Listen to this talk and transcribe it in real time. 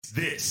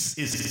This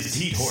is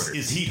Heat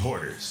Hoarders. Heat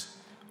Hoarders.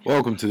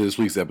 Welcome to this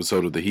week's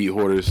episode of the Heat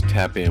Hoarders.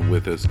 Tap in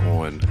with us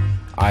on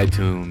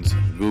iTunes,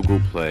 Google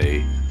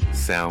Play,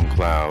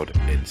 SoundCloud,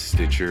 and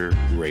Stitcher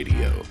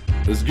Radio.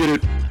 Let's get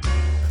it.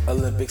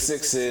 Olympic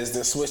sixes,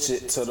 then switch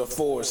it to the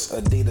force.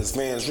 Adidas,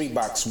 Vans,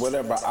 Reeboks,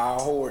 whatever I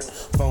hoard.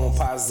 Phone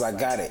pauses, I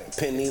got it.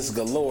 Pennies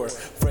galore.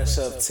 Fresh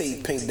up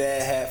tea, pink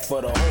dad hat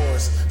for the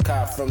horse.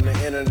 Cop from the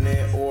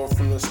internet or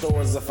from the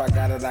stores. If I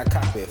got it, I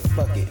cop it.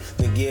 Fuck it,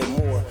 then get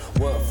more.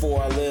 What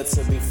for? I live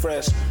to be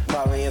fresh.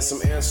 Probably in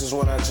some answers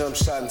when I jump,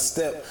 shot, and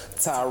step.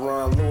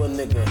 Tyron Lue a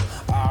nigga.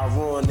 I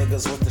ruin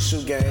niggas with the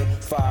shoe game.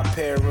 5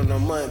 pair in a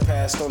month,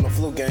 passed on the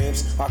flu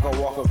games. I can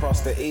walk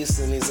across the east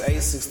in these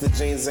Asics. The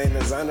jeans ain't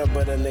designer,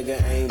 but a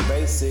nigga ain't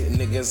basic.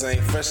 Niggas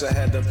ain't fresh, I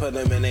had to put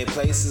them in their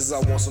places. I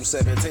want some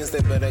 17s,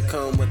 they better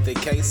come with the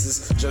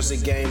cases. Jersey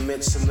game,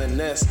 Mitch in the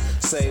nest.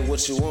 Say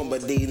what you want,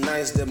 but D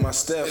nice did my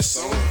steps. It's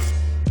on.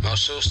 More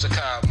shoes to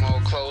cop,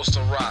 more clothes to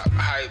rock.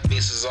 Hype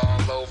beats is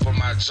all over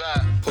my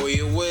job. Who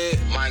you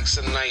with? Mike's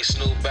a nice,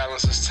 New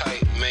Balance is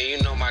tight. Man,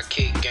 you know my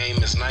kick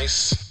game is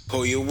nice.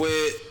 Who you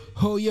with?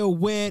 Who you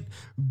with?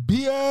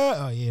 Beer.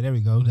 Oh, yeah, there we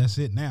go. That's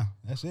it now.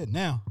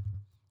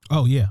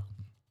 Oh, yeah.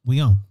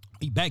 We on.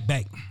 We back.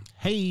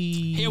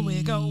 Hey. Here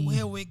we go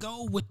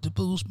with the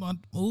boost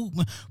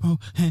movement.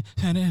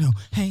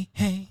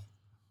 Hey.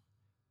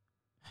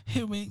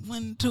 Here we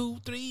 1, 2,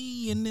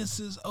 3, and this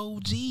is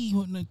OG.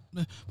 Hey.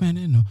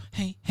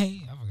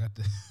 I forgot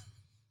to.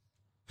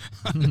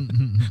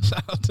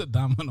 Shout out to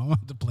Domino. I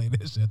want to play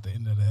that shit at the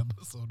end of the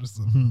episode or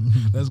something.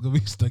 That's gonna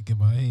be stuck in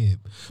my head.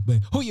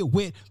 But who you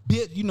with,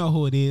 bitch? You know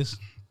who it is.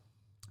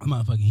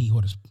 Motherfucking Heat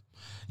Hoarders.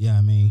 Yeah,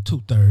 I mean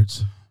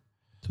 2/3.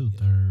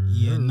 2/3.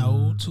 Yeah,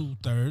 no,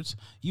 2/3.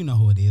 You know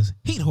who it is.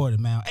 Heat Hoarder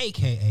Mal,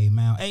 a.k.a.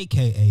 Mal,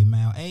 a.k.a.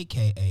 Mal,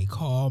 a.k.a.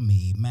 Call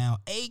Me Mal,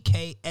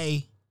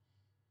 a.k.a.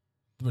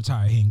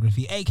 Retired Hen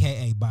Griffey,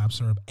 a.k.a. Bob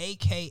Syrup,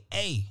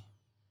 a.k.a.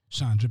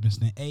 Sean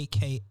Drippenston,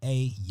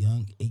 a.k.a.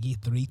 Young Iggy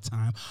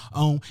 3-time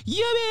on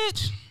Yeah,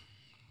 bitch.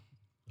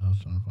 I was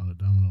trying to find a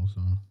Domino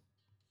song.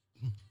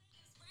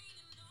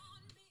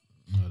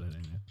 No, that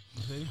ain't it.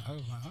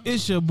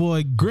 It's your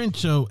boy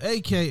Grincho,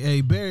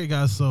 a.k.a. Barry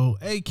Got Soul,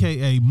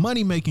 a.k.a.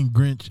 Money Making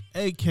Grinch,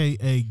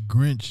 a.k.a.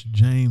 Grinch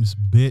James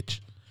Bitch.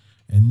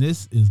 And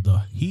this is the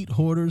Heat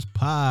Hoarders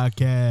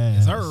Podcast.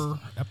 Yes, sir.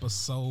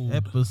 Episode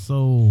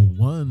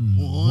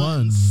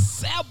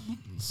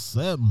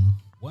 117.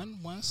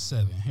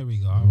 117. Here we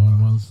go.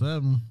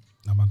 117.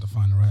 I'm about to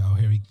find it right. Oh,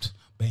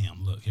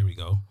 bam. Look, here we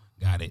go.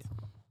 Got it.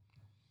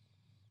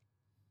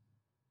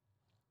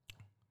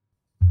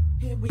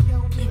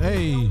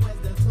 Hey.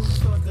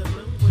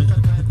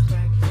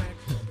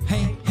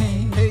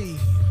 Hey.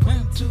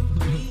 1, 2,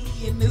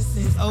 3, and this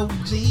is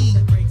OG.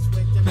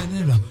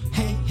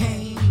 Hey.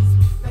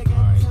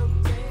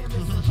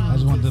 I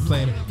just wanted to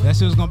play it. That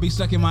shit was gonna be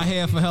stuck in my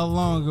head for hell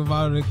long if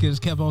I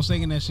just kept on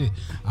singing that shit.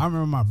 I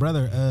remember my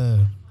brother,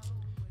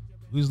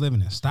 we was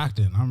living in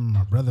Stockton. I remember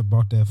my brother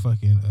bought that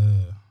fucking,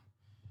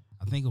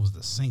 I think it was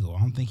the single. I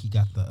don't think he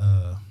got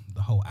the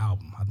whole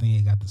album. I think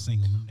he got the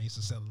single. Remember they used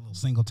to sell the little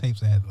single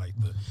tapes that had like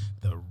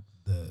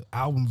the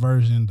album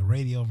version, the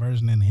radio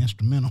version, and the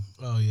instrumental.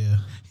 Oh, yeah.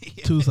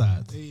 2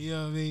 sides. You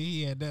know what I mean?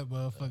 He had that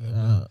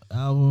motherfucker.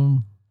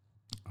 Album,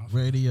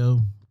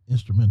 radio,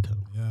 instrumental.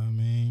 You know what I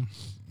mean?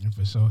 And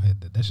for sure,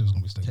 had that shit was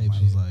gonna be stuck in my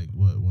Tapes was head. like,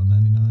 what,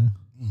 $1.99?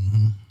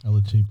 Mm-hmm.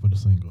 Hella cheap for the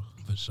single.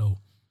 For sure.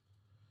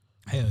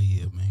 Hell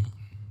yeah, man.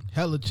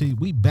 Hella cheap.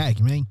 We back,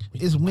 man.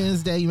 It's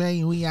Wednesday,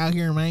 man. We out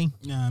here, man.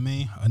 You know what I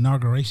mean?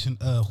 Inauguration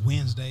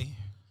Wednesday.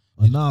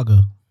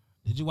 Anaga.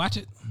 Did you watch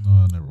it? No,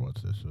 I never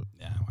watched that shit.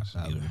 Yeah, I watched it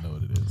I don't either. even know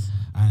what it is.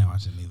 I didn't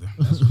watch it either.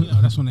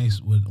 That's when they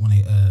would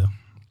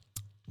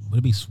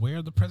it be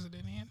swear the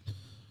president in?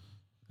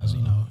 As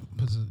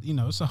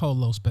it's a whole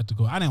little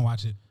spectacle. I didn't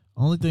watch it.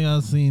 Only thing I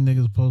seen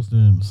niggas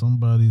posting,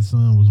 somebody's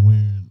son was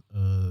wearing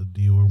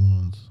Dior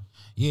ones.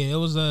 Yeah, it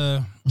was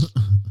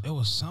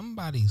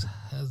somebody's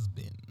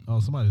husband.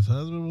 Oh, somebody's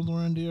husband was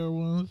wearing Dior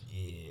ones?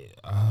 Yeah.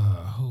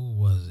 Who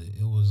was it?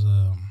 It was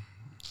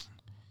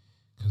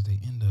because they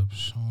end up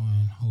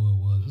showing who it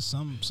was.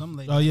 Some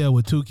lady. Oh yeah,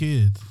 with 2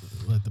 kids.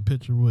 Like the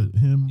picture with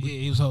him. Yeah,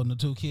 he was holding the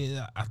 2 kids.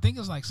 I think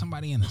it's like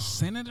somebody in the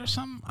Senate or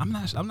something. I'm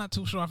not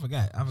too sure. I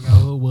forgot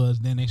who it was.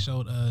 Then they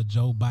showed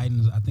Joe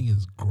Biden's, I think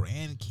his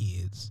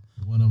grandkids.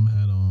 One of them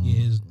had on.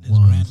 Yeah, his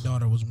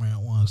granddaughter was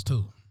wearing ones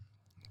too.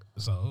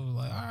 So it was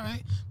like, all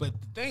right. But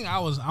the thing I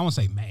won't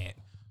say mad,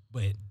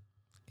 but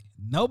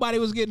nobody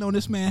was getting on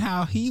this man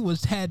how he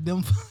had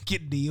them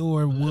fucking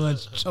Dior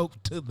ones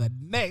choked to the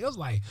neck. I was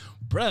like,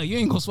 bruh, you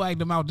ain't gonna swag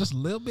them out just a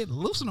little bit,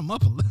 loosen them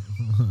up a little.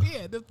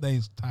 Yeah, this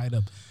thing's tied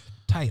up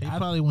tight. He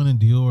probably went in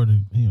Dior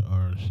he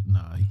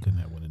couldn't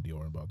have went in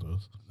Dior about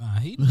those. Nah,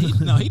 he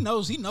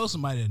knows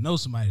somebody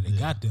that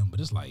got them, but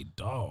it's like,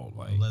 dog,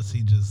 like unless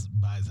he just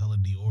buys hella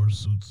Dior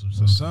suits or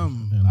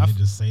something. And they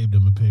just saved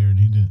him a pair and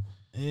he didn't.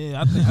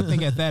 Yeah, I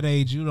think at that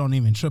age you don't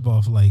even trip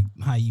off like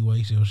how you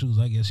waist your shoes.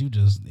 I guess you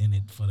just in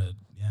it for the.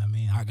 Yeah, I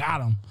mean, I got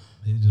them.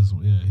 He was just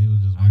wearing.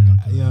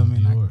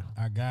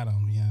 I got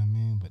them. Yeah, I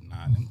mean, but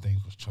nah, them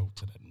things was choked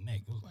to the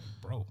neck. It was like,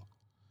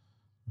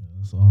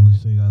 That's the only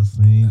thing I've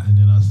seen. And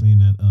then I seen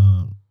that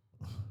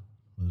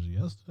was it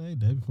yesterday,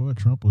 day before,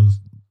 Trump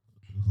was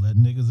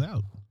letting niggas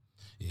out.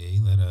 Yeah, he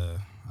let I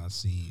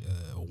see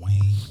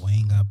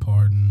Wayne got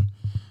pardoned.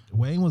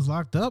 Wayne was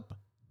locked up?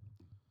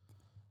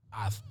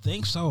 I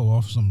think so,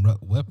 off some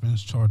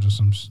weapons charge or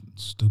some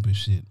stupid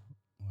shit.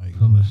 Like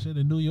From the shit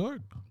in New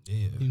York?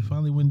 Yeah. He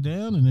finally went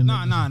down and then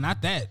No,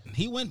 not that.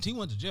 He went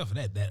to jail for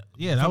that.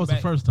 Yeah, that was the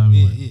first time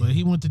he went. But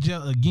he went to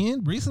jail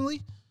again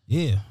recently?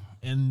 Yeah.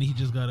 And he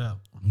just got out.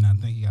 And I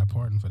think he got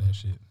pardoned for that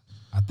shit.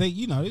 I think,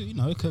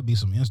 it could be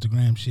some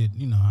Instagram shit,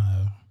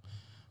 how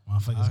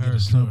motherfuckers I get heard a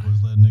story. Trump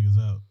was letting niggas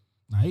out.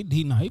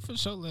 He for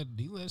sure let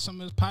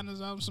some of his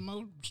partners out some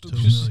more stupid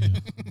 $2 million.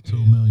 shit.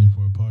 $2 million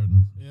for a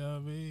pardon. Yeah, I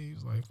mean,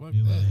 he's like, fuck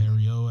He that. let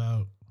Harry O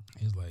out.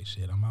 He's like,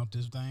 shit, I'm out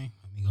this thing.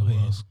 Let me go Who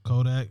ahead. else?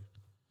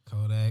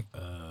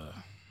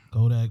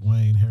 Kodak,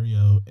 Wayne, Harry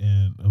O,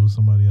 and it was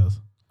somebody else.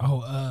 I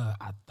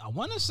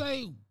want to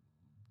say,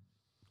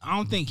 I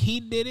don't think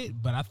he did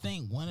it, but I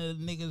think one of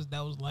the niggas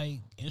that was like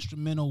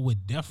instrumental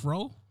with Death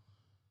Row,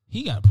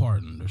 he got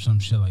pardoned or some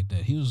shit like that.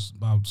 He was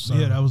about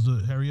Yeah, that was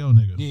the Harry O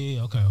nigga.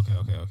 Yeah, okay.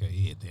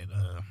 Yeah, then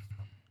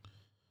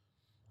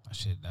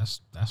shit, that's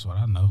what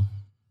I know.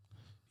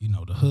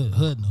 The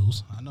hood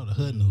news. I know the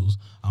hood news.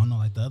 I don't know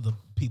like the other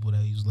people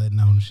that he was letting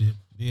out and shit.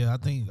 Yeah, I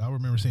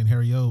remember seeing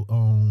Harry O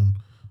on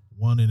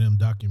one of them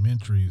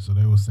documentaries. So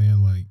they were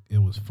saying like it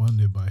was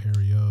funded by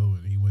Harry O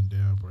and he went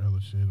down for hella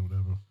shit or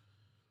whatever.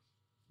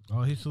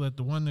 Oh, he should let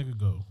the one nigga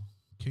go.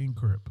 King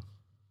Crip.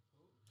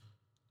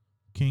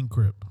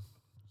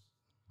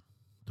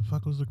 The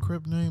fuck was the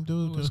Crip name,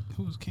 dude?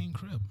 Who was King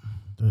Crip?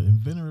 The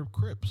inventor of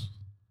Crips.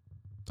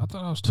 I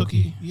thought I was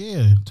Tookie.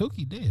 Yeah.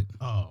 Tookie did.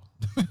 Oh.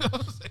 I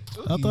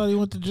I thought he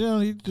went to jail.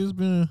 He just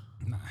been...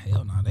 Nah,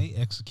 hell no. They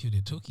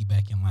executed Tookie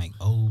back in like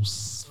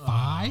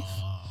 05.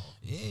 Oh.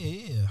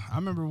 Yeah. I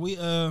remember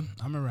in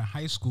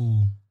high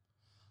school.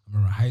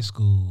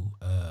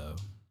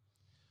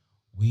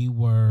 We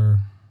were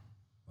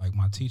like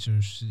my teacher.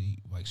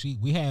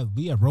 We had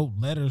wrote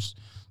letters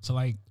to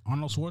like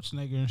Arnold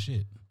Schwarzenegger and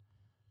shit.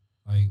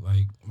 Like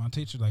my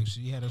teacher, like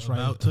she had us write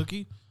About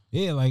Tookie?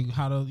 Yeah, like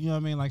how to,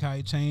 like how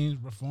he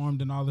changed,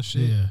 reformed, and all the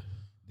shit. Yeah.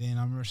 Then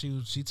I remember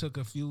she took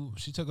a few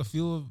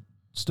of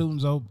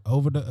students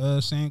over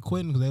to San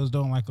Quentin because they was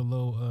doing like a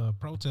little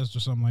protest or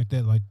something like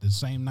that. Like the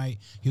same night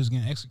he was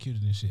getting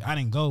executed and shit. I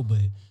didn't go, but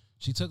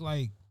she took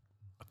about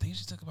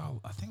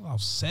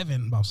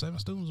seven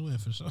students went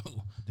for sure.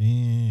 Damn.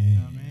 You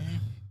know what I mean?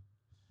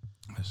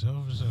 For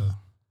sure.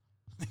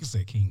 Nigga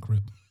said King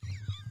Crip.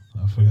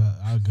 I forgot.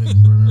 I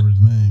couldn't remember his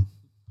name.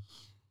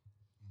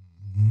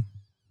 Mm-hmm.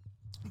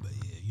 But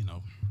yeah,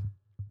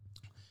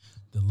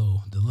 the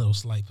little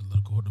slight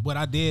political. What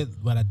I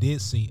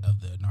did see of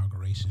the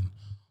inauguration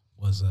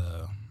was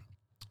I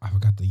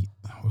forgot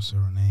what's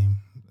her name,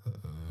 the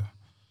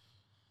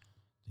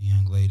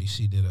young lady.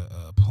 She did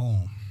a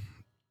poem,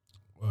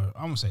 or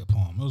I'm gonna say a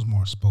poem. It was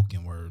more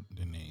spoken word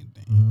than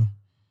anything. Mm-hmm.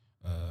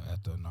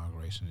 At the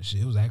inauguration, and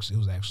shit. It was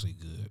actually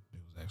good.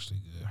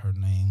 Her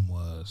name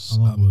was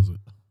How long was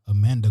it?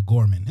 Amanda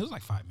Gorman. It was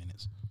like 5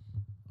 minutes.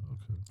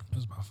 Okay. It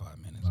was about 5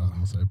 minutes. I was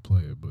gonna say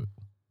play it, but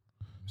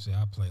See,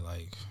 I play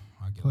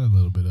play a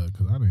little bit of it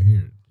because I didn't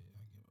hear it.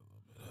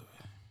 Yeah, I get a little bit of it.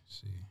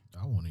 See,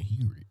 I want to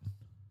hear it.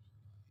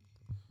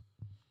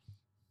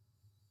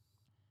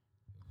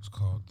 it was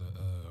called the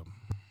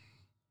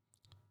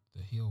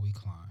Hill We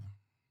Climb.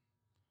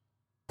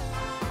 Wait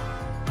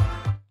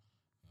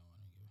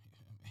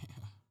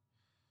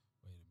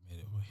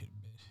a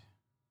minute.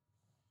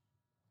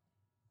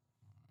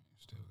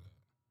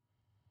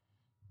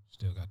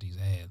 Still got these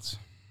ads.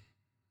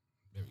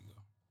 There we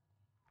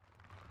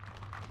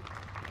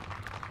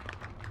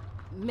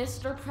go.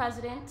 Mr.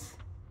 President,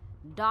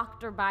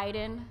 Dr.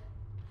 Biden,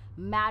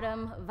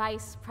 Madam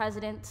Vice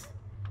President,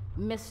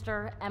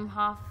 Mr.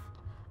 Emhoff,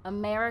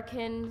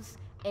 Americans,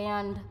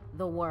 and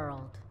the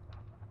world.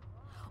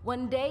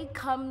 When day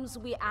comes,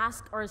 we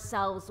ask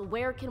ourselves,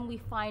 where can we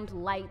find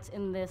light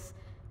in this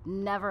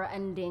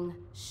never-ending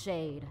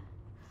shade?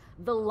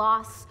 The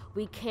loss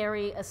we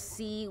carry, a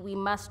sea we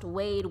must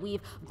wade.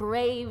 We've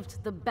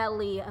braved the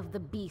belly of the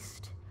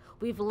beast.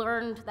 We've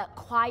learned that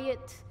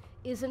quiet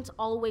isn't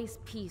always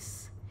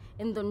peace.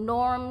 In the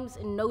norms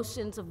and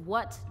notions of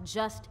what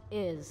just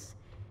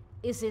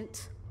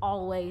isn't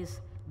always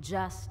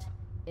just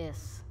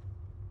is.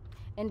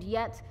 And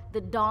yet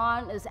the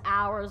dawn is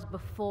hours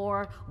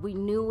before we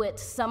knew it.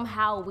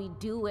 Somehow we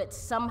do it.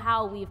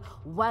 Somehow we've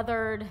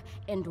weathered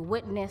and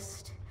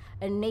witnessed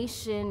a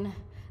nation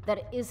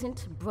that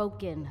isn't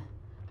broken,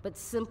 but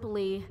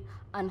simply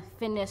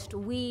unfinished.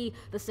 We,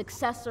 the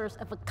successors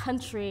of a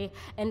country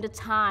and a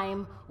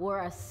time where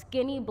a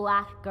skinny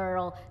black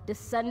girl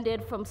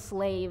descended from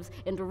slaves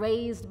and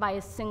raised by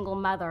a single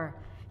mother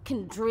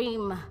can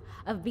dream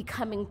of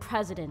becoming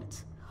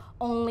president,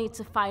 only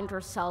to find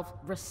herself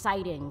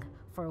reciting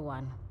for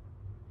one.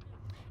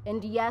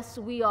 And yes,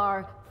 we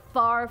are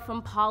far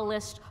from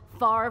polished,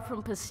 far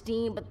from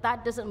pristine, but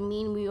that doesn't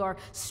mean we are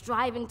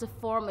striving to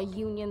form a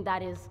union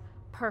that is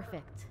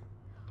perfect.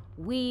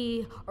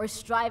 We are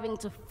striving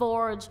to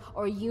forge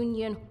our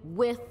union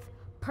with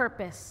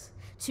purpose,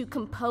 to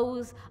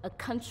compose a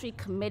country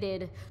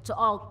committed to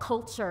all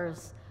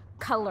cultures,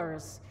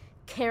 colors,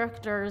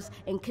 characters,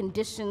 and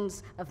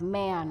conditions of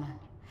man.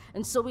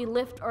 And so we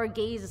lift our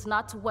gazes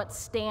not to what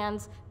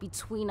stands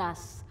between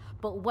us,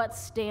 but what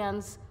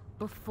stands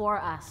before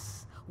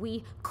us.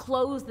 We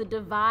close the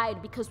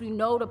divide because we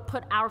know to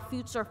put our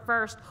future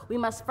first, we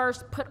must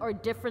first put our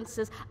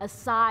differences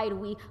aside.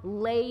 We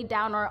lay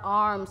down our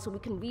arms so we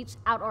can reach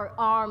out our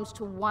arms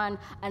to one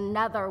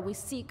another. We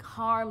seek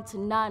harm to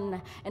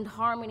none and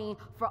harmony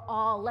for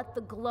all. Let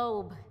the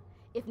globe,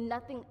 if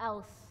nothing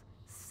else,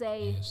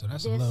 say Yeah, so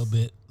that's this a little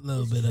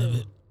bit of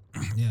it.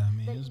 Yeah, I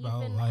mean, it's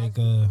about like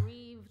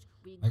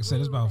I said,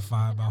 it's about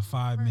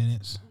 5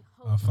 minutes.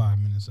 About 5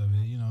 minutes of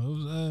it. You know, it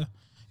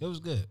was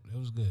good. It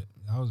was good.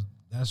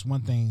 That's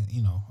one thing,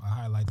 you know, I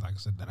highlight, like I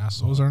said, that I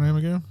saw. What was her name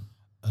again?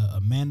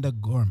 Amanda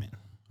Gorman.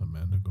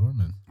 Amanda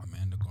Gorman,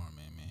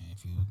 man.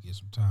 If you get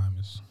some time,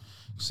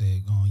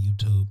 go on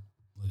YouTube,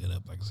 look it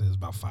up. Like I said, it's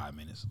about 5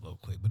 minutes, a little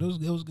quick, but it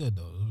was good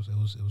though. It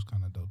was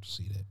kind of dope to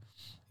see that.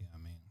 You know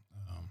what I mean?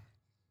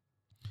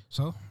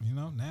 So you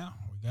know, now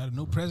we got a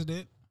new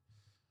president.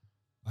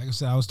 Like I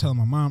said, I was telling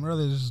my mom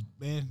earlier,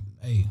 man,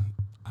 hey,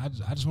 I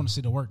just want to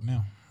see the work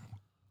now.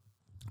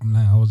 I'm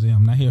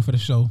not here for the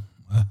show.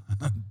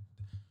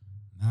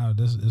 Now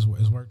this is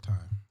work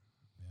time.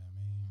 You know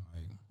what I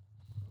mean?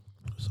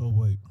 Like, so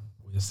wait,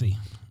 we'll see.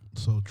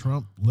 So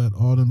Trump let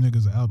all them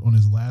niggas out on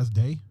his last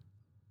day?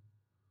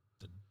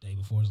 The day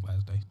before his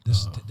last day.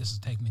 This is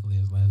technically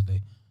his last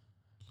day.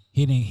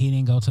 He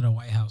didn't go to the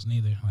White House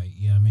neither. Like,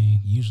 you know what I mean?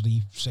 Usually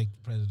you shake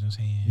the president's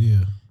hand.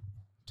 Yeah.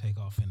 Take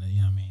off in the,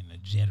 you know what I mean, a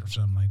jet or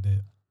something like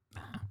that.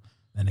 Nah,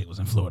 that nigga was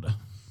in Florida.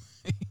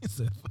 he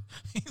said,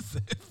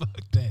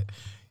 fuck that.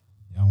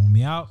 Y'all want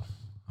me out?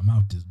 I'm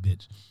out this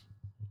bitch.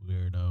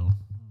 Weirdo.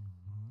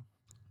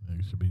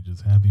 Niggas should be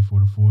just happy for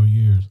the 4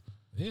 years.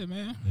 Yeah,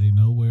 man. They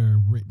nowhere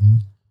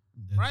written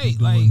that right, you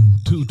doing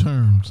like 2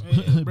 terms.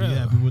 Hey, be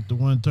happy with the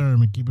 1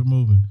 term and keep it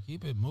moving.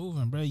 Keep it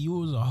moving, bro. You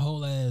was a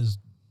whole ass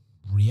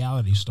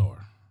reality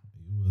star.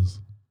 He was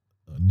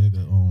a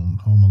nigga on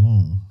Home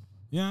Alone.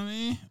 You know what I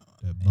mean?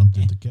 That bumped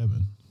into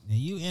Kevin. And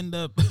you end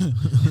up being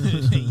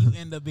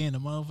the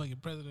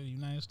motherfucking president of the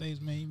United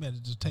States, man. You better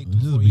just take the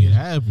 4 be years.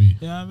 happy.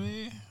 You know what I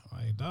mean?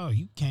 Like, dog,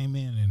 you came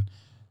in and,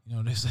 you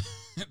know, this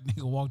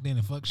nigga walked in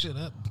and fucked shit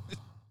up.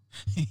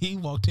 He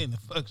walked in and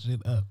fucked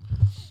shit up.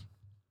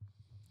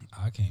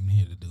 I came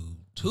here to do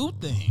 2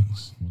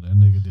 things. Well, that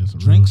nigga did some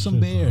drink real some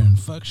shit, beer though. and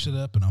fuck shit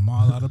up, and I'm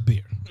all out of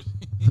beer.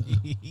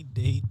 he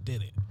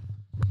did it.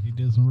 He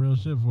did some real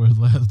shit for his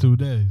last 2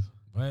 days.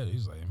 Right?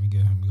 He's like, let me go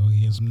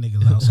get some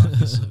niggas out, so I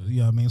get some, you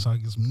know what I mean? So I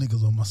get some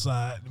niggas on my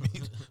side.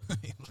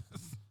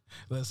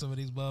 Let some of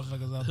these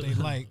motherfuckers out they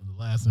like. The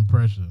last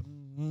impression.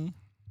 Mm-hmm.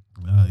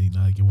 Now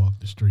he can walk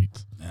the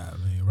streets. Yeah, I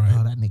mean, right.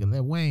 Oh, that nigga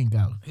let Wayne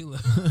go.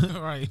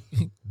 Right.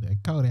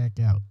 That Kodak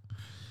out.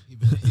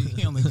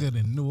 He only good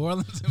in New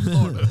Orleans and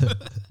Florida.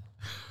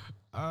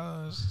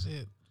 Oh,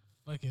 shit.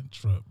 Fucking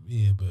Trump.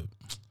 Yeah, but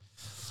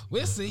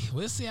we'll see.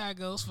 We'll see how it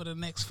goes for the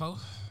next 4.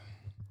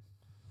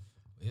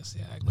 We'll see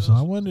how it goes. So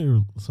I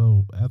wonder,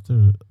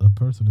 after a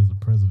person is a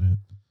president,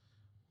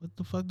 what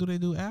the fuck do they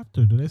do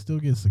after? Do they still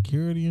get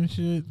security and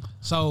shit?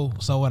 So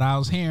what I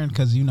was hearing,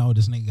 because, you know,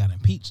 this nigga got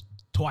impeached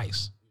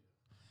twice.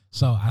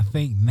 So I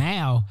think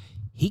now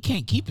he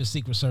can't keep his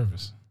Secret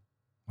Service.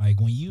 Like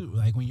when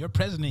you're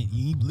president,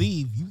 you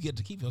leave, you get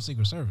to keep your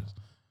Secret Service.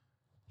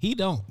 He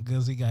don't,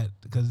 because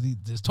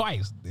it's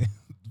twice.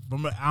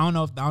 I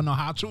don't know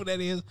how true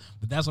that is,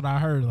 but that's what I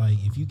heard. Like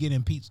if you get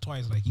impeached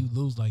twice, like you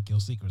lose like your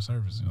Secret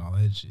Service and all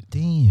that shit.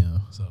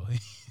 Damn. So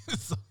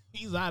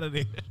he's out of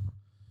there.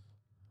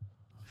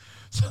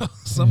 So if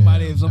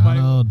somebody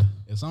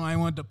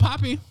wanted to pop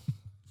him,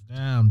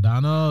 damn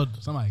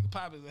Donald, somebody could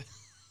pop his ass.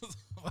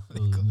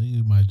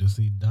 You might just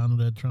see Donald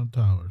at Trump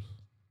Towers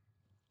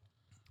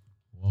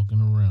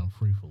walking around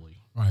freefully.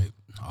 Right.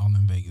 All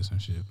in Vegas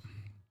and shit. You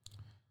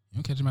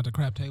don't catch him at the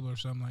crap table or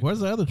something like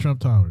Where's the other Trump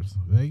Towers?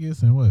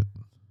 Vegas and what?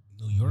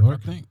 New York? I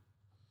think.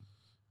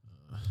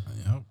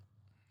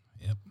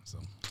 Yep. So,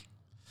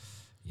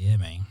 yeah,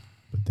 man.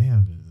 But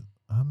damn,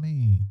 I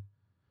mean,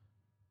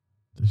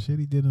 the shit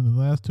he did in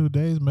the last 2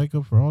 days make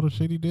up for all the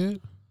shit he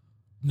did?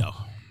 No.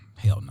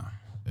 Hell no.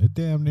 It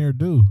damn near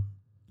do.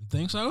 You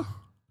think so?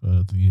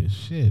 Yeah,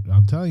 shit.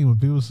 I'm telling you, when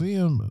people see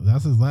him,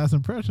 that's his last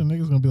impression.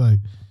 Niggas gonna be like,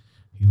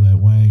 he let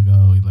Wayne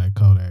go, he let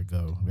Kodak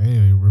go. They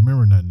ain't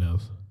remember nothing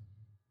else.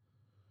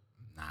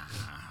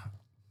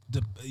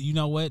 Nah. You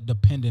know what?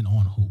 Depending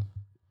on who.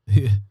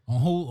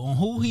 on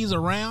who he's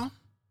around.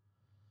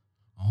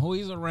 On who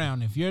he's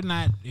around. If you're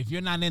not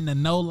in the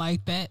know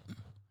like that.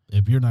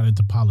 If you're not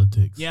into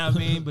politics. Yeah, I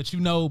mean, but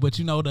you know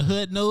the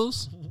hood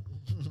news.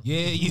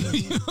 Yeah,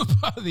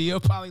 you'll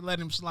probably let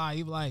him slide.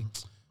 You'll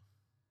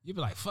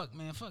be like, fuck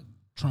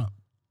Trump.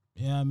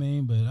 Yeah, I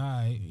mean, but all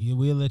right,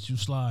 we'll let you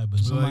slide.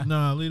 But like,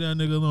 nah, leave that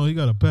nigga alone. He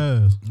got a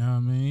pass. You know what I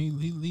mean?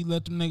 He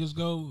let them niggas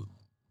go.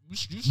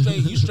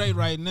 You straight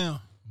right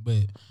now.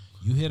 But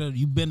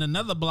You bend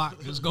another block,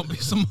 there's gonna be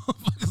some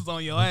motherfuckers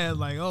on your ass.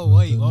 Like, oh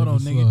wait, hold on,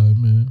 nigga. Slide,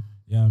 man.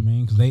 Yeah, I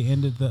mean, because they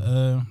ended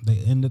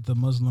the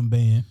Muslim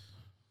ban.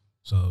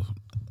 So,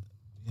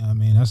 yeah, I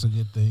mean, that's a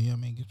good thing. Yeah, I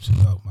mean,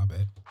 oh my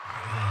bad.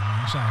 Yeah,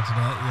 man, shout out to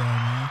that. Yeah,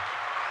 man.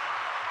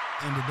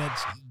 Ended that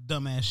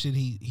dumbass shit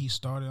he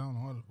started. I don't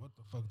know what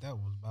the fuck that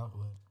was about.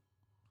 But.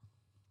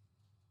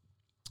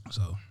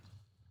 So,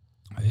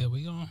 yeah,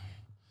 we gonna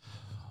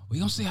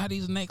see how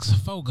these next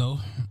four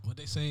go. What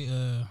they say?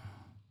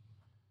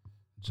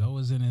 Joe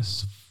is in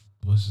his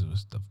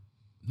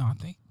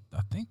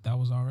I think that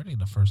was already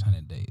the first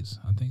 100 days.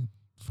 I think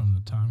from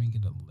the time he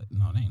get no,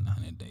 it ain't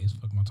 100 days.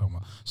 Fuck am I talking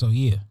about? So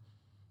yeah,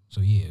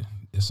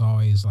 it's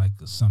always like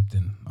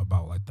something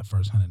about like the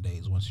first 100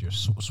 days once you're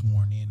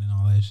sworn in and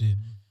all that shit.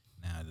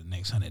 Now the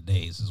next 100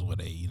 days is where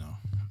they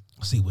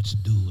see what you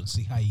do and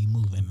see how you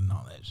moving and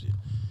all that shit.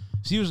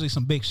 It's usually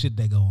some big shit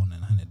that go on in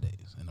 100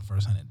 days. In the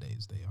first 100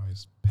 days, they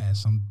always pass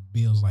some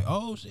bills like,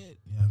 oh shit,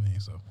 you know what I mean?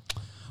 So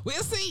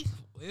we'll see.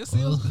 We'll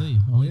see.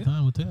 Only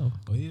time will tell.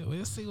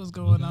 We'll see what's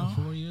going on.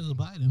 4 years of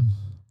Biden.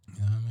 You know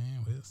what I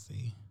mean? We'll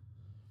see.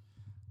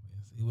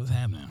 We'll see what's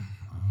happening.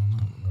 I don't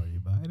know. Are you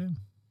Biden?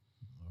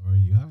 Or are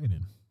you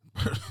hiding?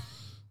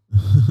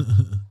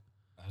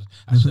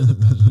 I should have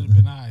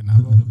been hiding.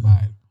 I voted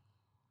Biden.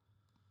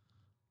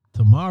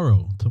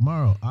 Tomorrow,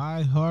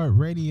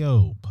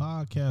 iHeartRadio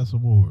Podcast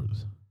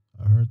Awards.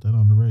 I heard that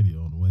on the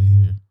radio on the way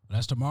here.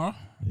 That's tomorrow?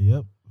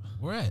 Yep.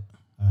 Where at?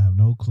 I have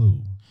no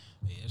clue.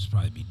 Yeah, it should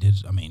probably be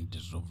digital,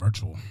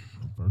 virtual.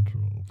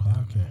 Virtual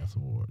Podcast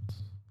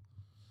Awards.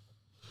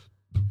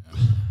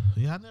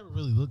 Yeah, I never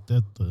really looked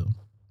at I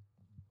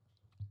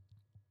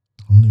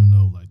don't even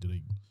know, like,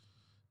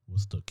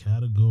 what's the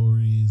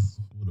categories,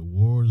 what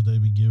awards they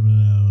be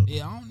giving out.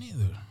 Yeah, I don't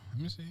either. Let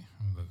me see.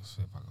 Let's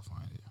see if I can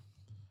find it.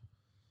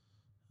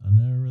 I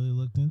never really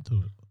looked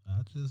into it.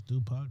 I just do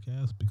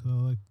podcasts because I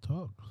like to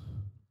talk.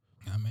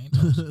 I mean,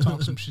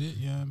 talk some shit,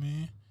 you know what I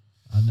mean?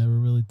 I never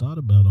really thought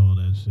about all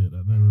that shit.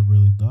 I never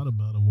really thought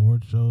about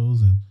award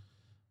shows, and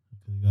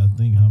you gotta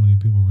think how many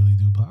people really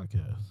do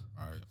podcasts.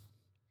 All right.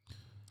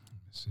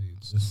 Let's see.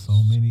 There's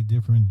so many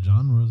different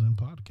genres in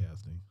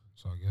podcasting.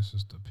 So I guess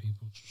it's the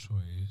People's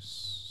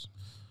Choice.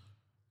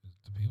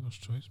 The People's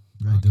Choice.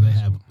 Right? Do they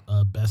have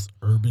best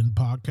urban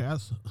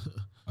podcast?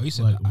 Oh, you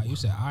said you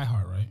said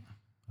iHeart, right?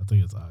 I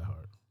think it's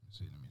iHeart. Let's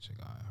see, let me check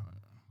iHeart. I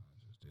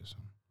just did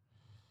some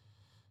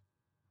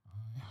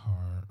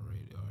iHeart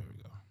Radio. Here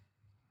we go.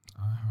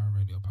 iHeart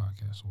Radio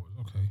Podcast Awards.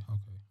 Okay.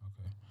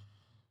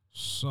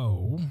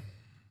 So let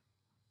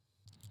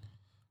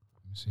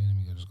me see. Let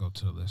me just go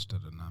to the list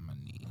of the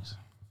nominees.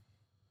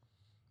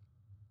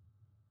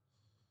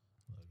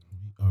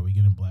 Are we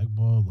getting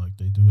blackballed like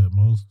they do at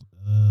most?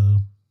 Nah,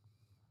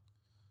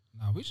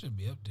 we should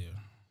be up there.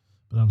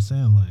 But I'm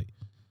saying, like,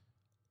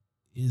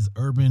 is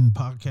urban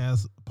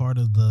podcast part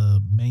of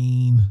the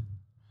main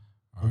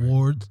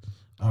awards,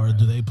 or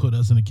do they put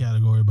us in a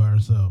category by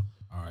ourselves?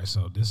 All right,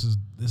 so this is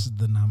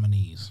the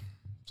nominees.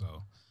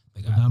 So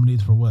they got the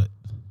nominees for what?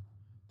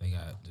 They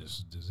got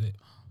this is it.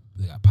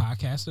 They got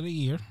Podcast of the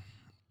Year.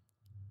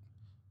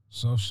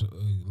 Social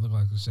look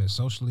like it says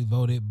socially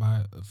voted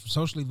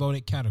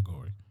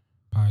category.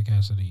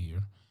 Podcast of the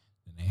Year.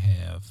 Then they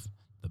have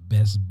the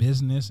Best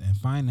Business and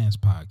Finance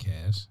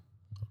Podcast.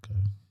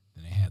 Okay.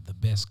 Then they have the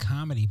Best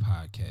Comedy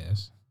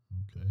Podcast.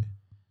 Okay.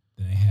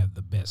 Then they have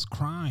the Best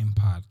Crime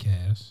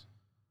Podcast.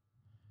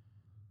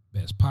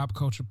 Best Pop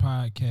Culture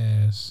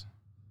Podcast.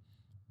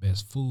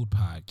 Best Food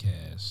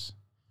Podcast.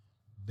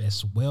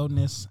 Best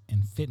Wellness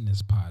and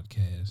Fitness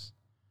Podcast.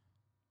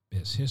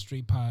 Best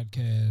History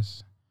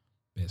Podcast.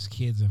 Best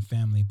Kids and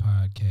Family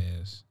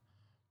Podcast.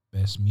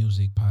 Best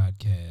Music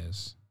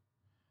Podcast.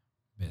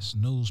 Best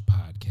News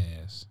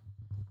Podcast.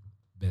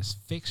 Best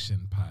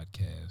Fiction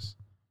Podcast.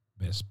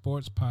 Best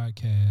Sports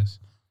Podcast.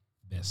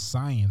 Best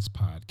Science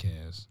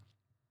Podcast.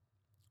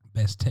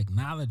 Best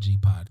Technology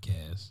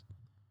Podcast.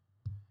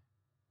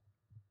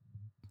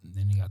 And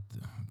then you got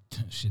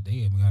they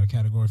even got a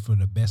category for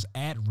the best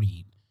ad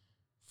read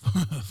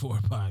for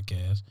a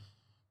podcast.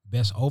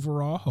 Best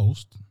overall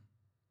host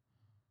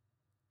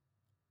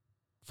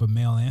for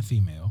male and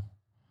female.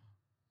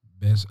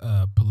 Best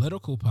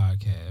political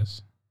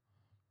podcast.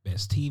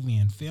 Best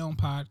TV and film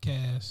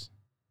podcast.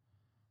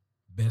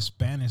 Best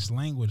Spanish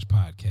language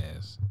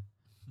podcast.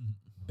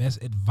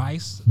 Best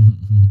advice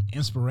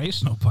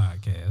inspirational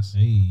podcast.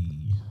 Hey.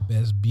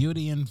 Best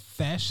beauty and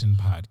fashion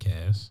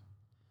podcast.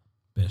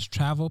 Best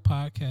travel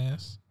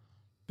podcast.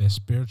 Best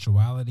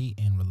spirituality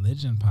and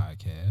religion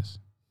podcast.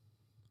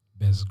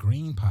 Best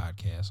green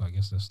podcast. So I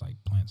guess that's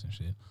like plants and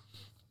shit.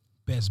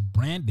 Best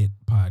branded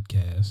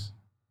podcast.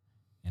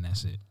 And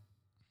that's it.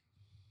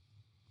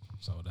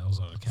 So those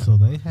are the categories.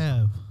 So they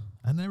have,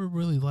 I never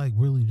really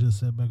just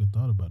sat back and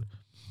thought about it.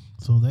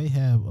 So they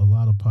have a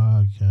lot of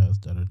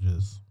podcasts that are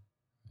just,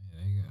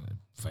 they got it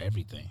for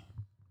everything.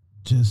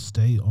 Just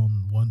stay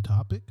on one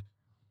topic.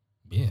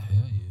 Yeah,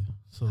 hell yeah.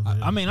 So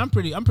I mean, I'm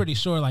pretty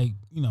sure, like,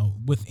 you know,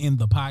 within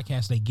the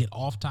podcast they get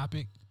off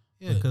topic.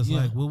 Yeah, because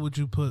like, what would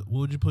you put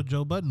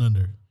Joe Budden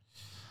under?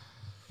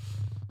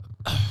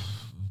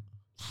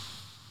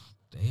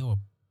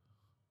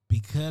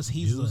 because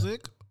he's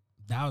music.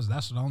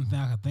 That's the only thing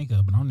I could think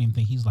of, but I don't even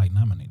think he's like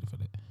nominated for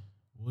that.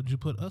 What would you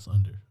put us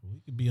under? We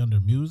could be under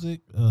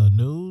music,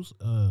 news,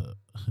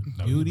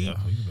 beauty,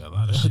 we could be a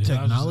lot of shit.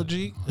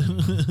 technology,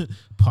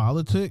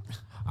 politics.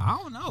 I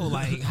don't know,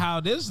 like how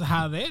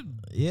that.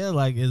 Yeah,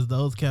 like is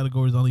those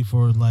categories only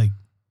for like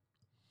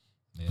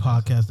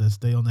podcasts that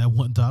stay on that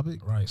one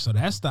topic? Right. So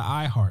that's the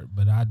iHeart.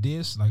 But I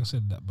did, like I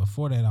said,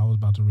 before that, I was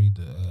about to read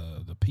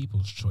the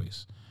People's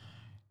Choice,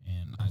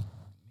 and let me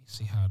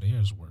see how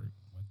theirs work.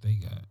 What they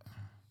got.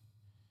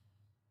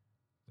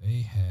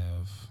 They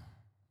have.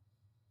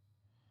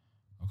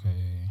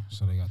 Okay,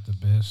 so they got the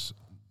best,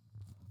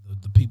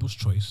 the People's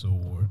Choice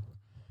Award.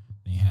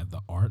 Then you have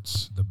the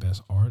arts, the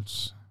best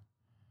arts,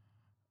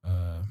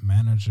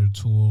 manager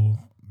tool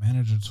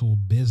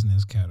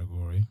business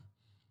category.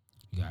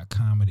 You got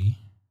comedy.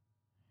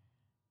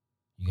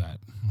 You got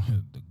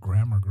the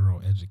Grammar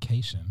Girl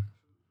education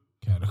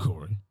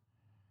category.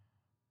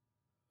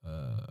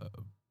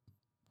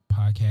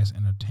 Podcast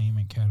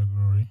entertainment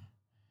category.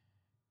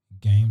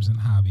 Games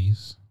and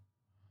hobbies.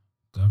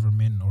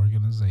 Government and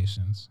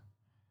organizations.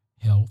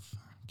 Health,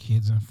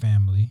 kids and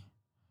family,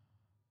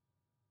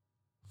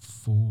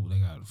 food. They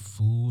got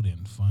food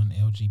and fun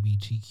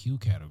LGBTQ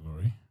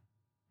category.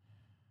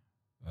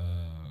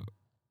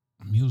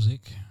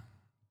 Music,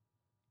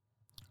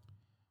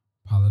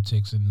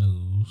 politics and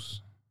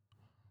news,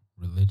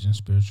 religion,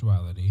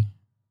 spirituality,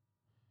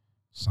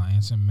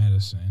 science and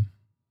medicine,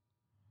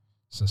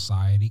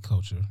 society,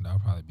 culture. That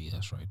would probably be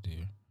us right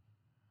there.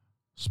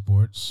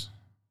 Sports,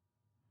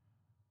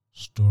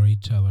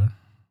 storyteller.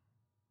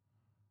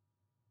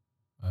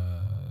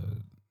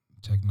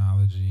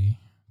 Technology,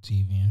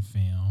 TV and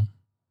film.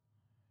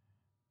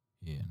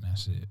 Yeah, and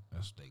that's it.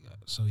 That's what they got.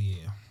 So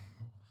yeah,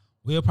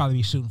 we'll probably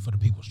be shooting for the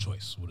People's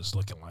Choice. What it's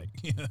looking like,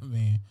 you know what I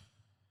mean?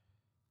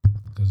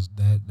 Because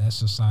that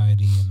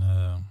society and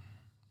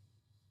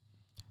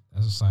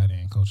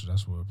culture.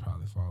 That's where it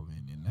probably fall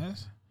in. And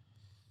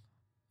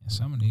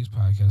some of these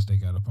podcasts they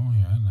got up on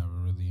here, I never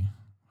really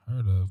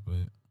heard of,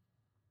 but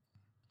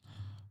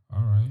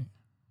all right.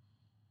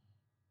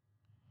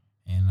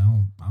 And I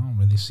don't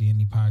really see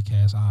any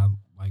podcasts I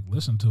like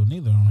listen to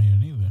neither on here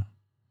neither.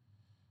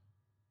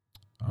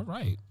 All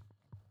right.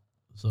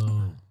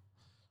 So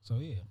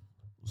yeah.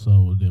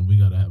 So then we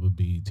gotta have a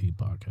BET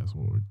podcast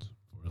awards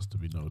for us to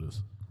be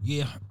noticed.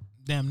 Yeah,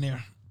 damn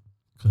near.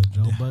 Cause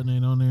Joe Budden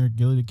ain't on there,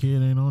 Gilly the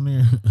Kid ain't on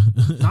there.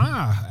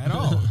 Nah, at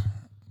all.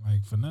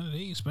 Like for none of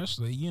these,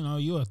 especially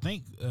you would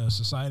think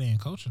society and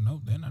culture.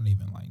 Nope, they're not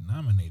even like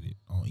nominated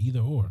on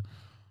either or.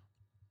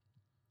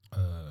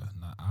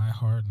 Not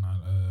iHeart, not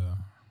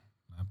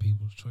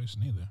People's Choice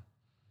neither.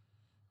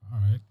 All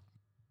right.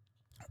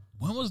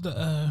 When was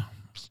the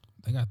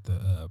they got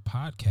the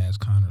podcast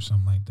con or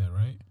something like that,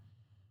 right?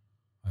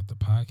 Like the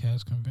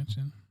podcast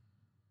convention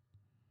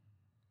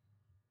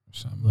or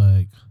something.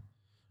 Like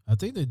I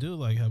think they do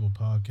like have a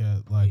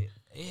podcast like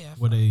yeah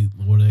where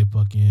they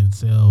fucking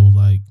sell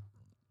like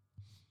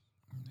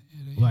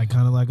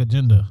kind of like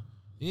agenda.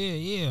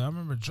 Yeah. I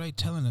remember Dre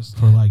telling us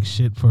for like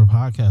shit for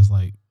podcasts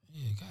like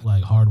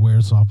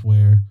hardware,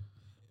 software,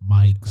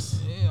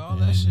 mics, all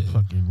that shit.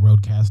 Fucking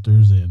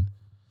roadcasters and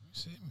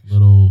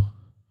little.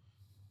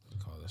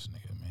 Call this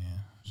nigga,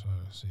 man. Try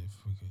to see if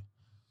we could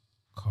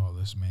call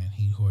this man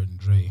Heat Hoarders and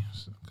Dre,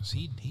 because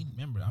he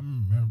remember. I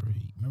remember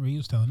he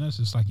was telling us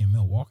it's like in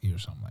Milwaukee or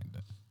something like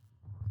that.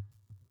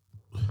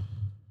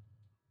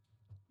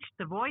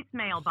 The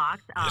voicemail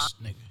box up. This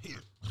nigga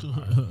here.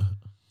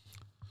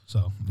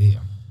 So yeah.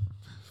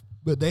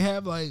 But they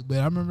have but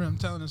I remember him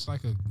telling us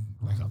like a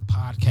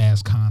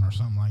podcast con or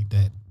something like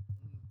that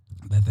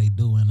they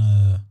do in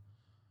I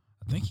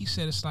think he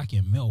said it's like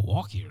in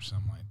Milwaukee or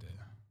something like that.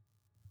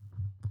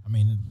 I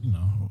mean,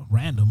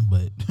 random,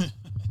 but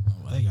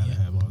they gotta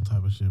have all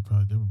type of shit.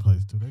 Probably different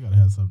places too. They gotta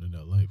have something in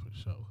LA for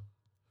sure.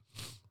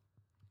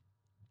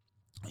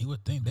 You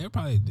would think they'll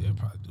probably do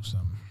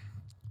something.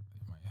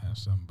 They might have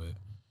something, but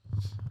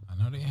I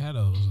know they had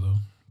those though.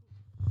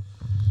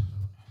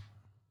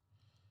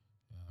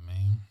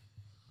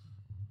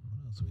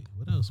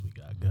 What else we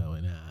got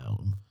going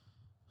on?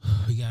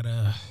 We got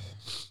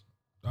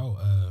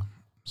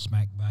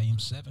Smack Volume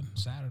 7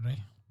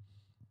 Saturday.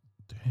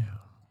 Damn.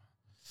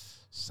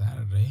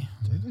 Saturday.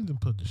 They need to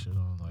put the shit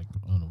on like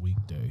on a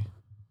weekday.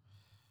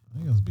 I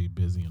think it's be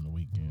busy on the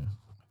weekend.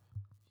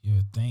 You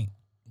would think,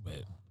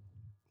 but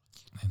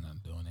they're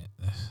not doing it.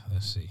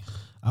 Let's see.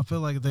 I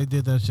feel like if they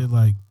did that shit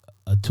like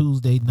a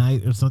Tuesday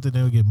night or something,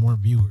 they would get more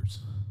viewers.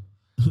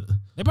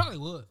 They probably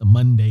would. A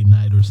Monday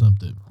night or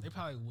something. They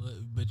probably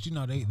would, but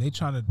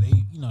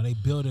they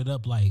build it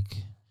up like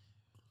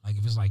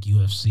if it's like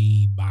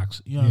UFC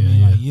box, you know what I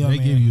mean? Yeah. Like,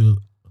 they give you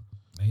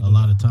a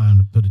lot of time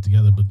to put it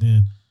together, but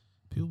then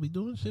people be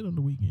doing shit on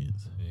the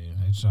weekends. Yeah,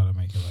 they try to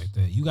make it like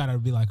that. You gotta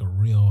be like a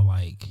real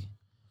like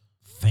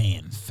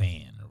fan,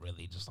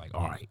 really just like,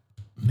 all right,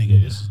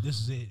 nigga, this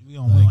is it. We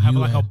don't have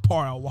like a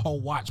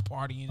whole watch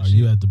party and shit. Are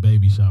you at the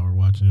baby shower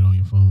watching it on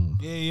your phone?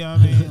 Yeah, you know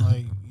what I mean?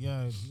 Like,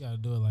 yeah, you gotta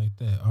do it like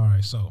that. All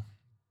right, so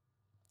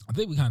I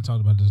think we kind of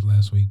talked about this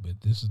last week,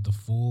 but this is the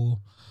full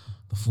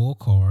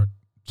card.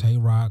 Tay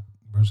Rock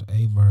versus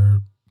A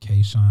Verb,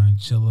 K Shine,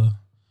 Chilla,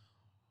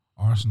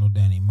 Arsenal,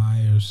 Danny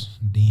Myers,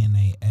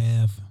 DNA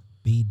F,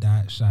 B.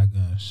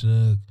 Shotgun,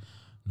 Suge,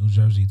 New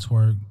Jersey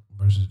Twerk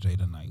versus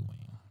Jada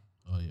Nightwing.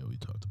 Oh yeah, we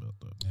talked about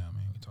that. Yeah, I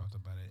mean, we talked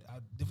about it.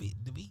 Did we?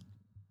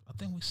 I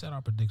think we set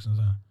our predictions,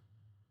 huh?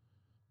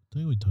 I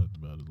think we talked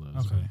about it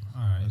last week. Okay,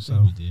 all right. I So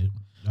think we did.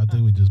 I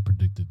think we just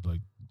predicted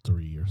like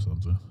 3 or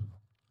something.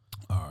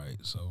 all right.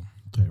 So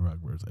Tay Rock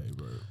versus A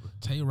Verb.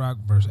 Tay Rock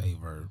versus A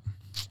Verb.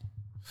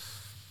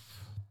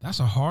 That's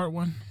a hard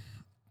one.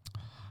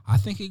 I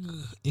think it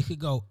could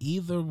go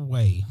either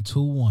way,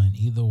 2-1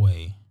 either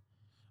way.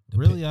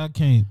 Really, I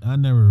can't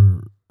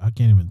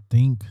even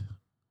think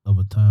of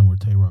a time where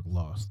Tay Rock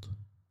lost.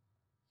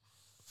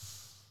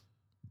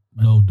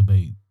 No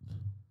debate.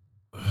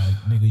 Like,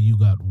 nigga, you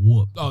got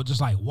whooped. Oh,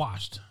 just like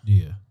washed.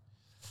 Yeah.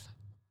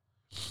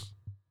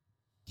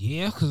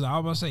 Yeah, because I was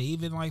about to say,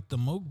 even like the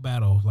Mook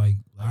battle, like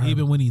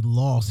Even when he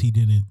lost, he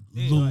didn't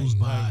lose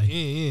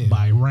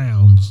by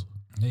rounds.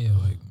 Yeah,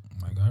 like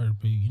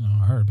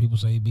I heard people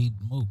say he beat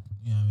Mook.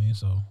 You know what I mean?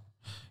 So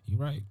you're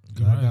right.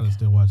 I gotta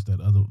still watch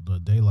the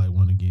Daylight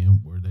one again,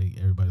 where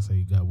everybody say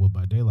he got whooped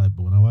by Daylight,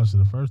 but when I watched it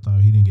the first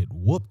time, he didn't get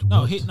whooped.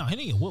 No, he didn't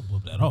get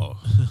whooped at all.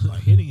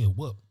 Like he didn't get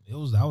whooped. That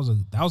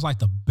was like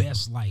the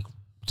best like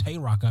Tay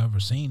Rock I ever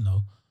seen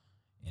though.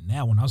 And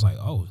that one I was like,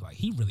 oh, like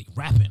he really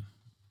rapping.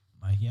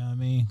 Like, you know what I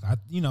mean?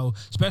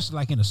 Especially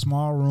like in a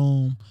small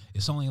room,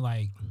 it's only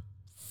like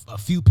a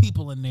few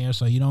people in there,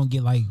 so you don't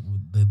get like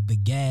the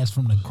gas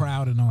from the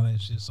crowd and all that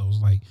shit. So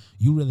it's like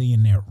you really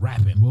in there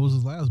rapping. What was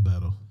his last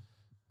battle?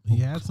 He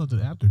had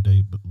something after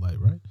Daylight,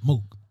 right?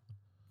 Mook.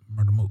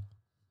 Murder Mook.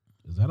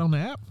 Is that on the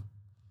app?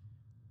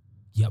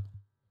 Yep.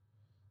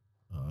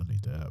 Oh, I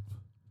need the app.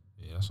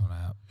 Yeah, that's on the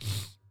app.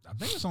 I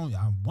think it's on.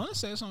 I want to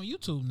say it's on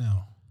YouTube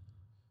now.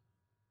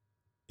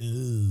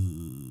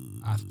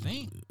 I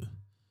think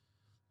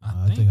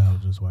I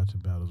was just watching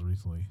battles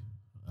recently.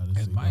 I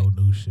didn't see no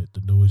new shit.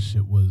 The newest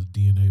shit was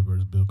DNA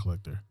versus Bill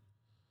Collector.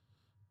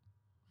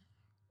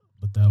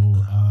 But that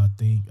was, I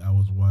think I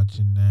was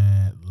watching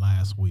that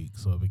last week.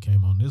 So if it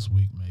came on this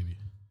week, maybe.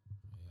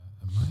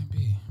 Yeah, it might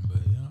be.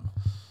 But yeah.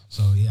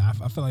 So yeah,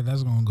 I feel like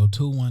that's gonna go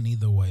 2-1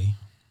 either way,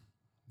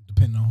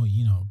 depending on who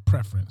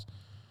preference.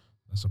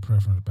 That's a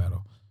preference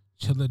battle.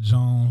 Chilla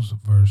Jones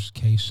versus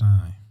K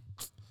Shine.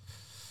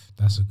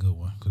 That's a good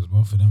one because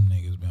both of them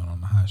niggas been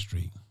on the hot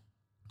streak.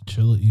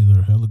 Chilla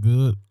either hella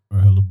good or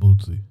hella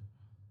bootsy.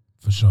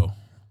 For sure.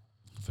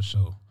 For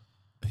sure.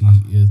 He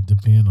is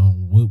depending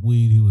on what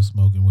weed he was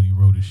smoking when he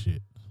wrote his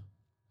shit.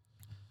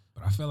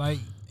 But I feel like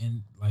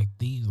in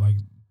these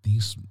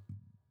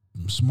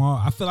small,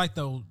 I feel like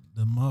the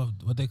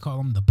what they call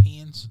them, the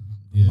pens,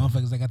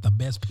 motherfuckers that got the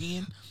best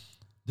pen.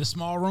 This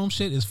small room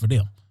shit is for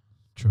them.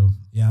 True.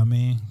 Yeah, I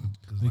mean,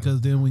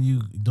 because then when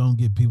you don't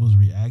get people's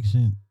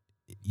reaction,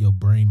 your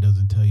brain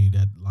doesn't tell you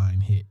that line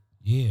hit.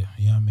 Yeah,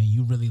 I mean,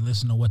 you really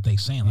listen to what they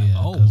saying. Like,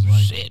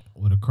 shit.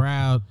 With a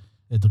crowd,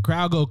 if the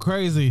crowd go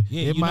crazy,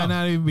 it might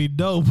not even be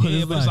dope. But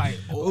it's like,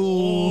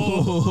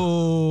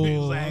 oh,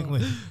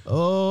 exactly.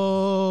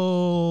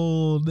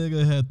 Oh,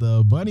 nigga had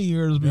the bunny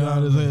ears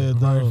behind his head,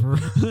 though.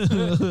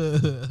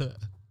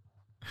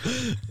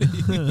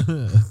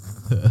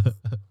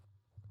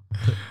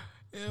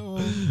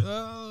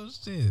 Oh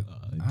shit!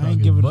 I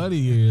ain't giving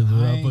bunny ears.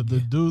 I put the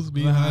deuce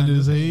behind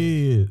his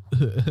head.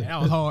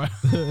 That was hard.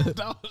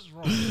 That was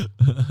wrong.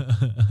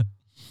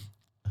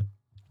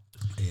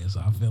 Yeah, so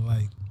I feel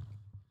like,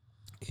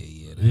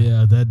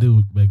 that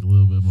do make a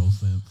little bit more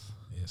sense.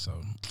 Yeah, so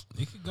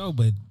it could go,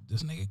 but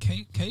this nigga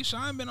K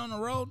Shine been on the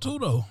road too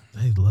though.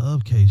 They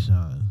love K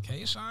Shine.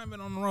 K Shine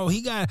been on the road.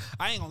 I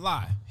ain't gonna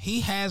lie,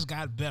 he has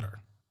got better.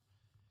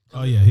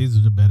 Oh yeah, he's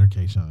the better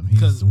K Shine.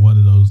 He's one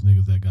of those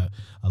niggas that got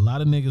a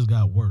lot of niggas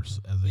got worse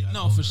as they got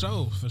older.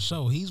 for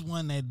sure. He's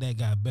one that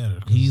got better.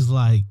 He's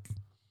like,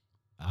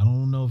 I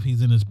don't know if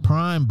he's in his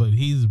prime, but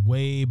he's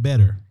way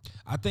better.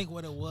 I think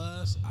what it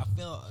was, I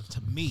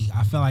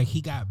feel like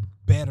he got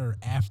better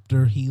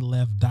after he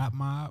left Dot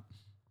Mob,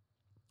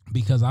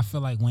 because I feel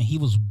like when he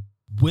was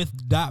with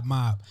Dot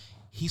Mob,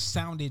 he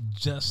sounded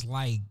just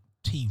like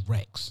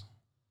T-Rex.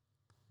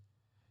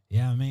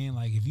 Yeah, I mean,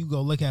 like if you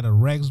go look at a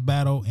Rex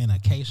battle and a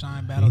K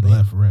Shine battle, he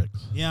left Rex.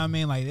 Yeah, I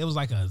mean, like it was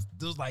like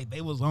they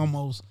was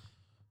almost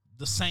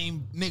the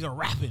same nigga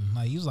rapping.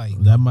 Like he was like,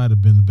 that might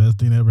have been the best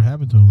thing that ever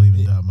happened to him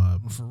leaving Dot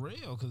Mob. For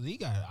real, because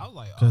I was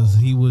like, because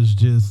he was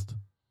just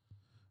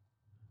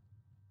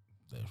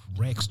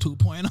Rex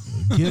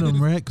 2.0. Get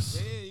him,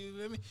 Rex. Yeah, you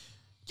feel me?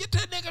 Get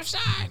that nigga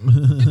Shine.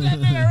 Get that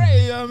nigga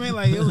Ray. You know what I mean?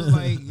 Like it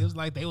was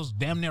like they was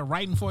damn near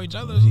writing for each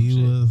other. He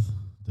was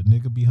the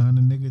nigga behind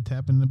the nigga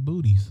tapping the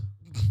booties.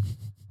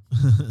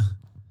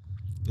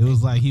 It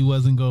was like he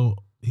wasn't going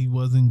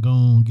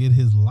to get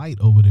his light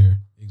over there.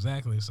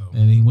 Exactly. So,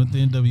 and he went to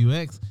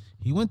NWX.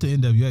 He went to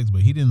NWX,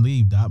 but he didn't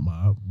leave Dot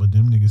Mob. But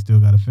them niggas still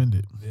got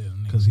offended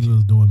because he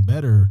was doing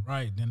better.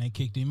 Right. Then they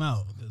kicked him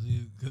out because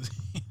he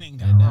didn't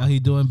got. And now he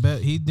doing better.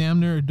 He damn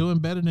near doing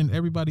better than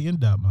everybody in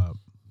Dot Mob.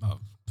 Oh,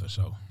 For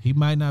sure. He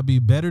might not be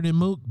better than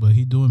Mook, but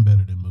he doing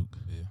better than Mook.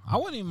 Yeah. I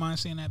wouldn't even mind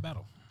seeing that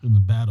battle. In the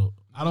battle.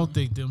 I don't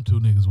think them two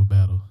niggas would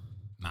battle.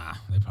 Nah,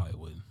 they probably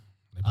wouldn't.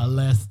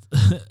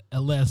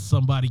 Unless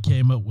somebody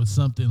came up with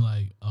something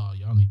like, oh,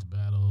 y'all need to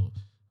battle.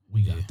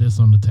 We got this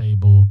on the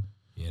table.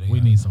 Yeah, we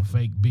need some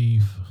fake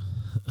beef.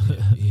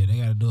 Yeah, they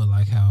got to do it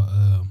like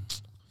how,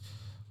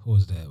 who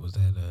was that? Was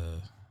that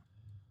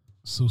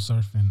Sue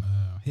Surf and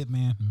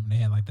Hitman? Remember they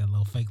had like that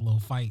fake little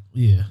fight?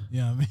 Yeah.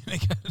 You know what I mean? They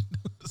got to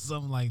do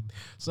something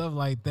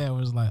like that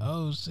where it's like,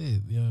 oh,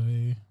 shit. You know what I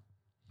mean?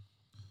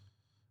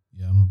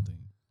 Yeah, I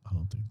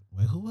don't think.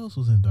 Wait, who else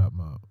was in Dot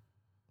Mob?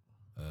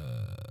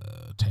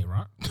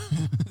 Tay-Rock.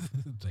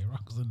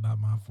 Tay-Rock was in Dot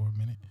Mob for a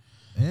minute.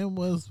 And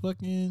was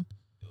fucking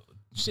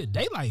shit,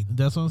 Daylight.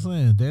 That's what I'm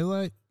saying.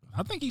 Daylight.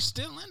 I think he's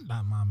still in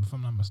Dot Mob, if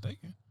I'm not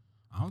mistaken.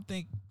 I don't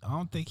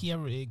think he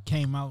ever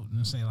came out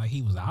and say like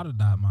he was out of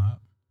Dot Mob.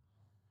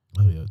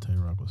 Oh yeah,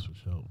 Tay-Rock was for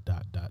sure.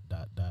 Dot.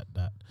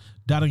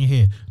 Dot on your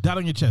head. Dot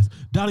on your chest.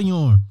 Dot on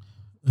your arm.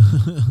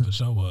 For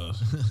sure was.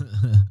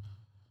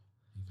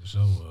 For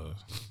sure was.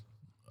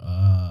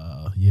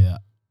 Yeah.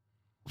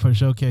 For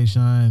sure,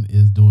 K-Shine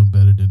is doing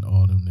better than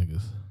all them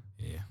niggas.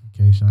 Yeah.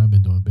 K-Shine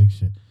been doing big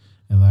shit.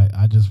 And like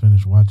I just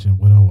finished watching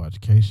what I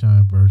watched.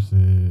 K-Shine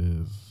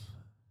versus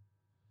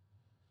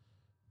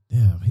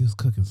damn, he was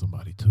cooking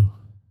somebody too.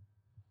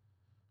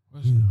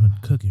 He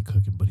wasn't cooking,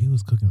 but he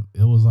was cooking.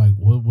 It was like,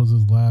 what was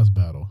his last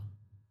battle?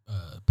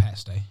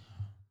 Past Day.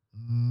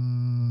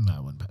 No,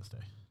 it wasn't Past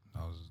Day.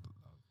 That was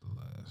the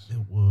last. It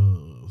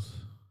was.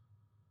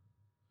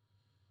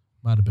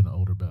 Might have been an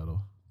older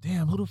battle.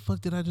 Damn, who the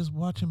fuck did I just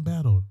watch him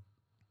battle?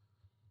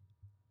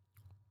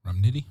 Rum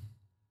Nitty?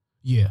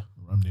 Yeah,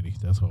 Rum Nitty.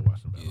 That's who I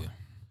watched him battle. Yeah.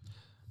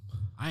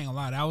 I ain't gonna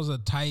lie, that was a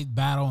tight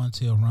battle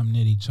until Rum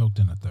Nitty choked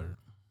in the third.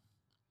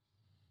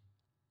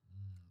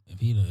 If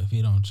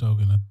he don't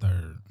choke in the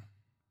third,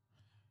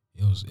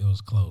 it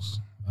was close.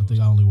 I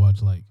think I only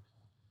watched like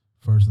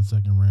first and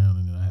second round,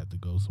 and then I had to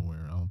go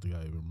somewhere. I don't think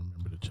I even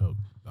remember the choke.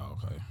 Oh,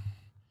 okay.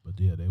 But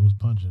yeah, they was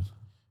punching.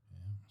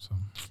 Yeah, so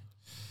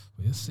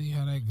we'll see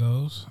how that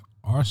goes.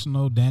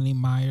 Arsenal, Danny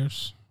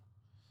Myers.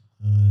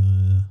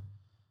 I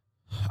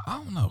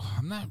don't know.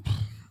 I'm not.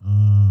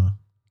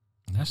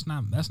 That's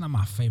not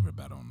my favorite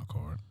battle on the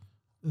card.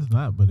 It's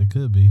not, but it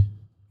could be.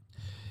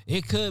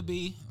 It could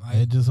be. Like,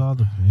 it just all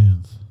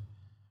depends.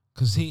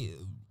 Cause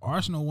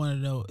Arsenal one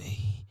of those.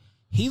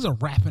 He's a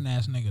rapping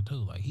ass nigga too.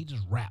 Like he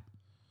just rap.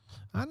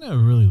 I never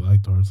really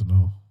liked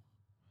Arsenal.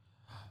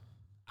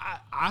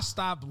 I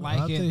stopped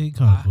liking. I think he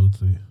kind of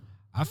bootsy.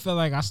 I feel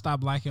like I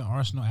stopped liking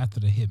Arsenal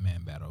after the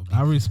Hitman battle.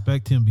 I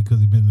respect him because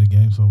he's been in the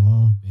game so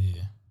long.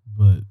 Yeah.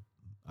 But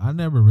I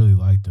never really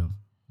liked him.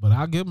 But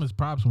I'll give him his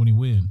props when he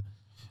win.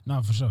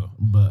 No, for sure.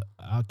 But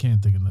I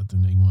can't think of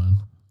nothing they won.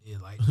 Yeah,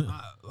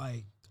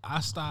 I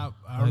stopped.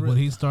 When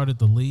he started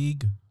the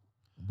league.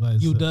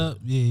 UW,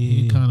 yeah.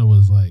 He kind of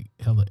was like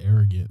hella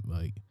arrogant.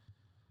 Like,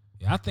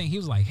 yeah, I think he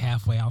was like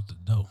halfway out the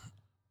door.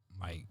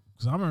 Like,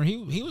 cause I remember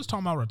he was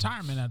talking about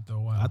retirement after a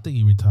while. I think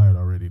he retired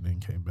already and then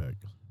came back.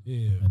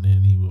 Yeah. And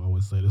then he would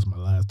always say, "This is my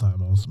last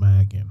time on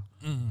Smack." And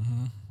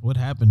what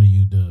happened to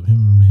UW?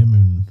 Him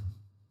and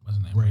what's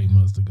his name? Ray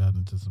must have gotten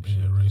into some shit.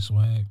 Yeah, Ray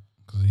Swag.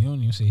 Because you don't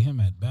even see him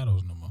at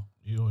battles no more.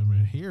 You don't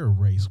even hear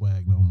Ray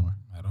Swag no more.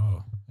 At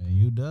all. And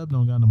UW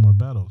don't got no more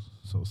battles.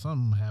 So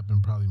something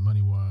happened probably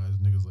money-wise.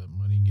 Niggas let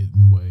money get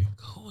in the way.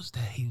 Who was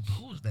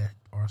that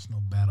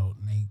Arsenal battle?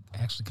 And they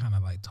actually kind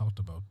of like talked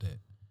about that.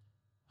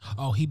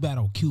 Oh, he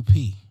battled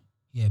QP.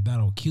 Yeah,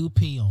 battled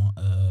QP on,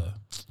 I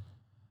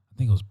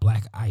think it was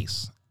Black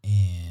Ice.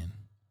 And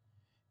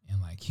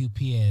like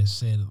QP had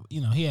said,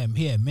 you know, he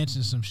had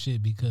mentioned some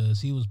shit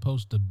because he was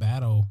supposed to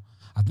battle.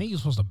 I think he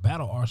was supposed to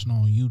battle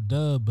Arsenal on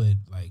UW, but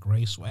like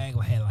Ray Swag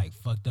had like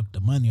fucked up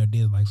the money or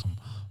did like some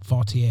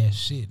faulty ass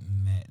shit,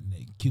 and that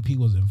QP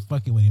wasn't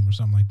fucking with him or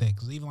something like that.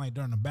 Because even like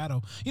during the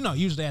battle, you know,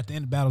 usually at the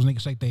end of battles,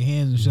 niggas shake their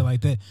hands and shit like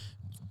that.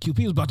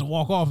 QP was about to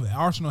walk off, and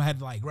Arsenal had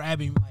to like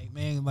grab him, like,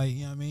 man, like,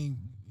 you know what I mean?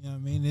 You know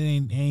what I mean?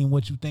 It ain't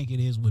what you think it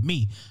is with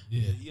me.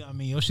 Yeah. You know what I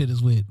mean? Your shit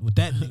is with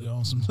that nigga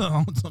on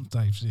some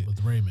type shit.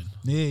 With Raymond.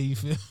 Yeah, you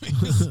feel me?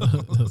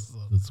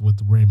 That's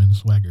with Raymond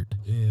Swaggart.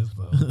 Yeah,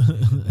 so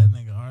that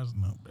nigga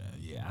Arsenal, bro.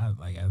 Yeah,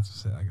 like I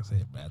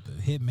said, about the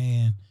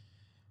Hitman,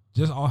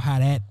 just all how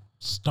that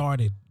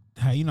started.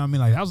 How, you know what I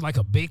mean? Like that was like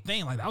a big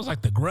thing. Like that was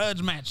like the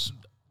grudge match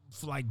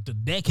for like the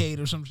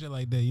decade or some shit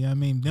like that. You know what I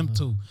mean? Them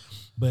two.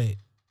 But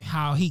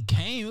how he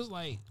came, it was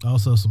like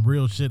also some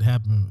real shit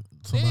happened.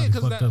 Somebody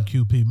fucked up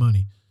QP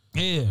money.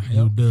 Yeah.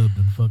 UW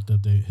and fucked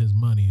up his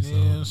money.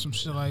 Yeah, some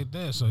shit like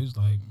that. So he's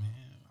like, man,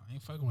 I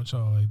ain't fucking with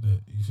y'all like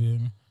that. You feel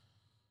me?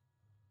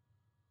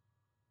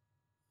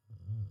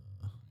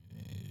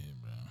 Yeah,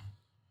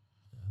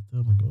 bro.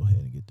 I'm gonna go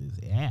ahead and get this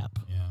app.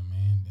 Yeah,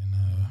 man.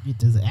 Then get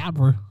this app,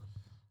 bro.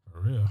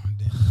 For real. And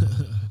then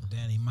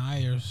Danny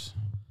Myers.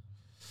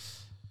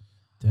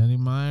 Danny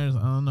Myers,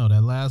 I don't know.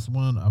 That last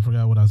one, I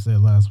forgot what I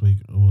said last week.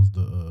 It was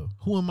the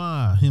Who Am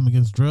I? Him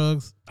against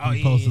drugs. Oh,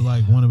 he posted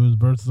like one of his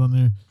verses on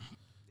there.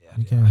 Yeah,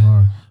 he came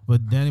hard.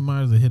 But Danny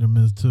Myers a hit or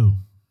miss too.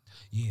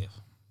 Yeah.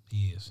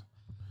 He is.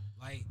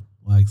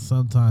 Like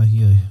sometimes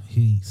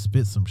he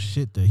spits some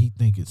shit that he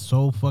think is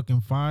so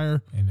fucking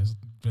fire, and it's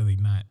really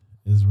not.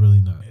 It's really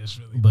not. It's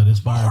really but not. it's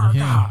fire to him.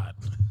 God.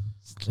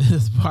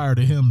 It's fire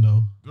to him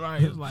though.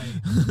 Right. It's like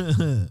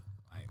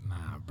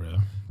nah, bro.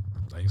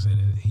 Like I said,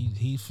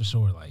 he for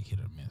sure like hit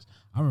or miss.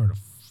 I remember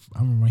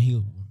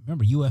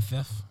remember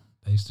UFF.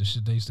 They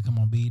used to come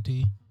on BET.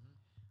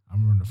 I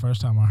remember the first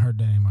time I heard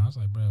that name, I was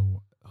like,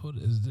 bro, who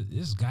is this?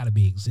 This got to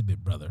be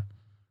Exhibit Brother.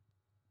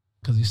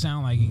 Cause he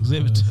sound like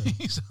Exhibit.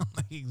 He sound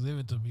like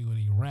Exhibit to me when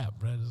he rap,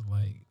 bro. It's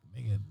like,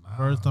 nigga. Nah.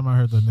 First time I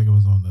heard that nigga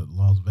was on the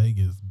Las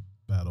Vegas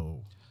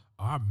battle.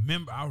 Oh, I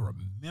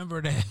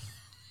remember that.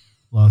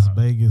 Las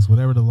Vegas,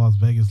 whatever the Las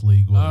Vegas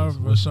League was.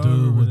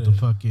 Dude with the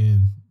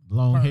fucking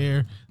long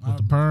hair with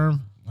the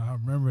perm. I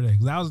remember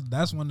that.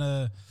 That's when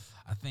I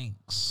think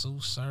Sue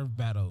Surf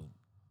battled.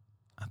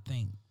 I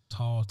think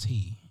Tall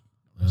T.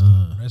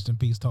 Rest in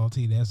peace, Tall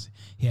T.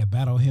 He had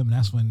battled him.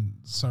 That's when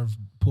Surf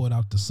pulled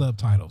out the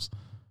subtitles.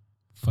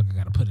 Fucking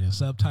got to put it in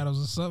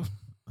subtitles or something.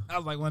 I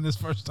was like one of his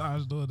first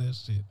times doing that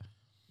shit.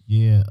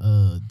 Yeah,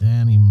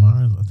 Danny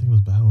Mars, I think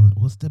was battling.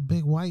 What's the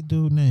big white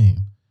dude name?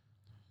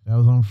 That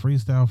was on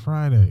Freestyle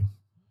Friday.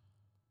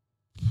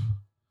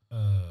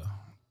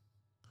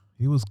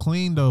 He was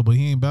clean though, but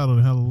he ain't battled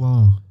in hella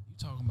long. You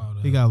talking about?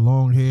 He got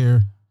long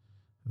hair,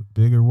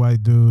 bigger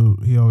white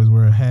dude. He always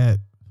wear a hat.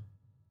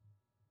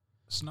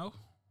 Snow?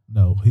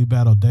 No, he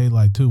battled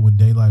Daylight too when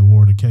Daylight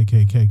wore the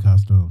KKK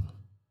costume.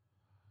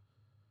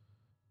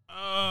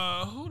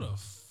 Who the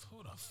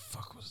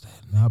fuck was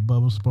that? Not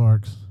Bubba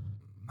Sparks.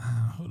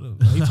 Nah,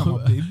 you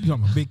talking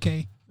about Big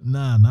K?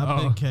 Nah,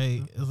 not Big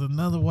K. It's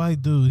another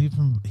white dude.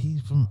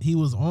 He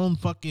was on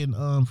fucking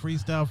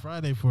Freestyle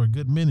Friday for a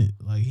good minute.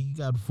 Like he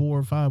got 4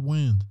 or 5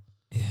 wins.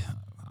 Yeah.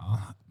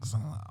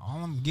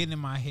 All I'm getting in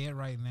my head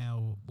right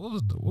now, what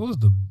was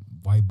the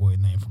white boy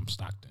name from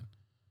Stockton?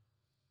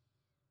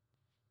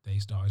 They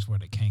used to always wear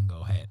the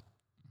Kango hat.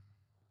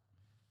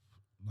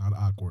 Not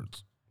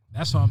Awkwards.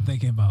 That's what I'm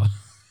thinking about.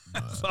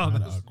 That's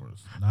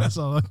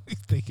all I'm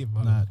thinking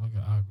about. Not fucking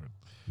Awkward.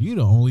 You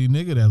the only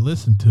nigga that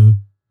listened to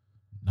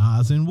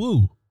Nas and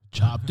Wu,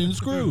 Chopped and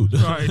Screwed.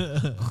 Right.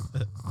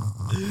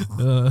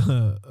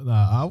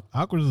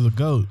 Awkward is a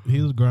goat.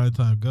 He was a grind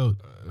time goat.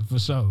 For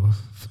sure.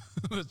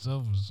 For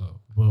sure.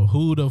 But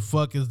who the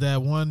fuck is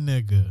that one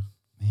nigga?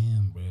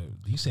 Man, bro.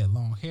 You said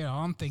long hair.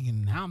 I'm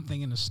thinking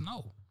of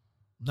Snow.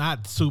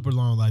 Not super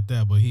long like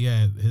that, but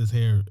his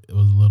hair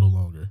was a little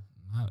longer.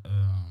 Not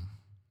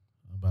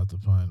I'm about to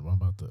find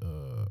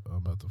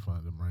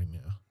him right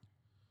now.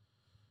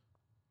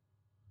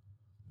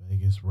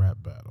 Vegas rap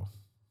battle.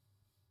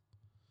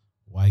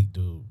 White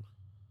dude.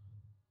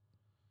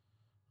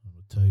 I'm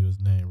gonna tell you his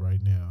name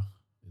right now.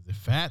 Is it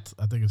Fats?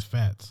 I think it's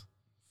Fats.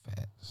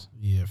 Fats.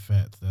 Yeah,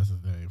 Fats. That's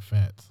his name.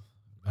 Fats.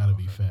 Gotta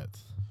be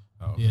Fats.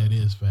 Oh, yeah, it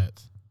is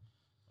Fats.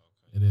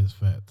 Okay. It is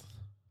Fats.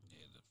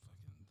 Yeah,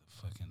 the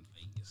fucking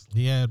Vegas.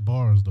 He had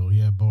bars though. He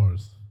had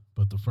bars.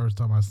 But the first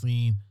time I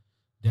seen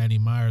Danny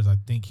Myers, I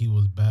think he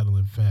was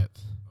battling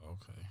Fats.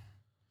 Okay.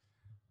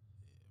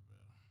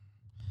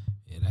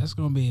 Yeah, that's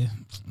gonna be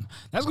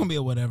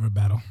a whatever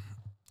battle.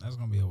 That's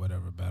gonna be a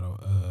whatever battle.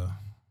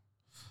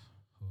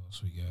 Who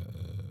else we got?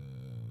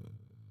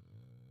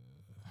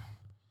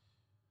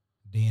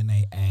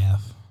 DNA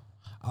Av.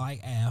 I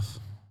like Av.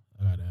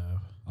 I got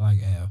Av. I like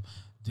Av.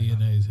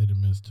 DNA's hit or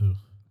miss too.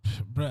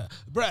 Bruh,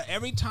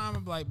 every time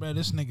I'm like, bruh,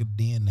 this nigga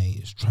DNA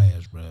is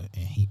trash, bruh,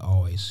 and he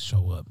always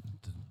show up.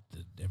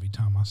 Every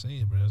time I say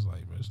it, bruh, it's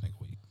like, bruh, this nigga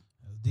weak.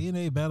 Has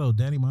DNA battled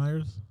Danny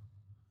Myers?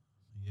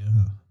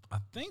 Yeah. I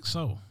think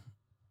so.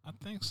 I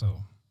ain't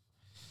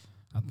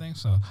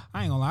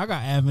gonna lie, I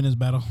got Av in this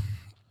battle.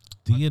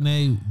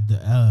 DNA,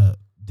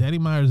 Danny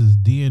Myers is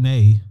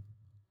DNA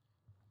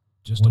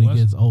Just when he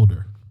gets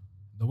older.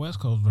 The West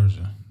Coast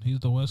version. He's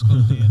the West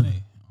Coast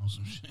DNA on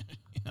some shit.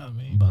 You know what I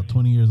mean? About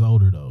 20 years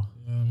older though.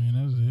 Yeah, I mean,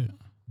 that's it.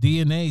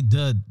 DNA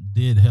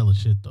did hella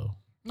shit though.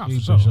 No, he for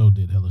for sure. sure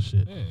did hella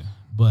shit. Yeah.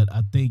 But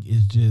I think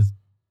it's just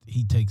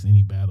he takes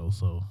any battle.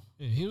 So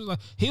Yeah,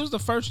 he was the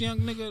first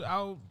young nigga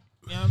out.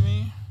 You know what I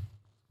mean?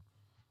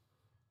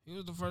 He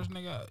was the first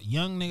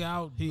young nigga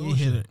out. he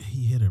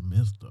hit or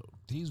miss though.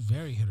 He's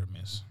very hit or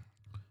miss.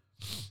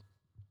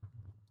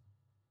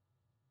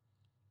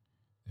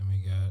 Then we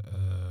got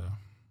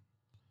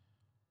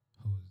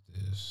who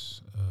is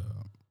this?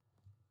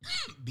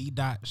 B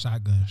Dot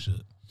Shotgun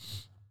Shook.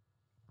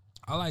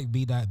 I like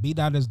B Dot. B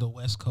Dot is the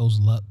West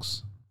Coast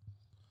Lux.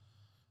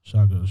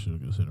 Shotgun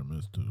should get hit or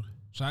miss too.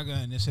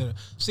 Shotgun this hitter.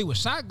 See what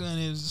Shotgun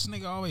is, this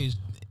nigga always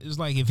is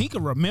like if he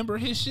could remember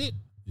his shit,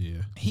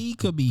 Yeah.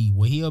 he'll be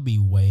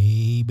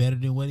way better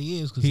than what he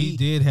is. Cause He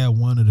did have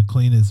one of the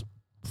cleanest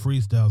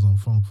freestyles on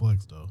Funk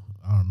Flex though.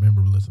 I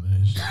remember listening to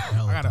his shit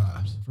hella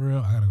times. For real,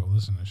 I gotta go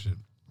listen to this shit.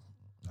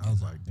 I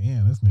was like,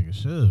 damn, this nigga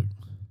shook.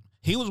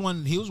 He was one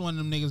of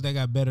them niggas that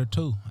got better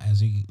too as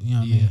he, you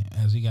know what I mean,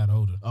 as he got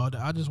older. Oh,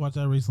 I just watched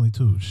that recently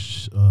too.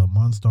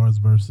 Monstars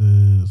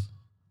versus.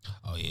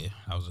 Oh yeah,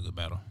 that was a good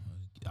battle.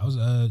 That was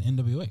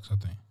NWX, I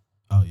think.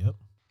 Oh yep.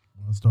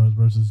 Monstars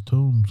versus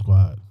Tomb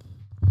Squad.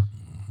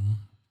 Mm-hmm.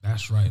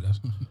 That's right.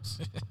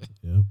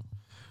 Yep.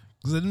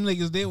 Because them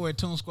niggas did wear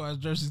Toon Squad's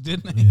jerseys,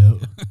 didn't they?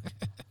 Yep.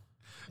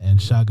 And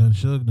Shotgun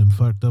Suge done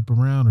fucked up a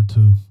round or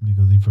two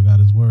because he forgot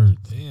his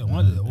words. Yeah,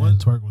 and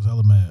Twerk was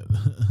hella mad.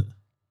 Like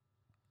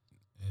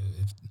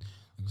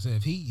I said,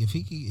 if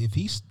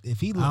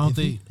he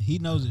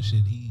knows this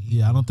shit,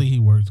 I don't think he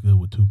works good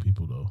with two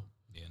people though.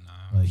 Yeah,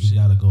 nah. Like he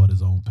got to go at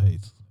his own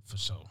pace. For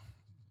sure.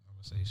 I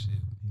would say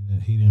shit.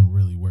 He didn't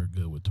really work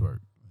good with Twerk.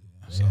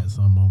 Yeah, They had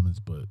some moments,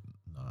 but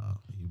nah,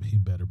 he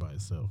better by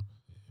himself.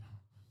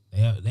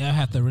 They'll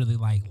have to really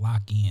like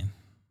lock in.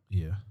 Yeah.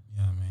 You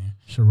know what I mean?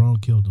 Sharon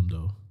killed him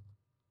though.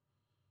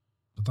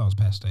 I thought it was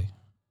Paste.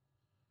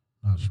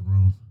 Not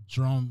Sharon.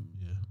 Jerome,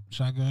 Yeah.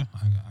 Shotgun.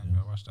 I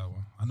gotta watch that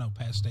one. I know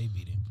Paste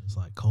beat him. It's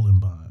like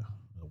Columbine,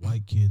 a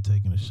white kid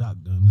taking a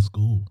shotgun to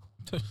school.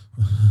 I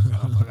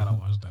gotta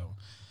watch that one.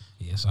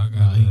 Yeah, so I got.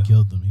 Nah, he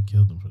killed him. He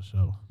killed him for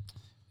sure.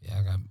 Yeah,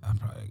 I got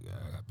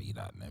beat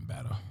out in that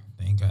battle.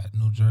 They ain't got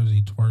New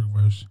Jersey Twerk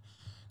versus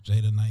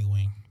Jada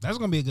Nightwing. That's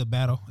gonna be a good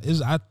battle.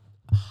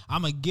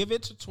 I'm gonna give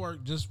it to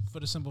Twerk just for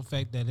the simple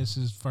fact that it's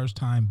his first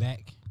time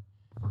back.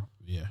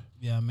 Yeah.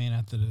 Yeah, I mean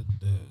after I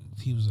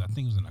think he was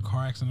in a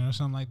car accident or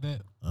something like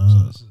that.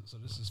 So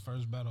this is his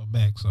first battle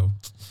back. So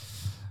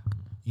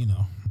you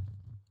know,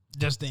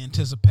 just the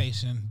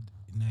anticipation.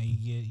 Now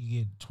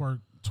you get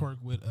Twerk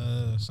with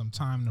some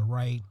time to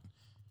write,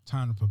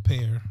 time to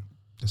prepare.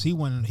 Cause he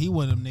one of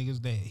them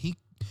niggas that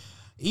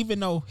even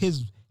though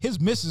his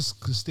misses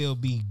could still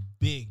be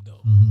big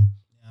though. Mm-hmm.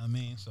 You know what I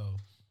mean? So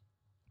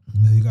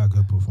he got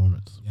good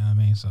performance. you know what I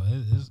mean? So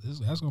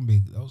that's gonna be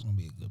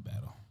a good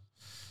battle.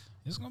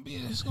 It's gonna be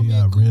He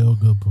got real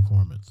good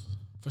performance.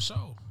 for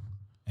sure.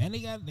 And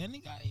he got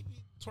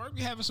Twerk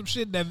be having some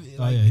shit that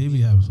He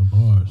be having some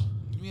bars.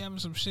 He be having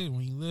some shit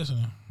when you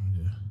listening.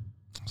 Yeah.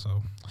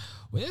 So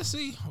we'll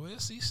see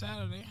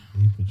Saturday.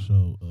 He for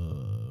sure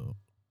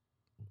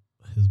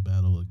his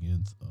battle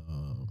against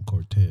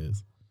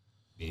Cortez.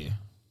 Yeah.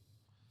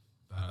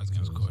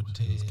 Against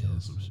Cortez. Killing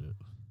some shit.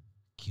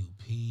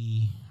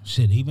 QP.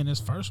 Shit, even his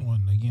first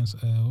one against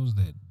what was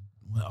that?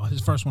 Well,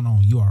 his first one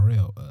on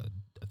URL.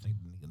 I think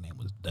the nigga name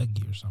was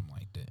Dougie or something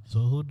like that. So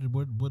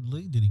what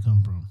league did he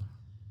come from?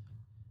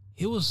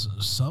 It was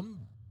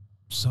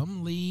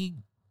some league.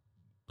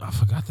 I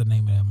forgot the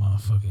name of that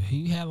motherfucker.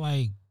 He had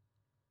like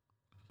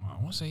I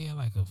want to say he had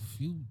like a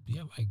few. He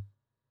had like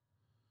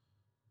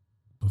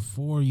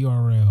before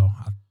URL.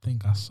 I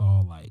think I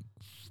saw like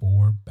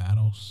 4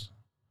 battles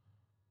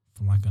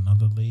from like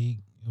another league.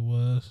 He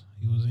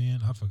was in.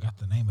 I forgot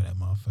the name of that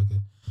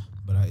motherfucker,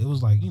 but it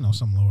was like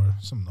some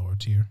lower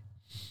tier.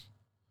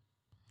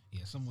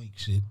 Yeah, some weak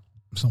shit,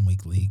 some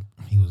weak league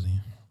he was in.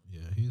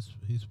 Yeah,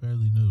 he's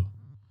fairly new.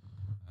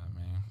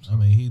 I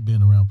mean, he's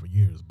been around for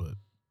years, but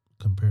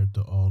compared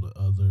to all the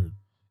other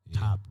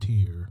top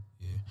tier,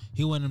 yeah,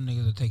 he one of them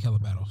niggas that take hella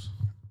battles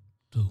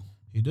too.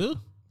 He do?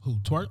 Who,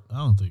 Twerk? I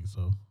don't think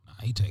so. Nah,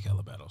 he take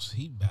hella battles.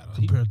 He battle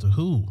compared to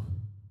who?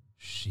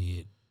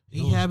 Shit.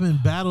 He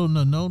haven't battled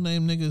no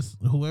name niggas.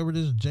 Whoever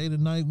this Jada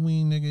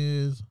Nightwing nigga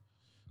is,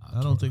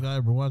 I don't think I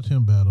ever watched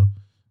him battle.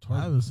 Twerk.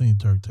 I haven't seen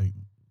Turk take.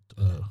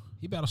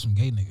 He battled some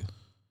gay nigga.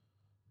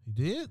 He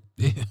did?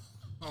 Yeah,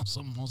 on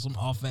some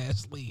off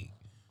ass league.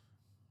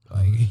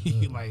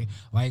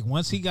 Like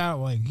once he got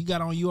on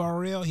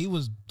URL, he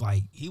was.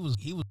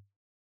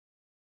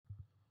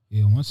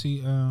 Yeah, once he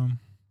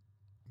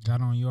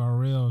got on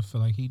URL, I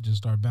feel like he just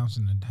started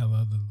bouncing into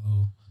hella other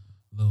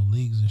little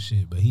leagues and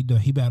shit. But he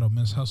battled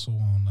Miss Hustle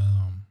on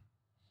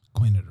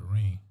Queen of the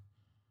Ring.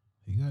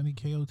 He got any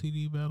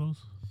KOTD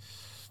battles?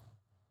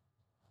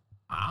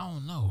 I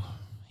don't know.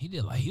 He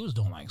did he was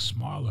doing like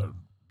smaller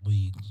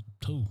leagues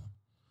too.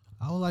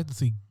 I would like to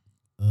see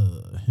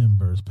him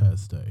versus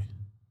Paste.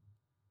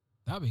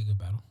 That'd be a good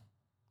battle.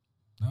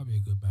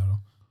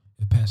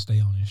 If Paste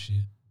on this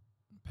shit.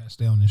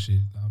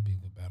 That'd be a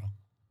good battle.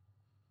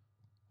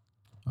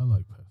 I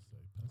like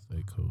Paste.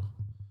 Paste cool.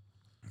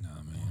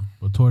 Nah, man.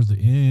 But towards the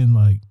end,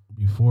 like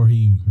before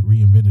he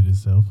reinvented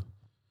himself,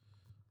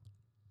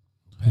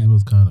 he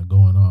was kind of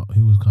going off.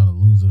 He was kind of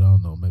losing. I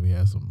don't know. Maybe he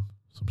had some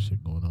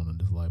shit going on in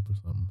his life or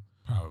something.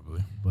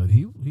 Probably. But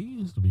he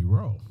used to be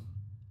raw.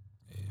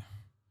 Yeah.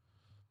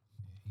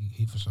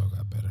 He for sure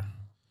got better.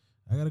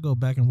 I gotta go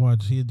back and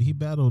watch. He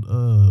battled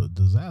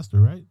Disaster,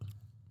 right?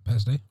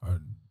 Paste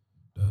or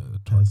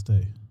Paste.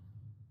 I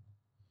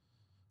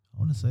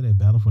want to say they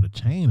battled for the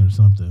chain or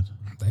something.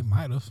 They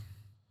might have.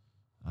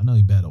 I know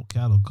he battled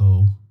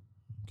Calico.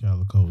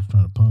 Calico was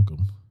trying to punk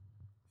him.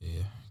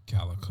 Yeah,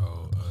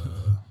 Calico.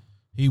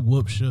 He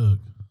whooped Suge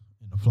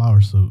in the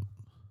flower suit.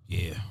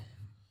 Yeah,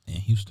 in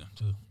Houston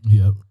too.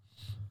 Yep.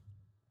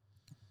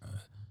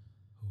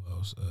 Who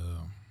else?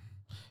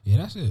 Yeah,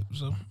 that's it.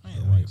 So,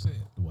 man, like I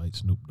said, the white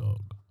Snoop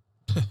Dogg.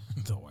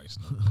 The white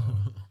Snoop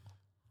Dogg.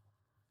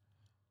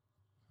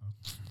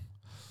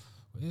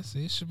 Well,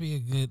 it should be a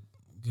good.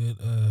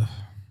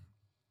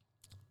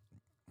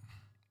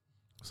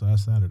 So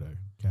that's Saturday.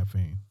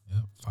 Caffeine.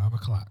 Yep,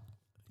 5:00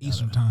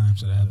 Eastern time.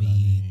 So that'll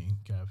be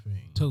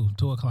caffeine.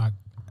 2 o'clock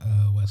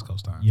West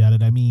Coast time. Yeah,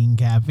 that I mean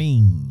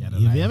caffeine. Yeah,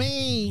 You feel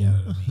me? Yeah,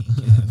 that I mean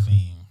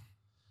caffeine.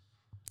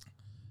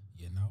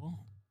 You know?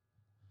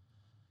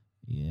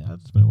 Yeah, I've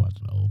just been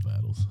watching old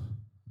battles.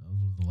 Those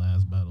were the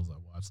last battles I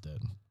watched.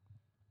 That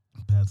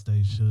Pat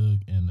Stay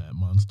Suge and that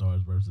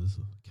Monstars versus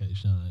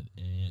K-Shine.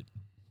 And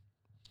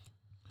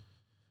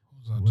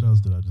what else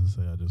did I just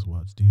say? I just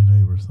watched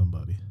DNA versus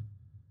somebody.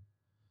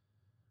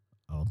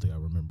 I don't think I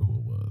remember who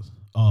it was.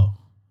 Oh,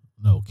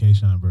 no,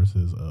 K-Shine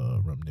versus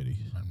Rum Nitty.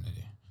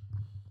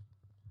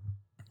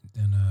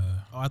 Then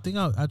I think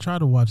I tried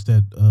to watch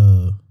that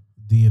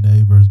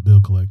DNA versus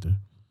Bill Collector,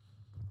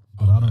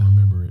 but I don't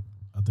remember it.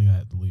 I think I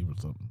had to leave or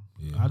something.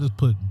 Yeah. I just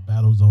put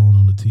battles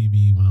on the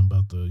TV when I'm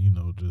about to,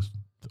 just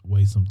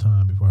waste some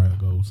time before I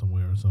go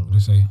somewhere or something.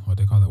 What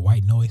they call it,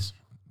 white noise,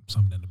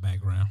 something in the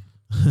background,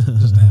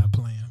 just to have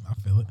playing. I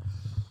feel it.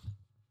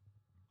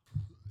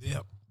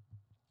 Yep.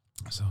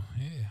 So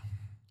yeah,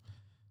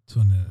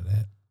 tune into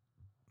that.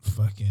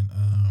 Fucking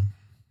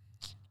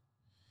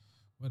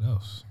what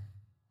else?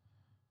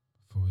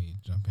 Before we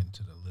jump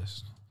into the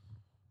list,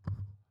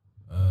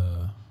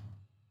 I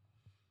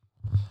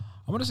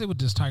want to see what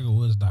this Tiger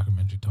Woods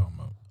documentary talking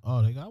about.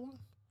 Oh, they got one?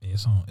 Yeah,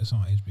 it's on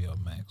HBO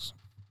Max.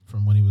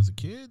 From when he was a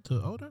kid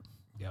to older?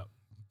 Yep.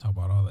 Talk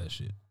about all that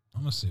shit.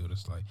 I'm gonna see what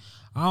it's like.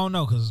 I don't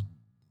know, cause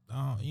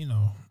I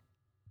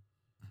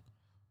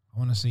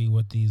want to see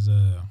what these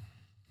I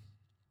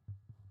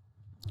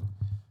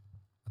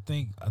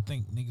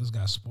think niggas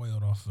got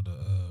spoiled off of the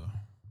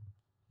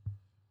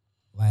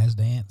Last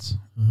Dance.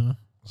 Mm-hmm.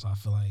 So I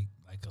feel like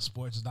a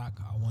sports doc,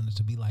 I want it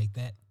to be like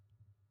that.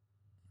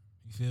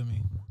 You feel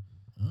me?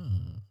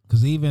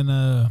 Because even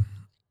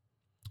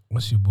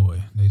what's your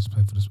boy? They used to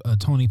play for this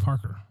Tony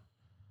Parker.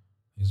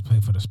 He used to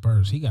play for the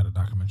Spurs. He got a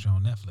documentary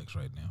on Netflix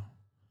right now.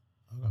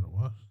 I gotta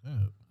watch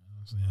that.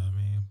 You know what I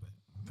mean? But I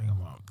think I'm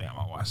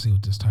gonna watch, see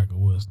what this Tiger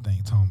Woods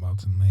thing talking about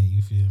tonight.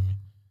 You feel me?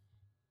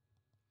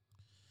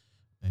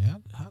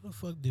 Man, how the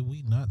fuck did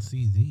we not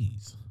see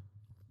these?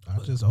 I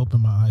just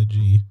opened my IG.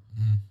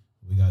 Mm-hmm.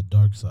 We got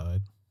Dark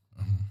Side.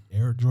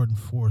 Air Jordan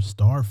 4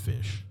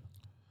 Starfish.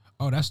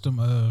 Oh, that's them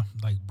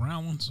like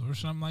brown ones or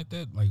something like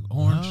that, like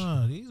orange.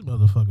 Nah, these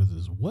motherfuckers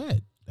is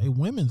wet. They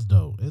women's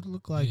though. It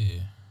look like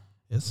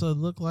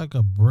look like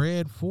a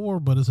bread 4,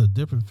 but it's a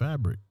different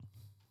fabric.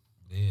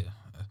 Yeah,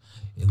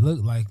 it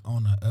looked like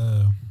on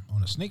the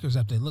sneakers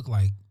app. They look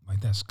like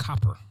that's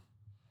copper.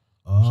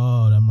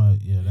 Oh, that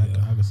might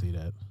I can see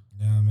that.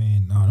 You know what I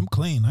mean? No, them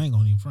clean. I ain't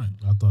gonna even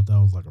front. I thought that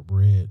was like a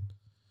bread.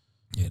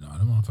 Yeah, no,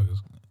 them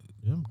motherfuckers.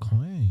 Them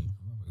clean.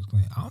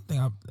 Clean. I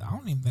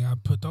don't even think I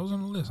put those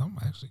on the list. I'm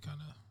actually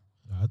kind of.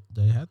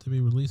 They have to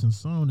be releasing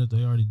soon. That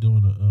they already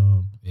doing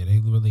Yeah, they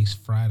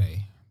released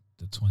Friday,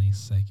 the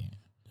 22nd.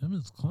 Them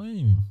is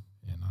clean.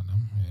 Yeah, no,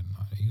 them. Yeah,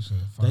 no, they used to.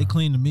 They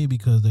clean to me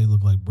because they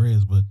look like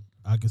breads, but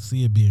I can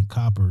see it being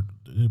copper.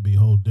 It'd be a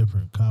whole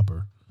different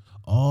copper.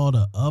 All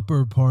the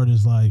upper part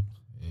is like.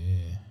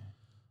 Yeah.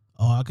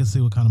 Oh, I can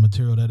see what kind of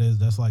material that is.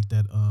 That's like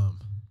that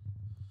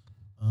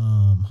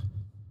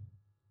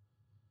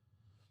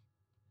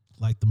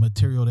like the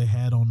material they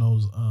had on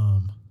those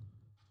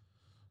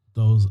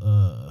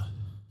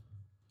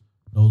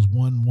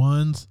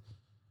 1-1s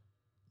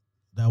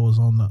that was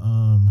on the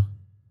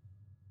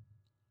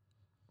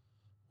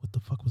what the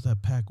fuck was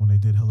that pack when they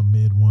did hella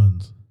mid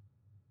ones?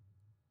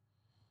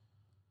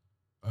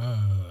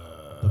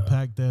 The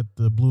pack that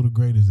the Blue the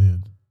Great is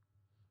in.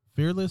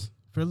 Fearless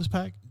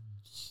pack?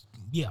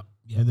 Yeah.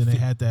 And then they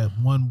had that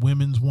one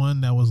women's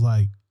one that was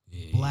like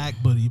black,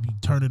 but if you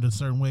turn it a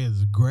certain way,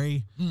 it's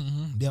gray.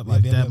 Mm-hmm. Yep,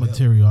 like that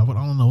material. I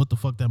don't know what the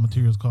fuck that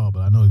material is called, but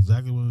I know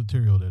exactly what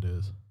material that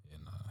is. Yeah,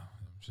 nah,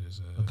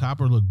 the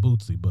copper looked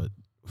bootsy, but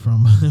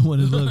from when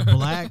it looked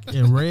black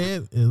and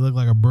red, it looked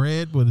like a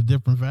bread with a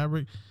different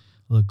fabric.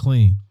 Looked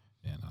clean.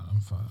 Yeah, no,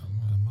 I'm fine.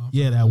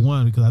 Yeah, that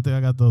one, because I think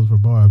I got those for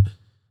Barb.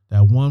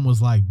 That one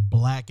was like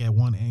black at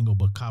one angle,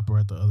 but copper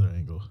at the other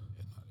angle.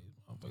 Yeah, no, these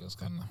motherfuckers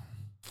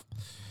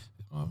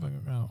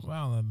kind of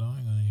violent, though. I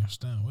ain't gonna even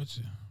stand with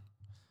you.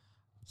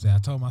 See, I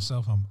told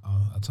myself I'm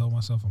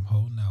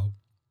holding out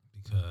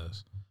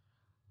because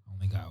I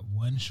only got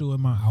one shoe in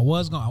my. I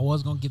was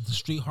gonna get the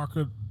Street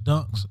Hawker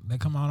dunks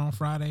that come out on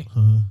Friday,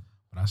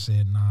 but I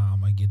said nah. I'm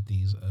gonna get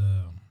these.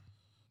 I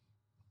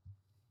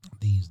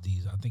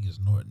think it's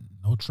Notre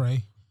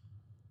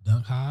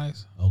Dunk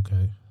Highs.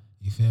 Okay,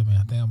 you feel me?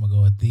 I think I'm gonna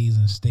go with these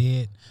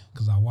instead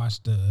because I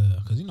watched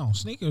because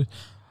sneakers.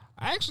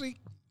 I actually,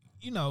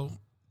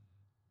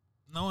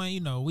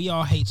 knowing we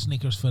all hate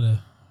sneakers for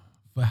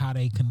how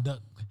they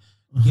conduct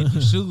getting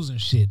your shoes and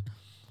shit,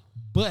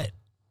 but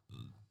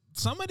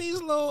some of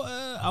these little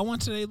I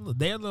went to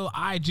their little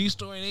IG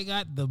story they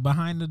got the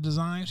behind the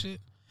design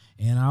shit,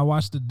 and I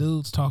watched the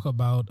dudes talk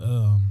about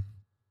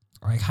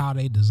like how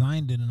they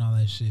designed it and all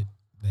that shit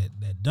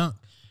that dunk,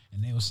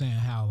 and they were saying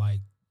how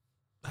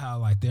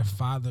their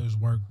fathers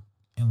worked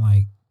in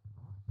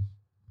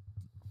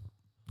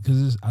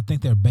because I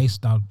think they're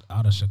based out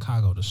of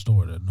Chicago, the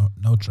store, the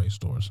Notre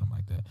store or something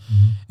like that.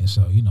 Mm-hmm. And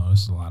so,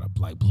 there's a lot of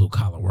blue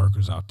collar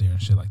workers out there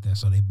and shit like that.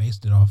 So they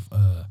based it off,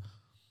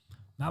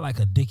 not like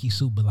a Dickie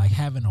suit, but like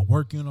having a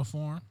work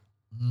uniform.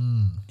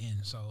 Mm.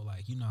 And so,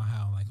 like, you know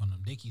how, like, on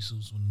them Dickie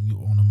suits, when you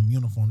on them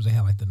uniforms, they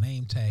have, like, the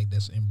name tag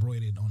that's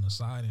embroidered on the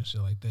side and shit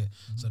like that.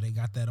 Mm-hmm. So they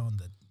got that on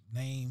the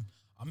name.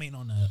 I mean,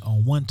 on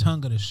one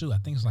tongue of the shoe. I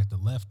think it's, like, the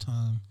left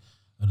tongue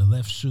of the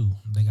left shoe.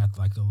 They got,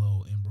 like, a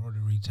little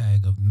embroidery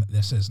tag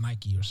that says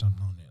Nike or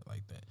something on there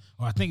like that.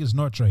 Or I think it's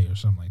Nortre or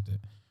something like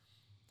that.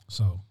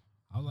 So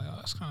I was like, oh,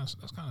 that's kind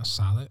of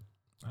solid.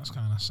 That's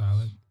kind of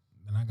solid.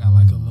 And I got,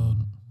 like, a little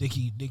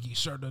Dickie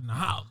shirt in the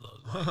house.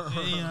 Like,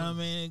 you know what I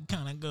mean? It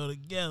kind of go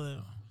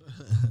together.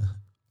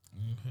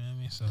 You feel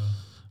me? So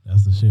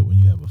that's the shit when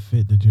you have a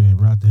fit that you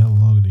ain't rocked the hell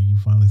longer than you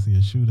finally see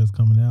a shoe that's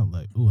coming out.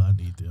 Like, ooh, I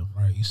need them.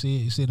 Right. You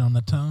see it on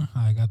the tongue?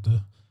 I got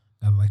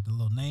like the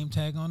little name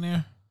tag on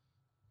there.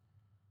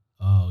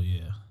 Oh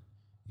yeah.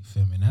 You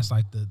feel me? And that's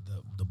like the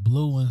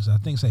blue ones. I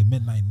think say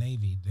Midnight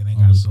Navy. Then they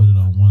got put it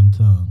on one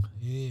tongue.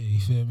 Yeah,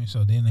 you feel me?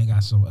 So then they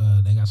got some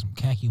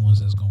khaki ones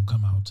that's gonna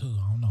come out too.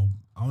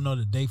 I don't know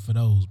the date for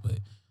those, but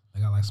they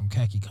got like some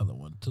khaki color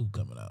one too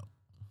coming out.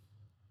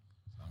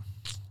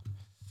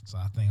 So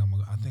I think I'm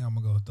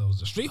gonna go with those.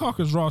 The Street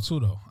Hawkers raw too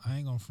though. I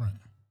ain't gonna front.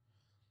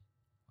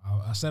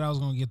 I said I was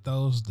gonna get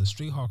those. The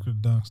Street Hawker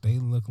dunks, they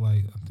look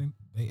like, I think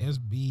they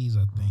SBs.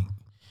 I think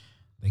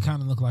they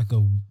kind of look like a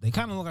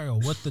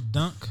what the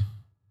dunk.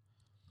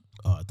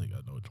 Oh, I think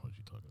I know which ones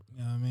you're talking about. You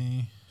know what I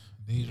mean?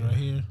 These right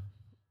here.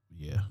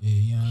 Yeah. Yeah,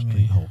 you know what I mean?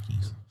 Street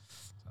Hawkies.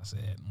 So I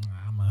said,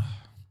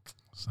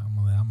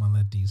 I'm gonna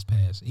let these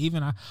pass.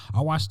 Even I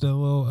watched the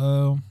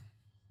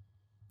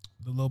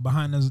little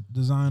behind the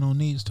design on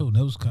these too.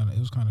 It was kind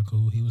of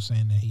cool. He was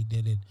saying that he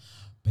did it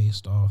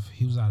based off.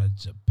 He was out of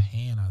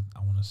Japan, I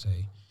want to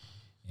say,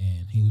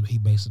 and he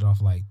based it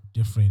off like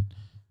different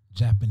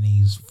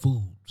Japanese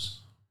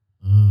foods.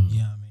 You know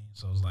what I mean?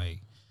 So it's like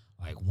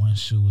one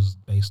shoe was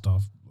based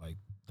off, like,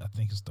 I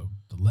think it's the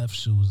left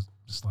shoe was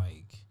just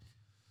like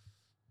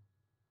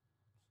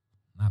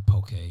not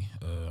poke,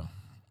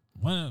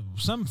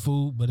 some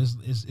food, but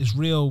it's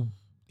real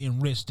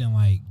enriched in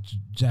like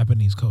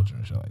Japanese culture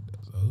and shit like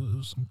that. So it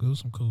was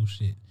some cool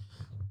shit.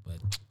 But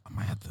I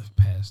might have to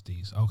pass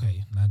these.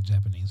 Okay, not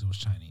Japanese, it was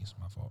Chinese.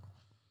 My fault.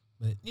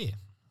 But yeah,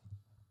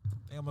 I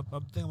think I'm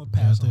gonna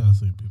pass. I think I've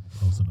seen people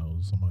posting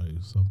those.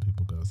 Some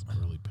people got some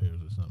early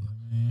pairs or something.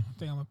 I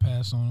think I'm gonna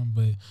pass on them.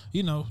 But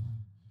you know,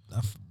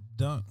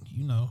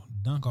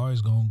 Dunk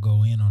always gonna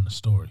go in on the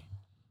story.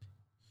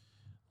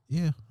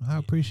 Yeah, I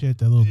appreciate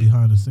that little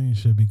behind the scenes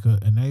shit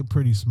and they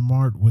pretty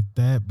smart with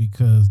that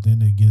because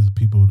then it gives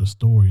people the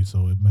story,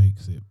 so it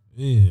makes it.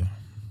 Yeah,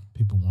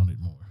 people want it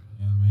more.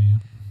 You know what I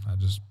mean? I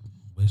just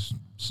wish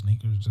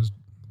sneakers just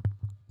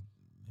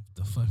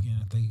if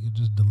they could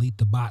just delete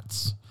the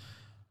bots.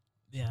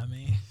 Yeah, I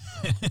mean,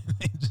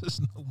 they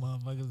just know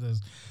motherfuckers that's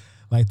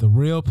like the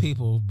real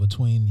people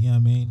between, you know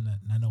what I mean?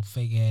 Not no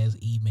fake ass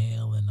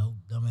email and no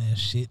dumb ass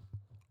shit.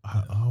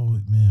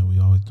 We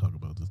always talk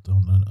about this.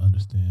 Don't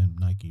understand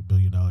Nike, $1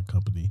 billion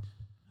company,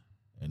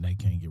 and they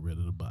can't get rid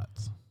of the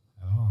bots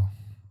at all.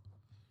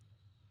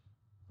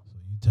 So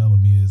you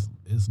telling me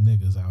it's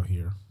niggas out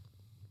here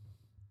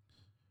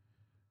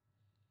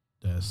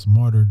that's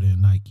smarter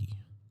than Nike?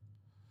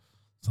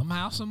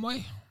 Somehow, some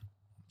way.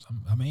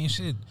 I mean,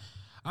 shit.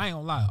 I ain't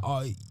gonna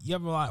lie. You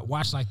ever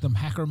watch like them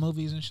hacker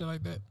movies and shit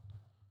like that?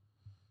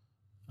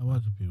 I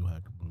watch a few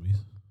hacker movies.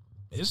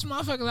 It's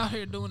motherfuckers out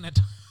here doing that.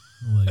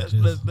 That's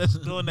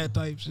doing that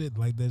type shit.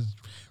 Like that's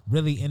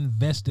really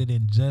invested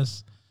in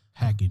just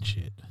hacking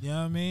shit. You know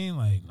what I mean?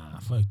 Like, nah,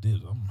 fuck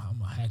this. I'm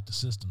gonna hack the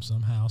system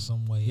somehow,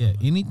 some way. Yeah,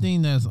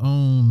 anything that's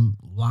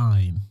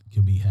online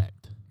can be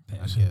hacked. I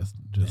guess.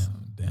 Just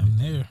damn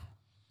near.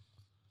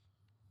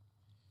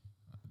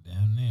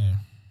 Damn near.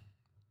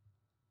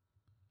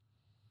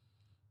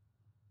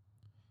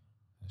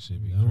 That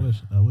should be.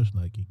 I wish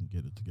Nike can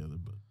get it together,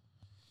 but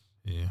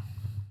yeah,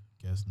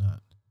 guess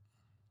not.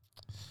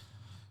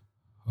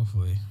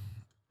 Hopefully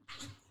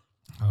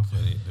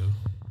they do.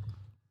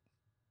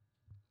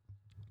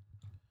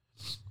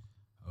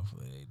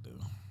 Hopefully they do.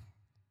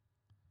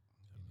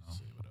 Let's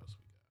see what else we got.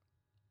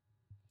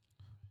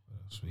 What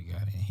else we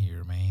got in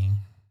here, man?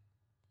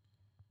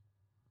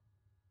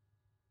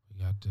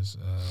 We got this.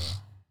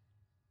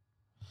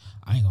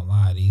 I ain't gonna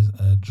lie, these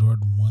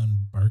Jordan 1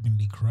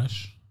 Burgundy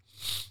Crush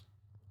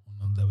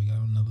that we got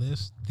on the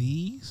list.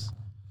 These.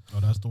 Oh,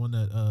 that's the one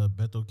that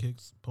Beto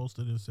Kicks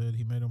posted and said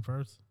he made them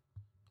first.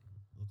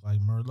 Look like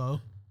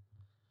Merlot.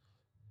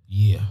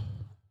 Yeah.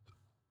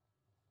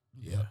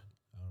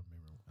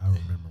 I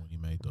remember when you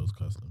made those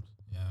customs.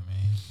 Yeah, I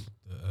mean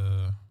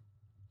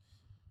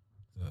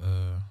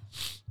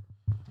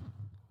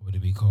what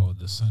did we call it?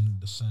 The sun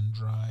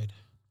dried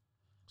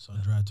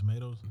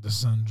tomatoes. The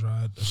sun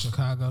dried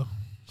Chicago.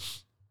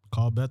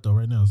 Call Beto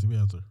right now. See if he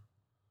answer.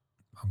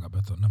 I don't got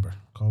Beto number.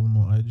 Call him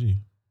on IG.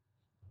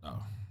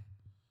 Oh.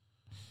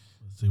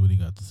 Let's see what he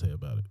got to say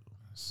about it.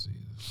 Let's see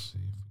if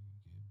we can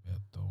get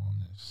Beto on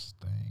this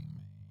thing,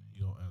 man.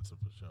 You don't answer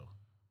for sure.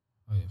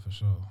 Oh yeah, for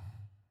sure.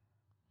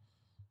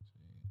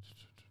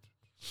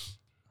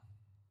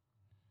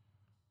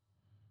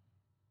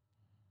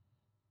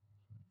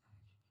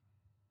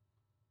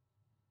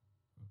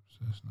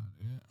 That's not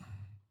it.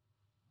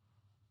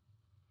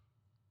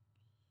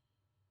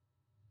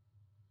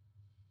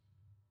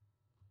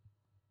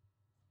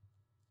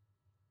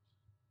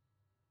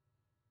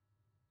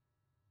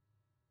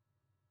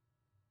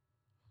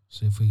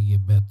 See if we can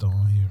get Beto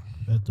on here.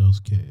 Beto's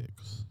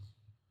kegs.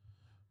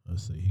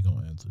 Let's see. He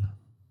gonna answer.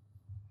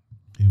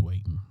 He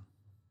waiting.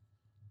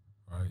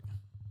 Right.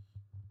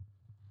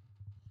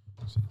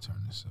 Let's see,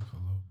 turn this up a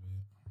little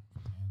bit.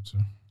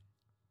 Answer.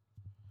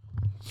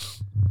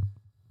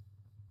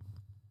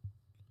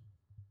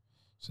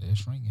 Say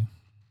it's ringing.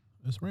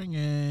 It's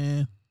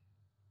ringing.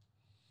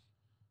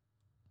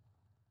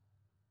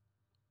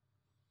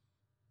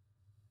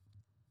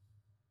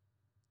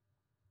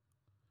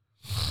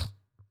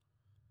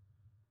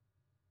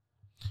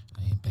 I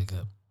ain't pick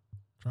up.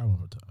 Try one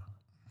more time.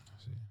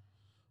 Let's see.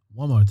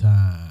 One more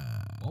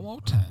time. One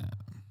more time.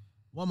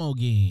 One more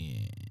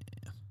again.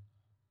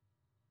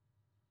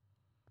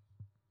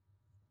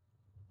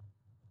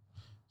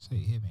 Say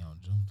he hit me on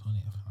June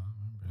 20th. I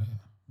remember that.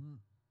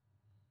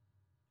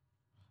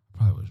 I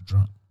probably was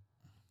drunk.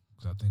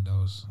 Because I think I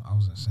was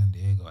in San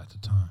Diego at the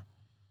time.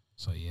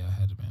 So yeah, I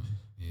had to been.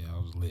 Yeah, I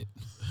was lit.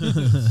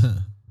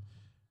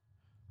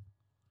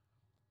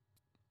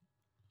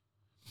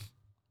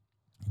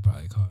 He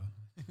probably called.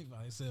 He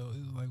probably said,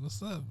 he was like,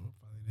 what's up?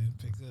 Probably didn't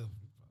pick up.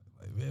 He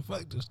probably like, man,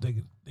 fuck this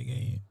nigga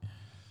ain't.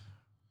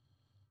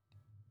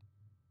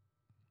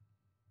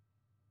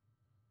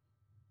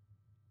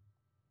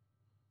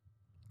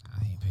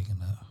 I ain't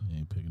picking up. He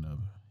ain't picking up.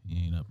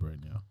 He ain't up right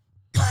now.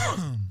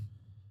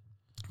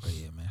 But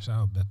yeah, man,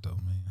 shout out Beto,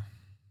 man.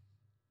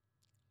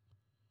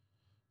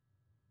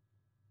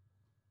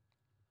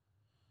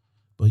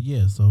 But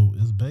yeah, so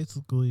it's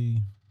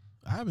basically,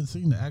 I haven't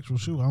seen the actual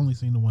shoe. I only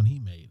seen the one he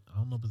made. I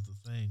don't know if it's the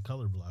same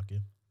color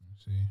blocking.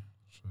 Let's see,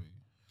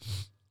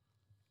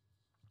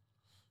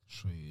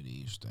 show you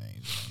these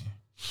things, man.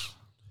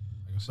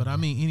 Like But I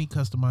mean, any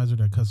customizer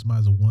that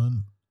customizes a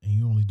one and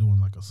you only doing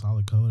like a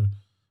solid color,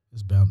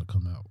 it's bound to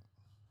come out.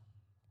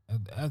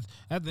 At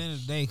the end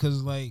of the day,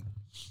 because like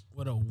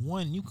with a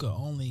one, you could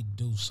only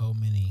do so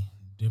many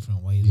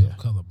different ways of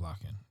color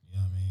blocking. You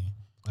know what I mean?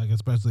 Like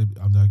especially,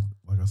 I'm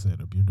like I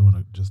said, if you're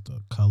doing just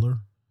a color,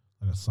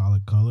 like a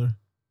solid color,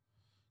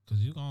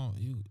 because we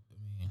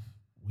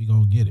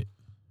gonna get it.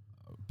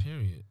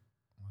 Period.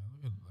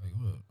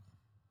 Look.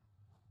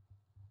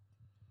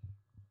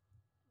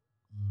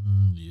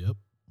 Yep,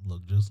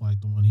 look just like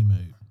the one he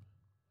made.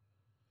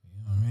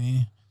 You know what I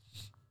mean?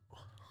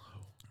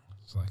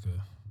 It's like it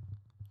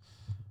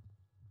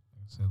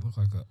looked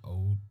like an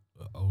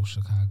old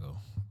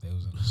Chicago. If they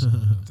was in the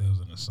sun, if they was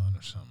in the sun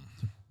or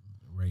something.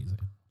 Raisin.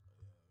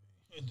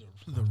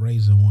 The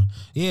raisin one.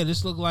 Yeah,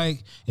 this looked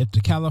like if the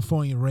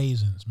California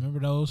raisins. Remember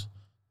those?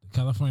 The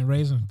California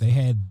raisins. They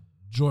had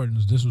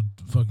Jordans. This was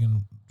the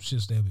fucking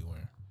shits they be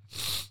wearing.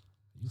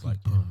 It's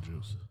like plum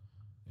juice.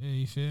 Yeah,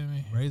 you feel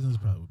me? Raisins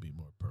probably would be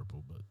more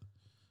purple, but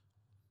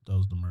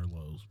those the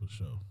Merlots for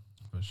sure.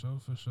 For sure.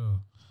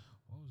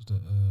 What was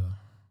the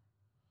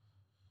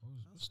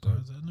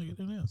Surprised that nigga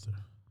didn't answer.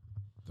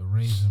 The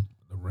raisin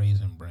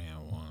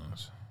brand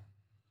ones.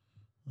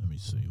 Let me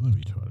see. Let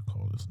me try to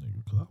call this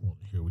nigga because I want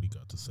to hear what he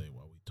got to say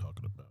while we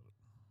talking about it.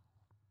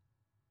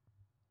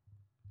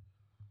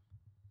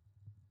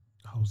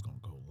 I was gonna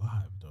go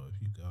live though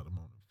if you got him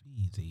on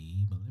the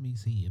feed, but let me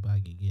see if I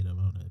can get him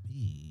on the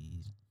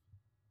feed.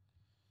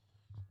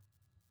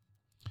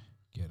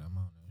 Get him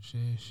on the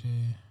shit.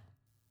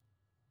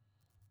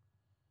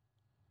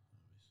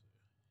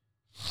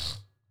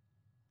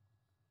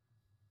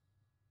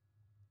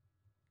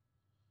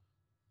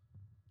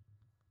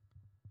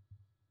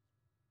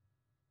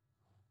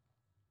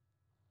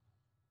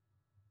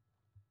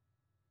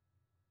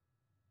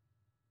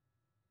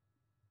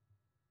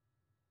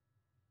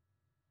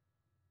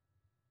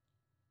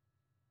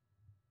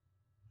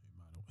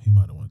 He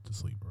might have went to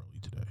sleep early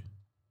today.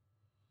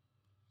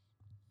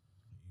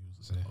 He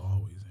usually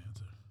always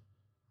answer.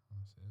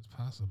 It's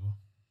possible.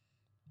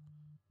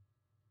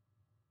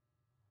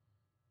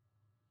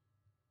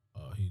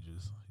 He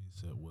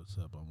said, "What's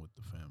up? I'm with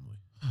the family."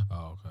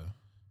 Oh, okay.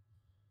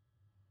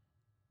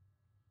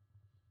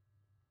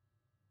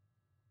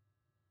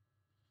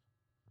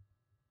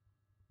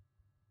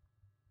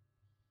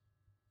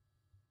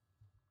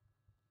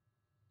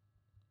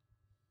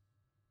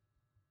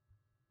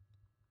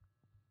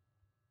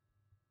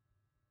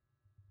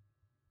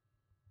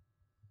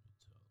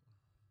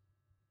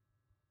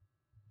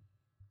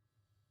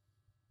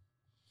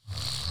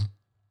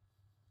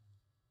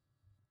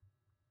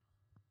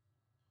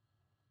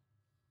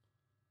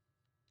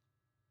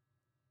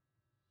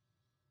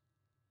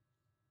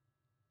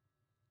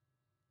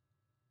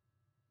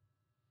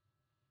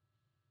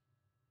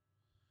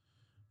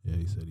 Yeah,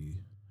 he said he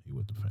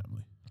with the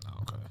family.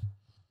 Oh, okay.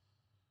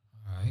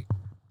 All right.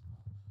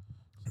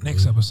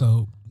 Next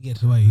episode, get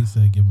to Wait, he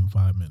said give him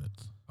 5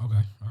 minutes.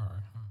 Okay. All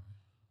right.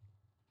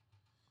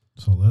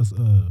 So let's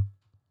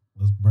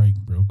break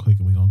real quick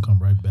and we're gonna come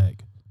right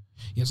back.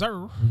 Yes, sir.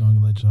 We're gonna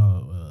let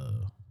y'all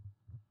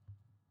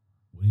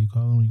what do you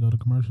call it when you go to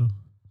commercial?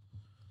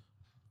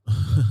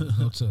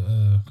 Go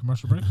to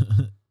commercial break.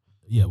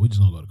 Yeah, we just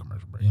gonna go to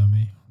commercial break. You know what I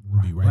mean?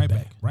 We'll be right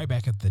back. Right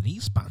back after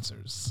these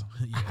sponsors.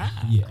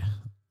 Yeah.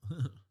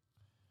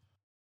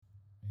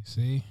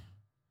 See?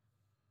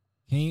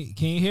 Can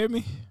you hear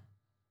me?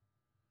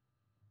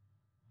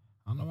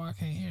 I don't know why I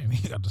can't hear me.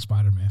 You got the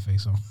Spider-Man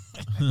face on.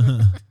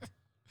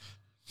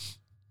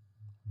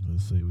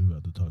 Let's see. We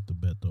about to talk to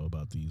Beto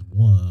about these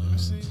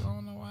ones. See, I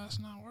don't know why it's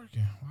not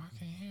working. Why I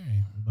can't hear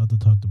him? We about to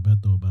talk to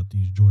Beto about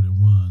these Jordan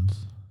 1s.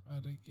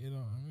 About to get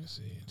on. Let me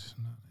see. It's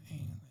not.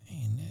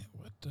 Ain't that?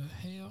 What the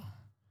hell?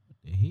 What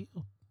the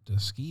hell? The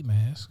ski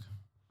mask.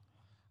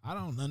 I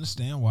don't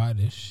understand why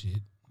this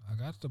shit. I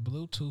got the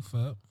Bluetooth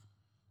up.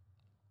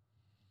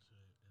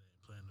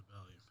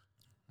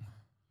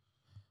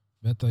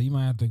 Beto, you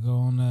might have to go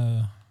on.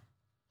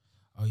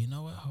 Oh, you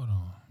know what? Hold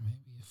on.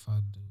 Maybe if I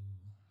do.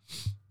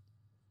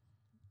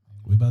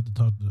 We about to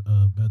talk to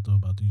Beto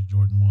about these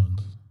Jordan 1s.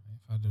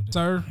 If I do this.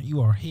 Sir,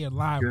 you are here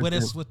live with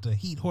us with the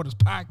Heat Hoarders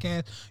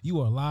podcast.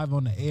 You are live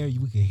on the air.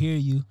 We can hear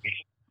you.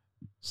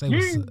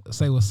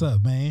 Say what's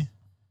up, man.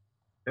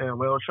 Yeah,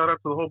 well, shout out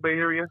to the whole Bay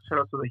Area. Shout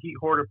out to the Heat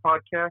Hoarder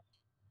podcast.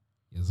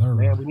 Yes, sir.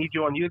 Man, we need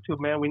you on YouTube,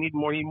 man. We need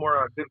more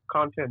good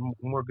content,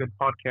 more good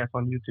podcasts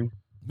on YouTube.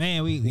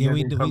 Man, we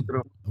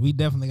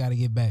definitely got to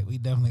get back. We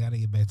definitely got to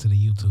get back to the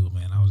YouTube,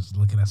 man. I was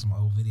looking at some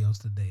old videos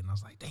today, and I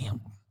was like,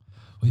 damn,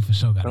 we for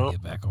sure got to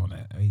get back on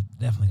that. We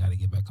definitely got to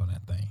get back on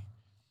that thing.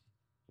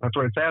 That's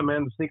where it's at,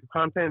 man. The sneaker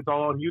content is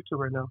all on YouTube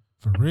right now.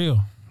 For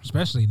real.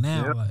 Especially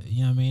now, Yep. like,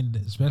 you know what I mean?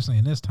 Especially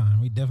in this time,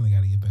 we definitely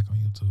got to get back on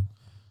YouTube.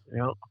 Yep. You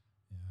know what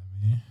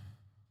I mean?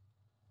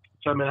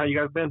 So, man, how you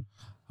guys been?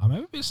 I mean,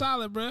 we've been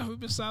solid, bro. We've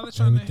been solid.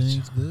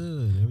 Everything's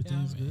good.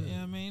 Everything's good. You know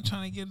what I mean?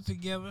 Trying to get it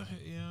together.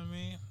 You know what I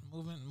mean?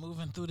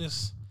 Moving through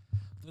this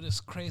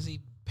crazy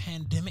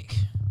pandemic.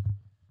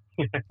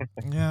 Yeah,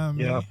 you know what I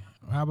mean? Yep.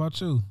 How about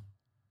you?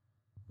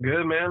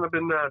 Good, man. I've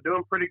been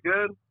doing pretty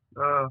good.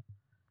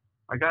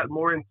 I got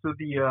more into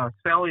the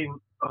selling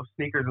of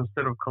sneakers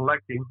instead of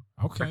collecting.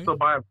 Okay. I still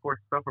buy, of course,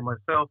 stuff for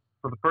myself,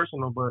 for the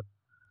personal, but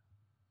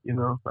you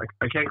know,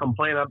 I can't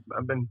complain.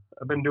 I've been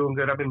doing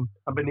good. I've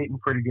been eating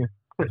pretty good.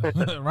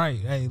 Right.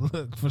 Hey,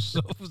 look, for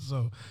sure.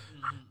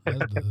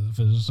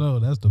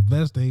 That's the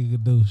best thing you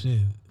could do.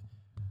 Shit.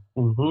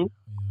 Mm-hmm. You know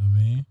what I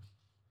mean?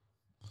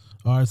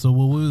 All right, so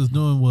what we was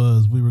doing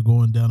was we were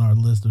going down our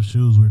list of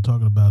shoes we were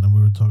talking about, and we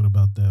were talking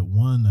about that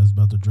one that's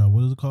about to drop.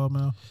 What is it called,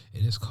 Mal?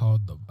 It is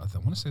called I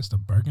want to say it's the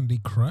Burgundy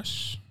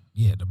Crush.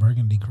 Yeah, the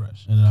Burgundy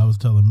Crush. And then I was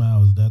telling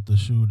Mal, is that the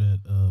shoe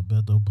that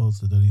Beto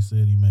posted that he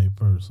said he made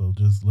first? So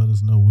just let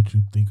us know what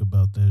you think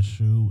about that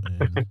shoe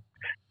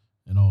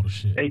and all the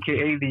shit.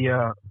 AKA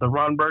the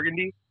Ron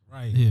Burgundy.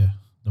 Right. Yeah,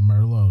 the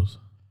Merlots.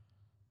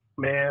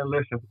 Man,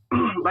 listen,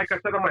 like I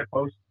said on my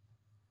post,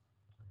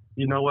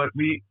 you know what,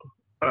 we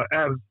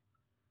as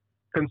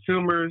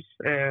consumers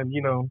and,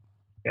 you know,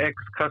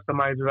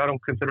 ex-customizers, I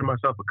don't consider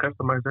myself a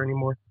customizer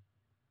anymore.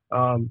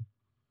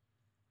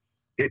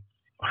 It's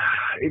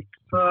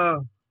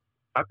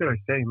how can I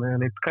say,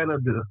 man, it's kind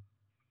of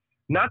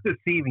not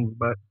deceiving,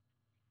 but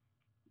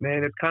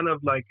man, it's kind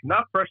of like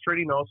not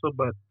frustrating also,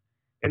 but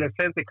in a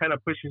sense, it kind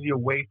of pushes you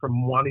away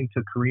from wanting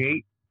to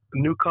create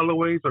new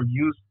colorways or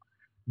use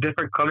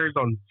different colors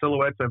on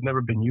silhouettes that have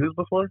never been used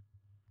before.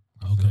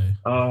 Okay.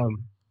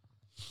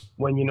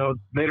 When, you know,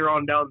 later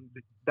on down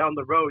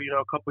the road, you know,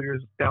 a couple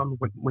years down,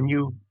 when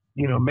you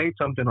know, made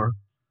something or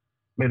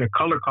made a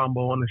color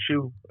combo on the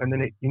shoe, and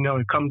then it, you know,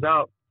 it comes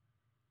out,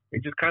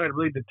 it just kind of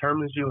really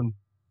determines you. And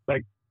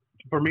like,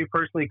 for me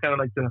personally, kind of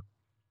like to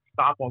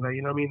stop all that,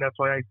 you know what I mean? That's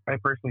why I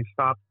personally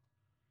stopped.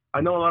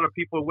 I know a lot of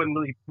people wouldn't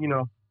really, you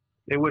know,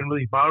 it wouldn't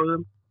really bother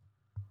them.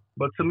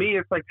 But to me,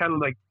 it's like kind of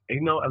like,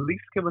 you know, at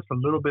least give us a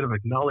little bit of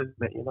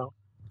acknowledgement, you know?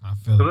 I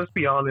feel So it. let's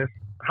be honest.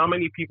 How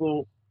many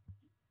people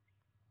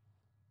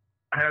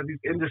have these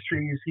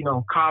industries, you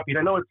know, copied?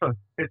 I know it's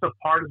a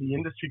part of the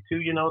industry too,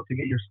 you know, to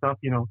get your stuff,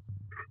 you know,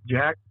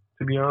 jacked,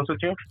 to be honest with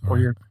you, or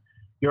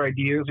your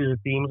ideas or your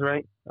themes,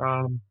 right?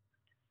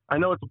 I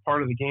know it's a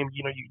part of the game.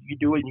 You know, you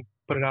do it and you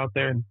put it out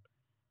there, and,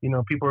 you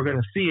know, people are going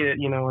to see it,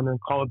 you know, and then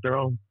call it their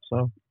own.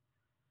 So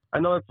I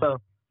know it's a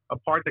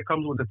part that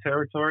comes with the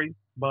territory,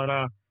 but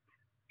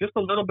just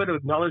a little bit of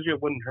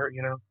acknowledgement wouldn't hurt,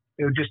 you know?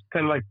 It would just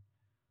kind of like,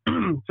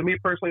 to me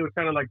personally, it would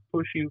kind of like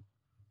push you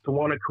to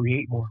want to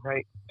create more,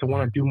 right? To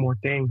want to do more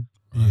things.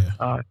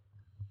 Yeah.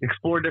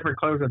 Explore different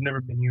colors that have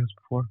never been used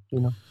before,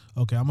 you know?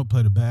 Okay, I'm going to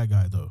play the bad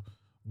guy, though.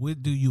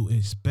 What do you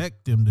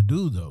expect them to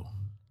do, though?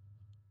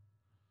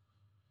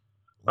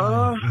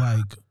 We're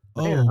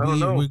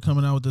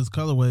coming out with this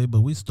colorway,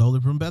 but we stole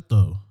it from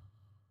Beto.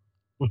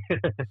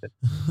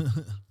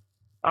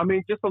 I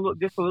mean, just a little,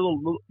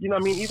 you know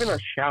what I mean? Even a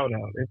shout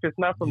out. If it's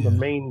not from the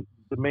main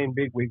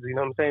big wigs, you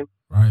know what I'm saying?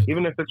 Right.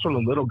 Even if it's from the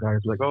little guys,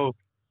 like, oh,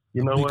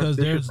 you know because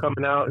what? This is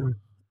coming out. And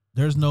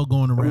there's no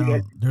going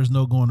around. There's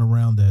no going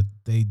around that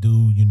they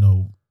do, you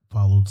know,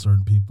 follow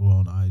certain people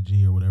on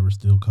IG or whatever,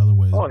 steal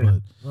colorways. Oh, yeah.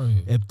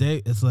 But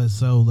if it's like,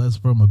 so let's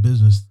from a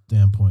business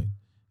standpoint,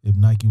 if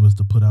Nike was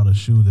to put out a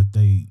shoe that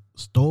they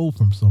stole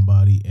from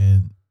somebody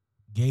and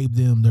gave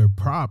them their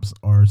props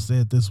or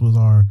said this was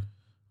our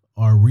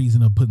or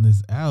reason of putting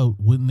this out,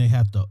 wouldn't they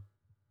have to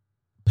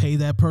pay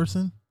that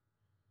person?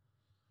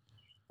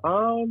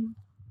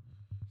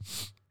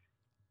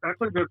 That's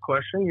a good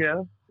question.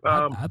 Yeah.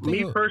 I think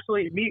me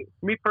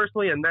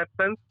personally, in that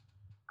sense,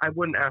 I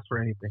wouldn't ask for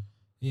anything.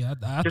 Yeah,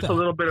 Just a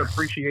little bit of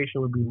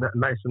appreciation would be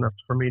nice enough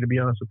for me, to be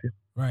honest with you.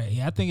 Right.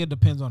 Yeah, I think it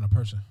depends on the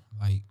person.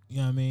 Like, you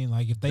know what I mean?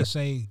 Like if they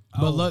say,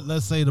 but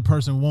let's say the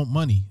person want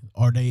money.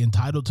 Are they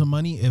entitled to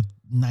money if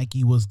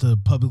Nike was to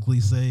publicly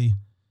say,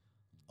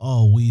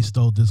 "Oh, we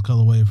stole this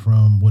colorway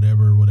from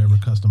whatever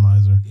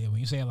customizer"? Yeah, when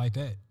you say it like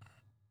that,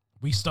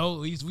 we stole.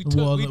 We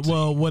took.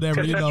 Well,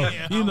 whatever.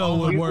 You know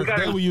what words.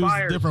 They will use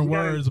different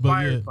words,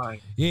 but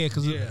yeah,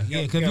 because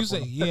you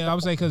say I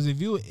would say because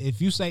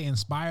if you say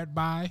inspired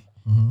by,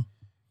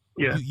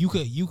 you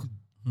could.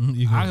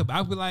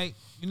 I'd be like,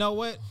 you know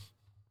what?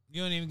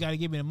 You don't even got to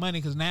give me the money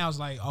because now it's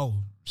like, oh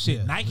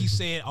shit, Nike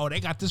said, oh, they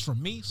got this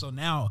from me, so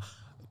now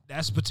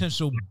that's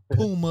potential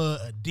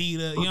Puma,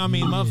 Adidas. You know what I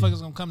mean?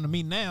 Motherfuckers gonna come to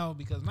me now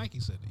because Nike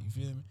said it. You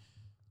feel me?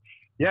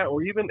 Yeah,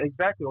 or even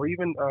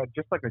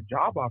just like a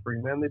job offer,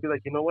 man. They'd be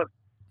like, you know what?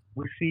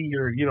 We see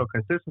your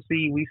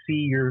consistency. We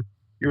see your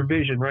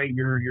vision, right?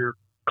 Your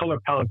color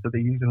palettes that they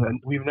use and that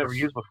we've never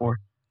used before,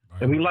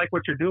 right. And we like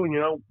what you're doing. You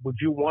know, would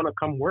you want to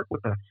come work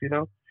with us? You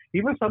know,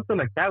 even something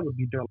like that would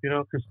be dope. You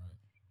know, because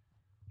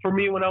for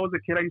me, when I was a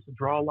kid, I used to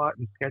draw a lot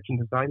and sketch and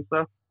design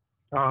stuff.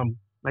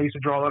 I used to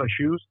draw a lot of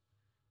shoes,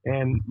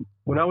 and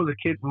when I was a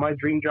kid, my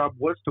dream job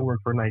was to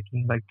work for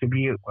Nike, like to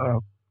be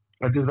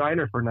a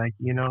designer for Nike.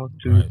 You know,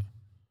 to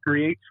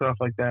create stuff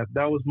like that.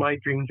 That was my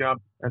dream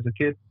job as a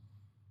kid.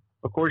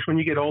 Of course, when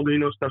you get older, you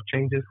know, stuff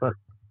changes, but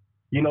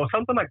you know,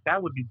 something like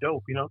that would be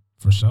dope, you know?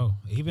 For sure.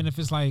 Even if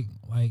it's like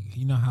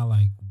you know how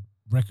like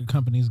record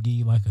companies give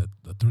you like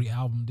a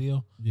 3-album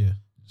deal? Yeah.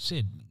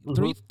 Shit,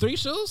 three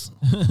shoes?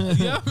 You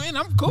know what I mean?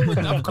 I'm cool with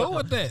that.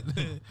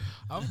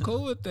 I'm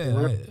cool with that.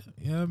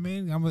 You know what I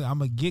mean? I'm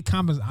gonna get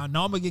compensated. I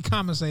know I'm gonna get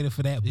compensated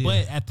for that,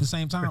 but at the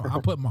same time,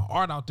 I put my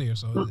art out there,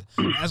 so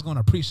that's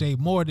gonna appreciate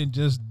more than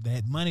just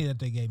that money that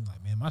they gave me.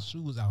 Like, man, my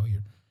shoes out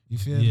here. You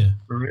feel me? Yeah.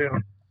 For real.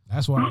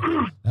 That's what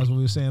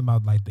we were saying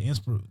about like the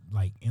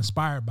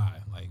inspired by.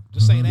 Like,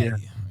 just say that. Yeah.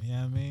 You know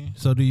what I mean?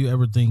 So do you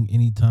ever think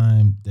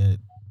anytime that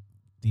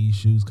these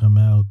shoes come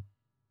out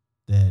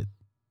that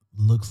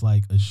looks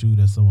like a shoe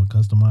that someone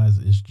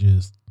customized, it's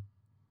just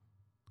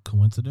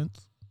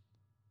coincidence?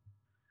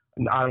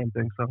 I don't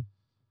think so.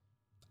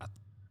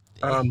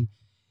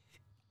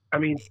 I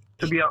mean,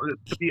 to be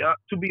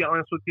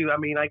honest with you, I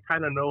mean, I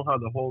kind of know how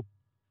the whole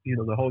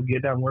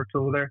get down works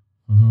over there.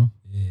 Mm-hmm.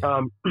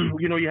 Yeah.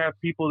 You know, you have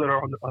people that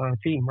are on a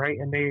team, right?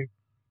 And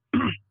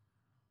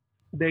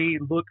they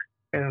look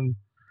and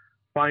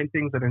find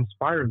things that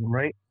inspire them,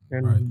 right?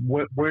 And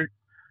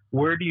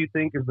where do you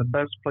think is the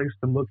best place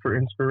to look for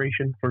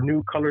inspiration for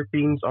new color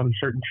themes on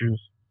certain shoes?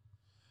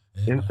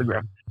 Yeah,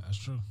 Instagram. That's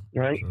true.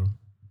 Right? True.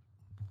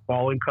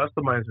 Following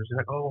customizers. You're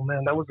like, oh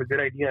man, that was a good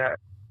idea.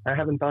 I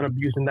haven't thought of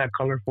using that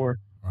color for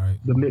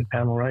the mid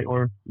panel, right?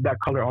 Or that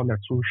color on that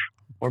swoosh.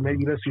 Or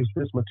maybe let's use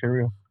this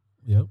material.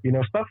 Yep. You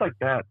know, stuff like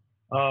that.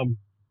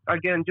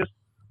 Again, just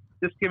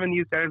giving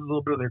these guys a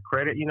little bit of their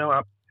credit. You know,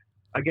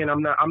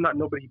 I'm not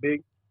nobody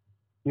big,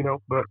 you know,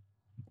 but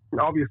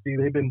obviously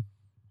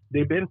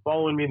they've been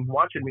following me and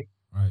watching me,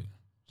 right?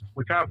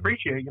 Which I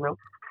appreciate, you know.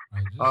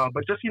 Right,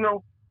 but just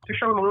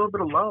showing a little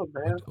bit of love,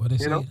 man. What they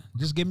say? Know?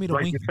 Just give me the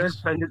like wink. You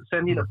said,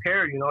 send you a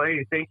pair. You know,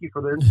 hey, thank you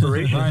for the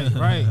inspiration.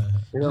 right.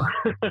 You know,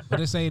 what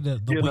they say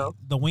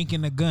the wink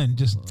and the gun.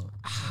 Just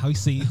we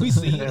see.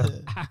 Yeah.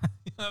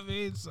 You know what I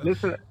mean? So.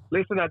 Listen.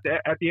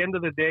 At the end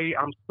of the day,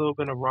 I'm still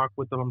gonna rock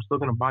with them. I'm still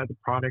gonna buy the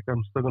product.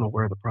 I'm still gonna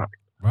wear the product.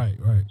 Right.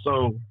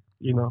 So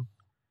you know,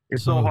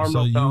 it's no harm,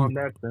 no foul on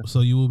that sense.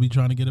 So you will be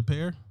trying to get a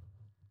pair?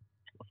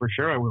 For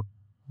sure, I will.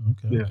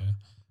 Okay.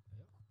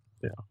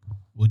 Yeah.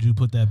 Would you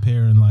put that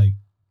pair in like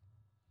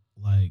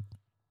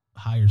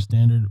higher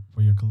standard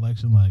for your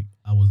collection? Like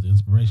I was the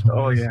inspiration.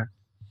 Oh yeah.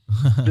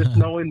 Just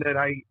knowing that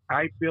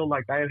I feel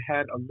like I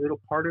had a little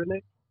part in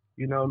it,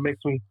 you know, it makes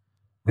me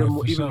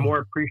feel even more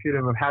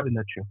appreciative of having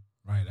that shoe.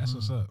 Right. That's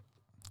what's up.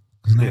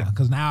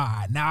 Because now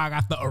I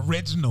got the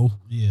original.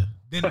 Yeah.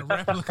 Then the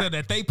replica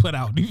that they put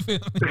out. Do you feel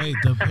me? Wait,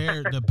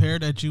 the pair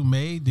that you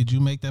made, did you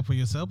make that for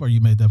yourself or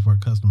you made that for a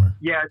customer?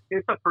 Yeah,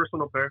 it's a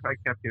personal pair I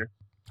kept here.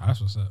 That's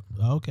what's up.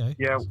 Okay.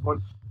 Yeah,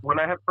 when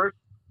I had first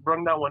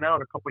brung that one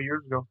out a couple of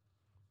years ago,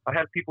 I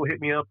had people hit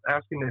me up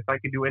asking if I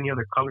could do any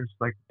other colors,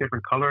 like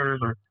different colors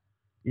or,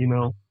 you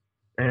know,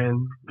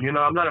 and, you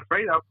know, I'm not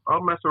afraid.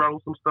 I'll mess around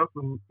with some stuff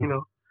and, you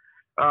know,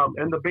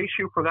 and the base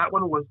shoe for that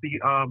one was the,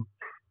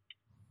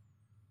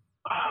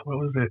 what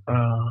was it?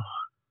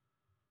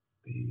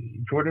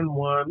 The Jordan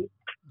 1.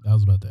 I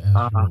was about to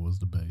ask you what was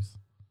the base.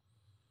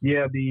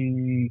 Yeah,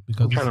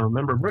 I'm trying to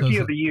remember. Rookie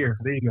of the year.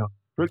 There you go.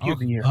 Rookie of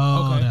the year.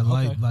 Oh, okay, that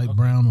light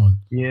brown one.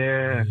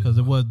 Yeah. Because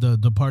it was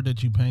the part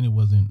that you painted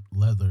wasn't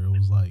leather. It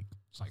was like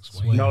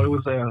suede. No, it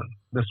was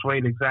the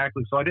suede,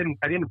 exactly. So I didn't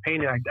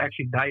paint it. I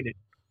actually dyed it.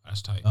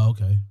 That's tight. Oh,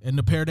 okay. And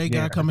the pair they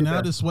got coming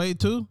out is suede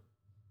too?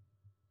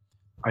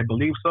 I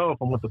believe so,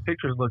 from what the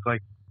pictures look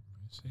like.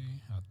 Let's see.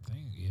 I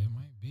think, yeah, it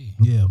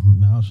Yeah,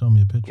 Mal showed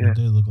me a picture. Yeah. It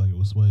did look like it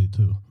was suede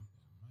too.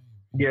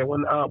 Yeah,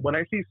 when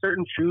I see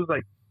certain shoes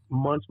like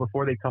months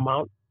before they come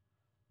out,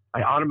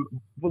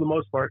 for the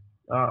most part,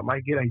 I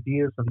get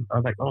ideas and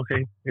I'm like,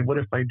 okay, what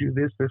if I do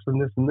this,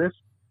 and this, and this?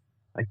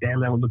 Like, damn,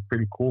 that would look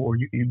pretty cool. Or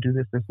you do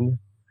this, and this.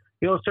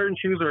 You know, certain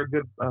shoes are a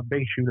good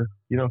base shooter.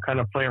 You know, kind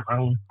of play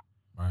around with.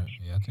 Right.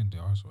 Yeah, I think they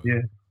are suede.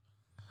 Yeah.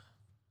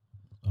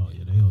 Oh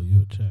yeah, they owe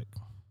you a check.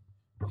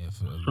 Yeah,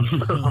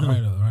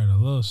 right, a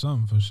little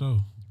something for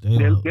sure. They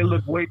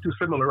look way too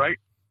similar, right?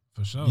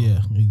 For sure.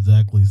 Yeah,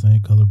 exactly.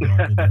 Same color block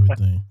and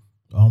everything.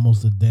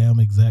 Almost a damn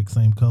exact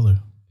same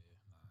color.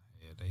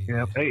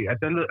 Yeah. Hey,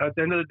 at the end of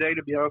the day,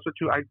 to be honest with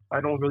you,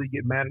 I don't really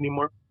get mad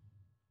anymore.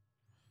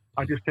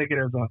 I just take it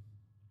as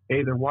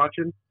hey, they're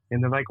watching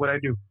and they like what I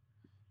do.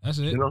 That's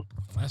it. You know?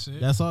 That's it.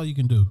 That's all you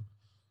can do.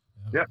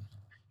 Yep.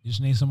 You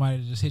just need somebody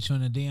to just hit you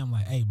in the DM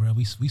like, hey, bro,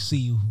 we see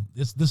you.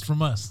 This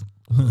from us.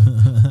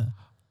 A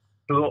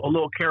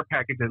little care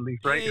package at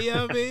least, right?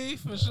 Yeah, I mean,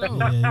 for sure.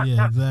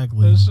 Yeah,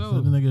 exactly. For sure.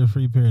 Send the nigga a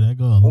free pair. That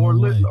go a long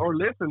way. Or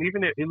listen,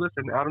 even if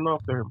listen, I don't know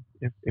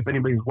if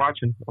anybody's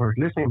watching or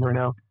listening right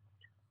now.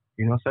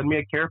 You know, send me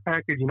a care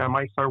package, and I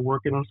might start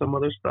working on some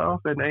other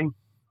stuff, and then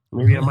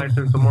maybe I might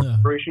send some more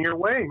inspiration your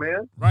way,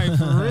 man. Right,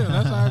 for real.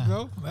 That's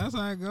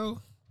how I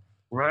go.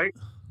 Right?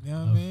 You know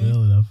what I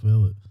mean? I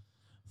feel it.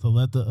 So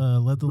let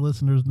the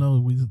listeners know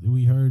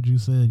we heard you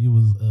said you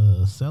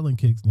was selling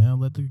kicks now.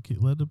 Let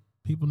the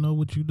people know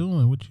what you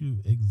doing. What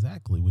you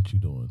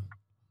doing.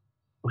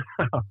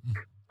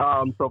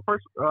 So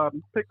first,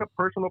 pick up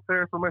personal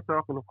pairs for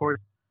myself, and of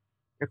course,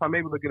 if I'm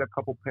able to get a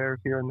couple pairs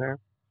here and there,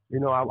 you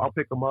know, I'll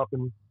pick them up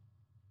and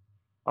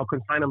I'll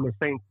consign them to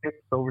St. Kicks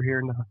over here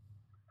in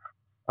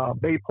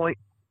Bay Point.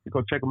 You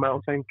go check them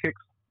out, St.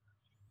 Kicks.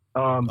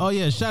 Oh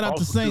yeah, shout out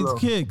to Saints too,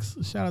 Kicks.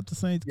 Shout out to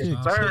Saints Yes,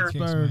 Kicks.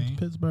 sir.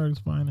 Pittsburgh's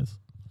finest.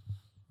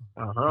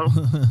 And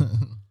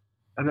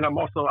then I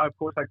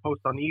post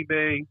on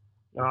eBay,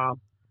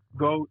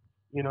 Goat,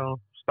 you know,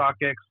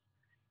 StockX.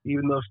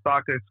 Even though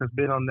StockX has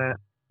been on that,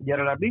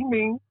 yada bing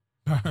bing.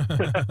 Yeah,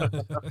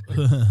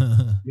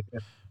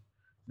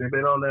 they've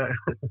been on that.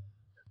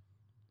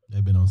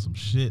 They've been on some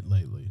shit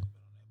lately.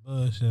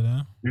 Bullshit,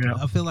 huh? Yeah.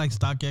 I feel like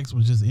StockX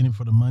was just in it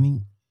for the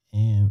money,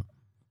 and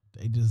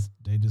they just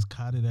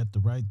caught it at the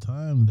right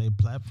time. Their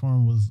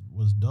platform was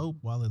dope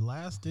while it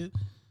lasted,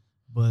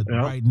 but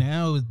right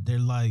now they're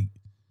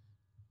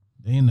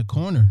in the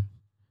corner.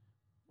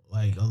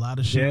 Like a lot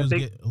of shoes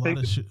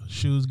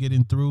shoes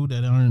getting through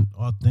that aren't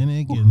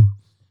authentic, and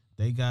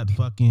they got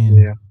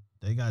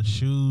they got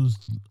shoes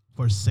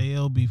for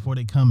sale before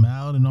they come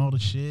out and all the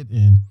shit,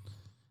 and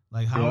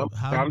like how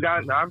I've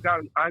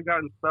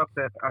gotten stuff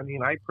that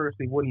I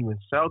personally wouldn't even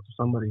sell to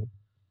somebody.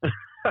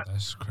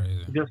 That's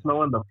crazy. Just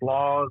knowing the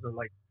flaws, and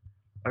like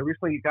I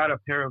recently got a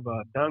pair of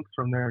Dunks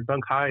from there,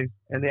 Dunk Highs,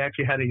 and they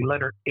actually had a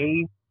letter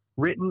A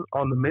written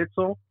on the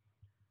midsole.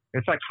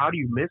 It's like, how do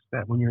you miss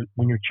that when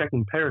you're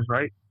checking pairs,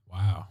 right?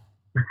 Wow.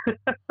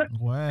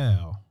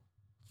 Wow.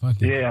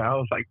 Fuck it. Yeah, I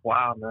was like,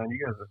 wow, man, you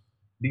guys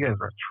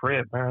are a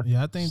trip, man.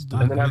 Yeah, I think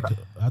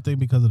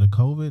because of the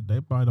COVID,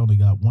 they probably only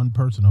got one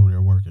person over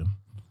there working.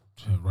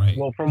 Right.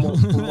 Well, from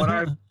what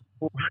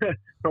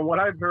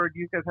I've heard,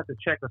 you guys have to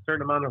check a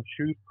certain amount of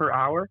shoes per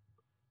hour.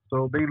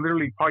 So they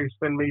literally probably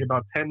spend maybe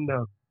about 10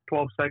 to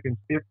 12 seconds,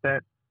 if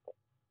that,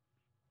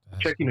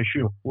 checking a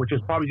shoe, which is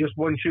probably just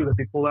one shoe that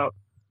they pull out.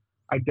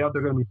 I doubt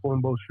they're going to be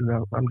pulling both shoes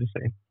out. I'm just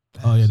saying.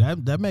 Oh yeah,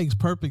 that makes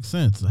perfect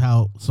sense.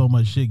 How so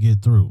much shit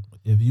get through.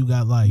 If you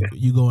got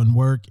you go and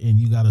work and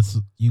you gotta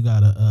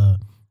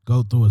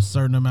go through a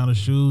certain amount of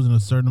shoes in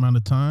a certain amount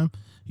of time,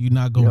 you're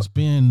not gonna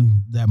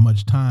spend that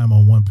much time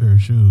on one pair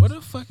of shoes. What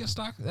the fuck is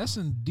stock? That's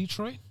in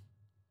Detroit.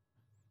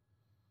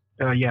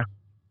 Yeah.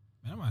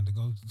 Man, I might have to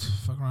go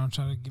fuck around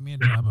trying to get me a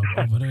job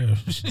over there.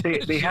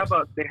 they have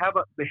a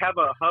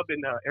hub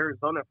in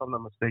Arizona, if I'm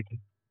not mistaken.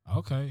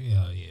 Okay,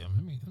 yeah.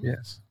 Let me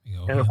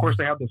and of course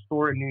they have the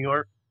store in New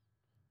York.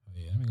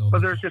 Yeah, let me go.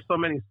 But there's just so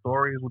many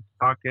stories with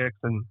StockX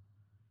and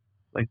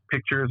like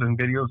pictures and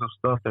videos of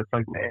stuff that's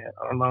like, man,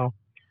 I don't know.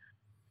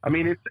 I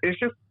mean, it's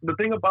just the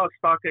thing about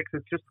StockX.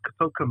 It's just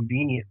so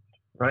convenient,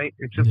 right?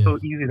 It's just so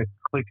easy to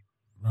click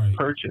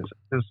purchase.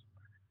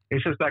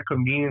 It's just that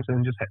convenience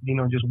and just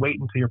wait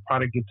until your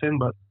product gets in.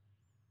 But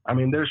I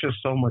mean, there's just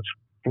so much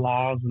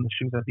flaws in the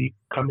shoes that be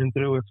coming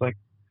through. It's like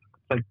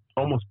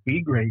almost B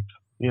grades,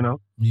 you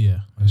know? Yeah,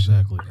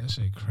 exactly. That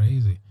shit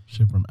crazy.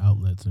 Shit from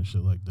outlets and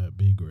shit like that.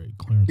 B grade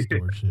clearance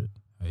store shit.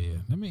 Oh, yeah.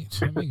 Let me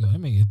go.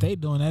 If they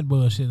doing that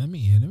bullshit, let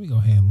me go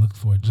ahead and look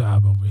for a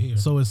job over here.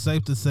 So it's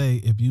safe to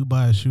say if you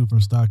buy a shoe from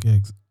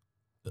StockX,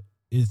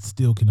 it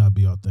still cannot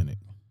be authentic.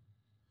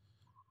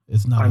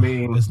 It's not.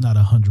 It's not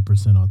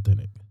 100%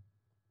 authentic.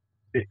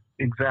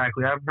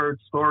 Exactly. I've heard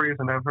stories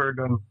and I've heard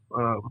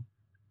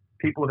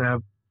people that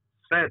have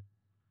sent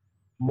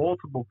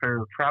multiple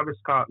pairs of Travis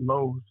Scott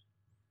lows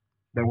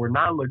that were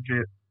not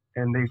legit,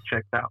 and they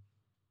checked out.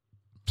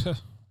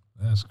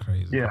 That's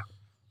crazy. Yeah.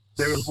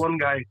 There was one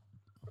guy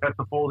that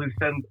supposedly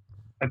sent,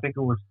 I think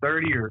it was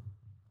 30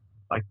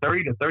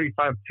 to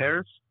 35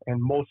 pairs,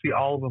 and mostly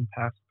all of them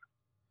passed.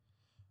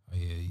 Oh,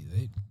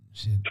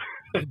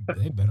 Shit,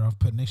 they better off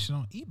putting their shit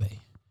on eBay.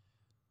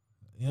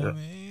 You know what I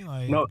mean?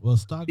 Like, No, Well,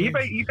 StockX.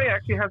 eBay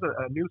actually has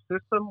a new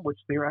system which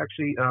they're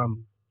actually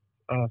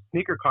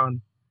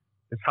SneakerCon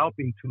is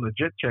helping to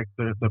legit check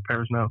the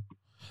pairs now.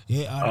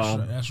 Yeah,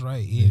 that's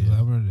right. Yeah, I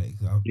remember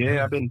that.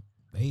 Yeah,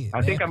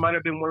 I think I might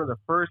have been one of the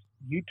first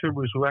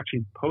YouTubers who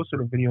actually posted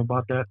a video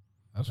about that.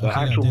 The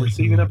actual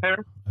receiving a pair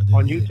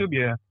on YouTube.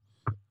 Yeah,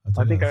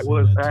 I think I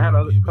was. I had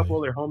a couple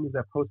other homies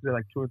that posted it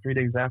like 2 or 3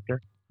 days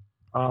after.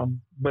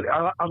 But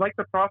I like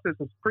the process.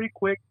 It's pretty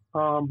quick.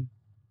 And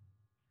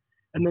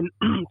then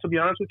to be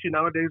honest with you,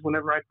 nowadays,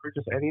 whenever I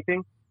purchase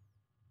anything,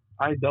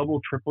 I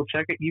double, triple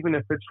check it, even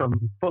if it's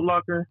from Foot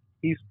Locker,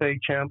 Eastbay,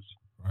 Champs.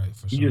 Right,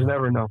 for you sure. just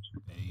never know.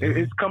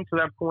 It's come to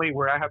that point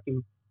where I have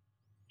to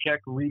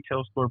check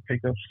retail store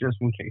pickups just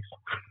in case.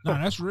 No,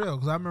 that's real.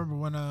 Because I remember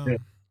when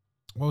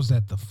what was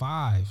that? The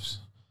Fives.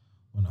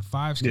 When the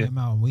Fives came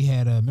out, we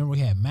had remember we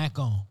had Mac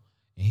on,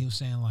 and he was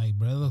saying like,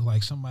 bro, it looked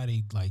like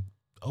somebody like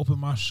opened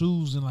my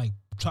shoes and like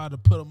tried to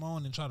put them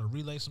on and try to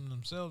relace them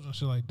themselves and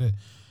shit like that.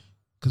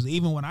 Because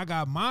even when I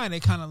got mine, they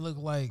kind of looked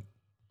like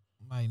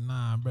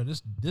nah, bro,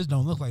 this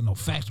don't look like no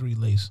factory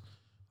lace.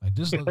 Like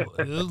this it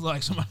looked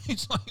like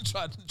somebody's like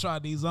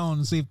tried these on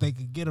and see if they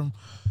could get them.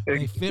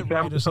 They fit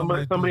right or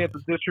something. Somebody at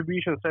the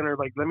distribution center,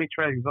 like, let me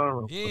try these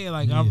on. Yeah,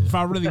 like if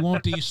I really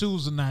want these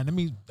shoes or not,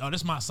 this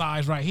is my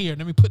size right here.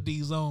 Let me put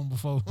these on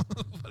before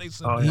they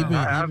send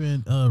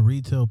Even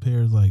retail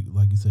pairs like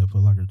you said,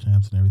 Foot Locker,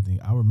 Champs, and everything.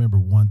 I remember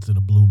once in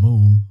a Blue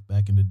Moon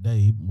back in the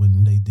day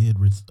when they did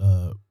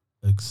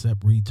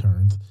accept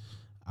returns.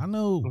 I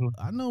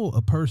know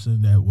a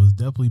person that was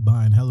definitely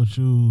buying hella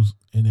shoes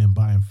and then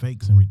buying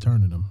fakes and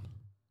returning them.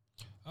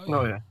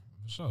 Oh yeah.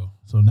 Sure.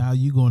 So now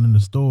you going in the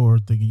store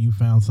thinking you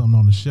found something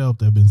on the shelf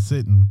that been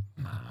sitting,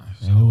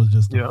 and it was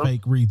just a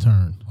fake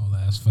return. Oh,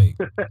 that's fake.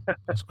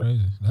 That's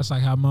crazy. That's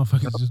like how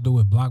motherfuckers just do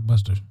with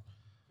Blockbuster.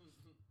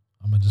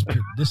 I'm gonna just put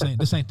this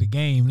ain't the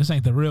game. This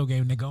ain't the real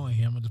game. They go in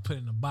here. I'm gonna just put it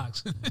in the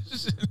box.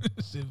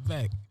 Sit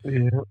back.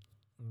 Yeah. For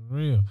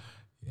real.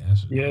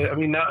 Yeah. I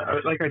mean, now,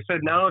 like I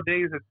said,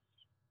 nowadays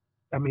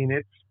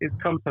it's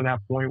come to that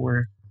point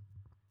where.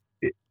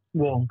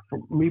 Well, for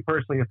me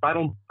personally, if I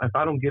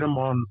don't get them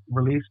on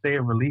release day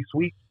or release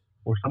week,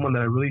 or someone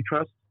that I really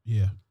trust,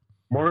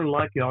 more than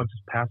likely I'll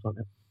just pass on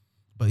it.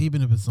 But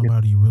even if it's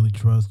somebody you really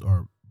trust,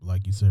 or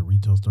like you said,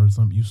 retail store or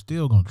something, you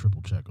still gonna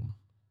triple check them.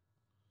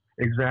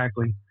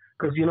 Exactly,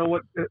 because you know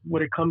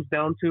what it comes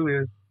down to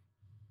is,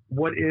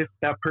 what if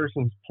that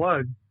person's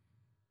plug,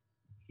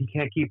 he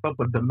can't keep up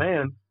with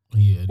demand?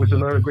 Yeah, which is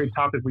another great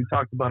topic we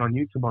talked about on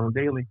YouTube on a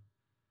daily.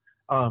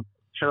 Shout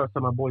out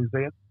to my boy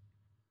Zaya.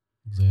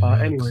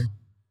 Anyway,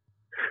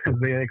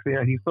 ZX,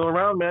 yeah, he's still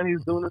around, man.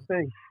 He's doing his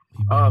thing.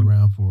 He's been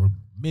around for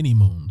many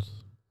moons.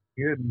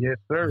 Good, yes,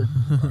 sir.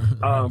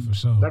 For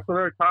sure. That's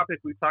another topic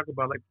we talk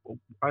about.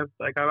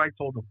 I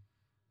told him,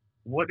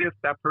 what if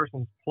that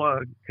person's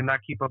plug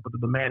cannot keep up with the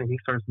demand and he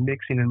starts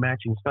mixing and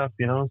matching stuff?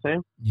 You know what I'm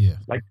saying? Yeah.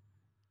 Like,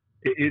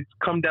 it's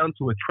come down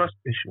to a trust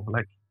issue.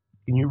 Like,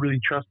 can you really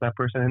trust that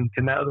person? And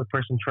can that other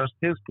person trust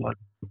his plug?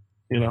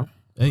 You know?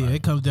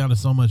 It comes down to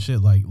so much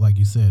shit. Like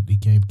you said, he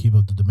can't keep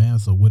up the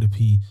demand. So what if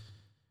he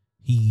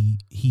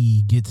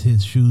gets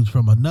his shoes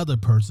from another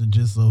person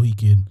just so he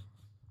can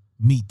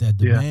meet that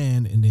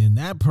demand, and then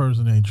that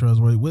person ain't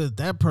trustworthy? What if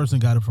that person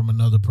got it from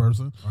another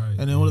person? Right,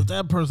 and then what if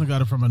that person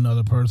got it from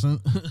another person?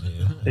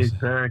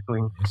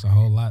 Exactly. It's a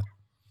whole lot.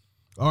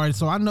 All right,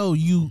 so I know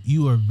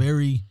you are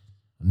very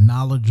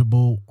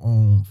knowledgeable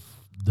on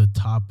the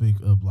topic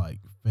of like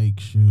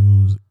fake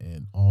shoes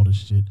and all this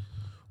shit.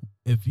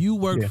 If you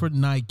worked for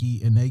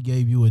Nike and they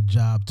gave you a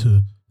job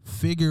to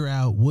figure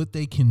out what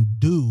they can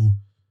do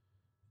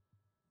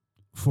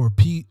for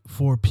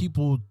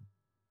people,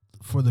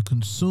 for the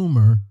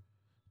consumer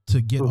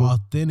to get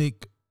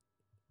authentic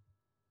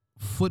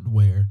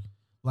footwear,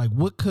 like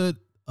what could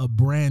a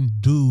brand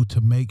do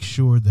to make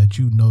sure that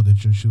you know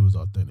that your shoe is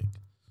authentic?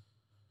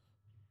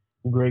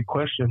 Great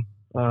question.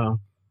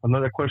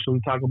 Another question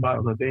we talk about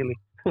on the daily.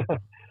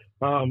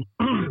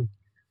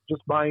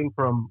 Just buying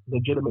from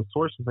legitimate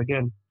sources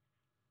again.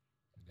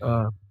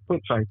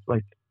 Foot sites, like,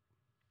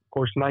 of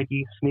course,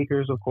 Nike,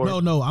 sneakers, of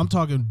course. No, I'm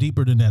talking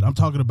deeper than that. I'm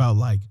talking about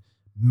like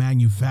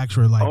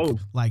manufacturer,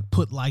 like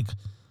put like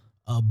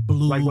a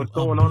blue, like what's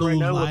going on right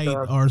now light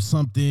with or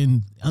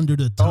something under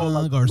the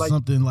tongue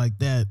something like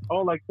that.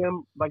 Oh, like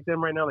them right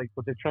now, like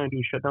what they're trying to do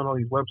is shut down all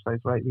these websites,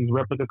 right? These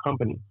replica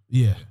companies.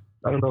 Yeah.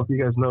 I don't know if you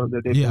guys know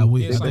that.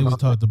 We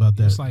talked about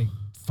that. It's like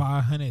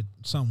 500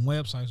 something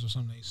websites or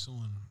something they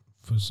suing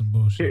for some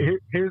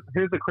bullshit. Here's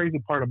the crazy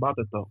part about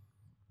it though.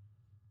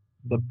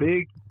 The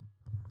big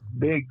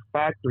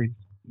factories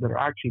that are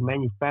actually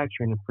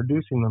manufacturing and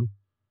producing them,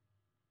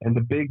 and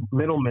the big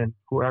middlemen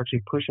who are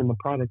actually pushing the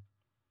product,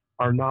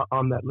 are not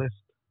on that list.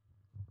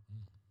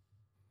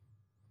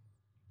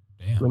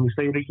 Damn. Let me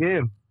say it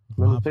again.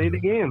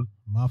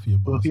 Mafia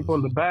bosses. So the people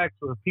in the back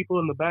are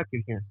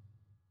here.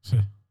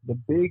 The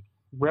big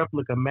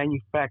replica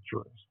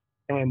manufacturers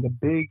and the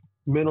big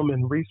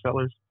middlemen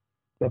resellers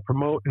that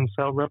promote and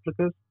sell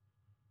replicas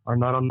are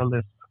not on the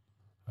list.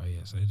 Oh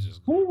yeah, so they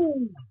just.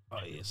 Woo! Oh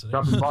yeah, so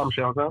Dropping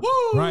bombshells, huh?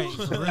 right.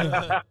 For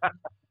real.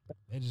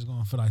 They just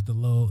going for like the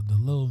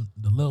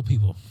little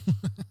people.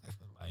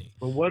 Like,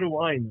 But what do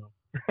I know?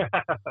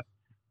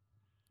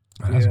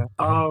 that's,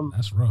 yeah.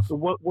 That's rough. So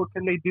what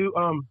can they do?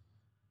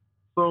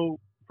 So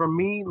for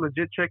me,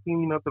 legit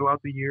checking,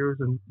 throughout the years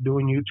and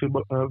doing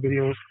YouTube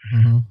videos,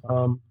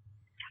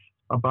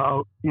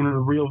 about the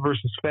real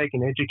versus fake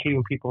and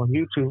educating people on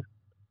YouTube.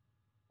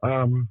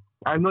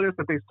 I noticed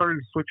that they started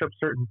to switch up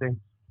certain things.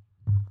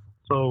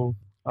 So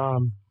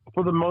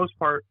for the most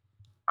part,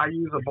 I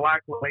use a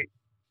black light.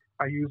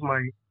 I use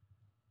my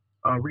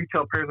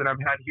retail pairs that I've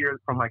had here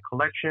from my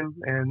collection,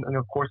 and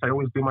of course I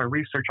always do my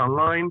research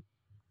online.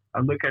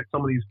 I look at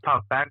some of these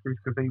top factories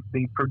because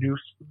they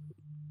produce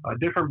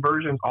different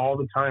versions all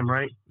the time,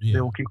 right? Yeah.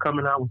 They will keep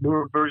coming out with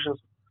newer versions.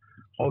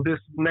 Oh, this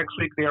next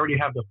week they already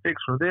have the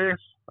fix for this.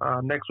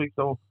 Next week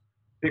they'll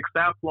fix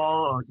that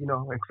flaw, or,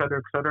 et cetera,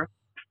 et cetera.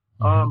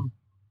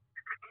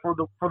 For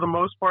the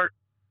most part,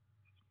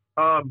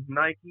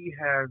 Nike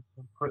has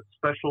put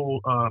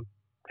special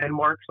pen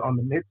marks on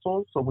the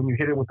midsole, so when you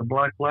hit it with the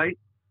black light,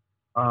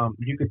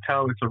 you could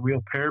tell it's a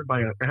real pair by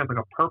it has like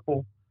a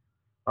purple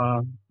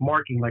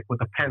marking, like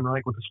with a pen,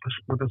 right? With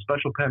a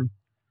special pen.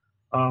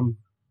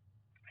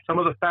 Some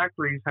of the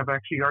factories have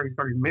actually already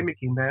started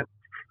mimicking that.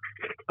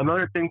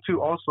 Another thing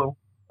too, also,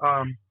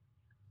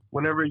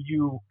 whenever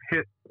you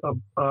hit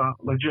a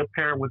legit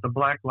pair with a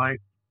black light,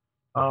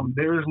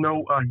 there is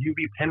no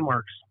UV pen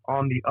marks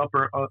on the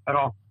upper at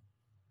all.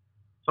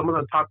 Some of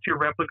the top tier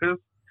replicas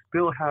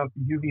still have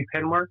UV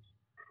pen marks,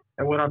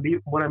 and what I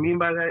mean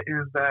by that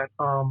is that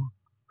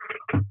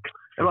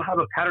it'll have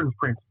a pattern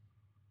print,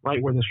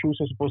 right, where the shoes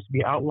are supposed to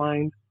be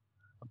outlined,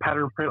 a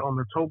pattern print on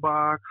the toe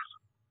box,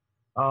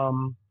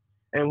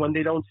 and when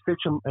they don't stitch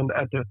them and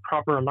at the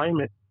proper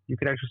alignment, you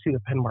can actually see the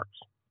pen marks.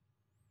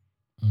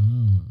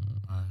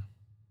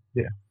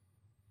 Yeah.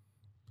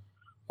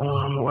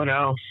 What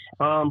else?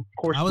 Of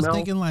course, I was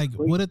thinking, like,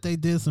 what if they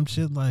did some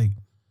shit like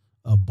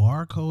a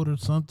barcode or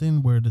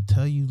something where to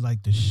tell you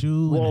like the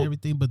shoe and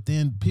everything, but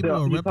then people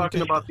are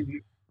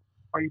replicating.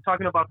 Are you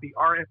talking about the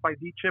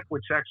RFID chip,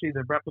 which actually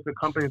the replica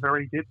companies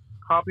already did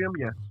copy them?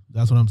 Yes.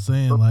 That's what I'm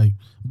saying.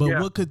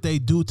 What could they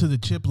do to the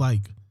chip?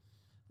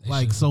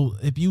 So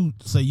if you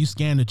say you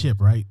scan the chip,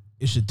 right,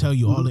 it should tell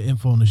you all the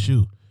info on the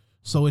shoe.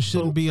 So it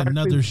shouldn't be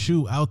another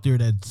shoe out there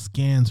that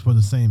scans for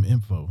the same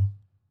info.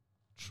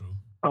 True.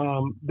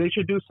 They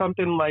should do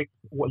something like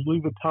what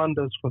Louis Vuitton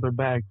does for their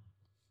bags.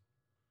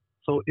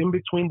 So in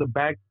between the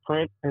bag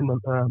print and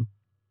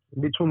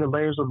in between the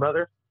layers of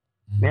leather,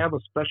 they have a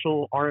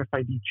special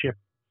RFID chip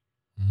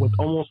with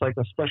almost like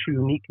a special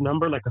unique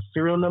number, like a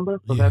serial number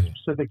for that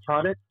specific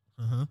product.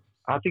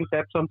 I think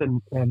that's something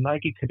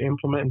Nike could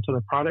implement into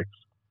the products,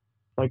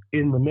 like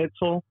in the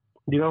midsole,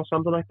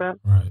 something like that.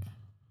 Right.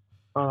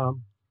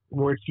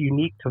 Where it's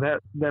unique to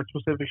that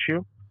specific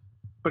shoe.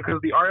 Because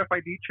the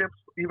RFID chips,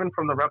 even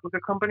from the replica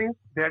companies,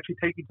 they actually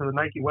take you to the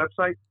Nike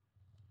website,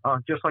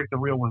 just like the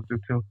real ones do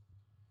too.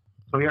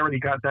 So we already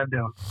got that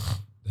down.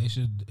 They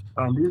should.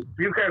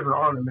 These guys are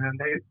on it, man.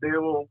 They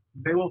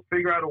will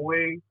figure out a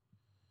way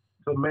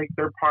to make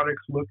their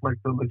products look like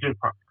the legit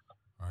products.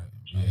 Right.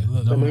 Yeah.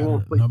 Look,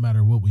 no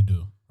matter what we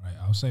do. Right.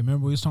 I would say.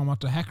 Remember we was talking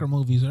about the hacker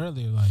movies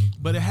earlier, like.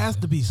 But it has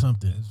to be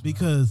something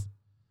because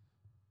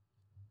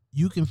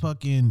you can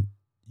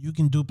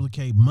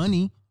duplicate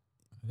money,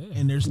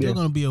 and there's still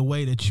going to be a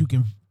way that you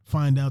can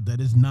find out that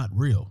it's not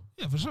real.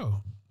 Yeah, for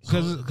sure.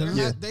 Because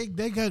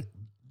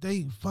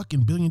they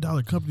fucking $1 billion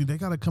company. They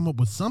got to come up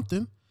with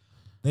something.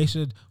 They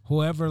should,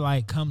 whoever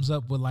like comes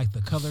up with like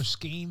the color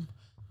scheme,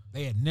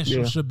 their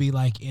initials should be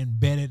like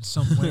embedded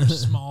somewhere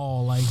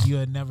small, like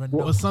you'd never know.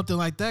 Well, something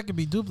like that could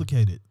be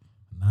duplicated.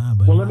 Nah,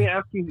 but let me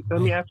ask you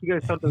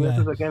guys something. This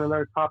is again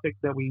another topic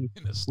that we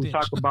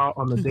talk about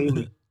on the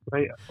daily,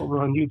 right, over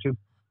on YouTube.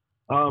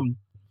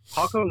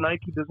 How come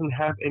Nike doesn't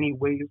have any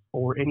ways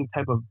or any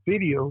type of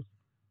videos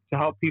to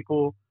help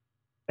people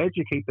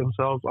educate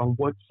themselves on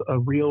what's a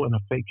real and a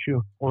fake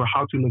shoe, or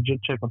how to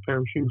legit check a pair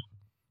of shoes?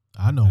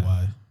 I know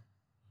why.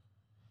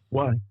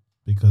 Why?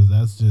 Because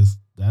that's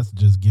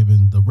just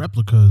giving the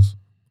replicas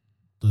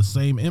the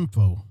same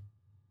info.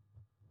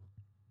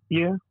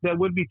 Yeah, that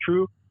would be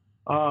true.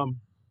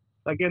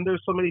 Again,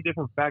 there's so many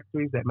different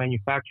factories that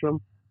manufacture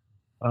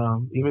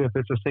them. Even if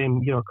it's the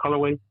same,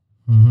 colorway,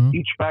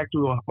 each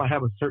factory might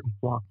have a certain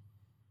flaw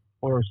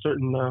or a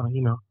certain,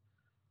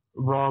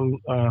 wrong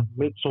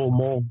midsole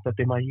mold that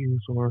they might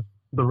use, or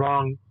the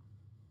wrong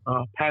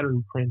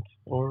pattern print,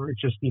 or it's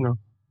just,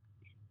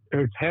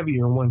 it's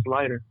heavier and one's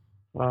lighter.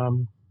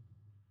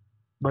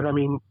 But I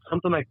mean,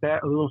 something like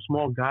that, a little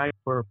small guide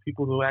for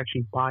people who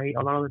actually buy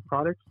a lot of the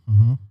products,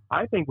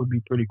 I think would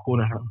be pretty cool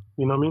to have.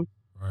 You know what I mean?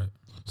 Right.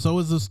 So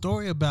is the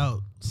story about,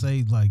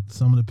 say, like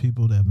some of the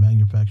people that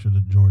manufacture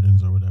the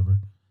Jordans or whatever,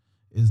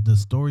 is the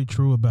story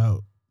true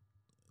about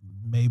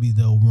maybe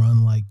they'll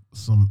run like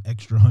some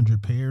extra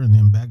 100 pair and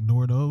then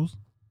backdoor those?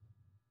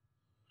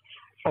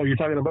 Oh, you're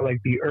talking about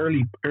like the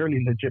early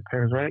legit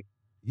pairs, right?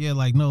 Yeah,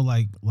 like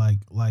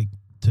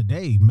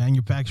today,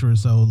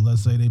 manufacturers, so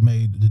let's say they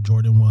made the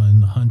Jordan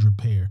 100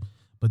 pair,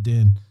 but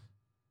then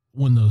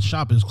when the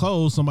shop is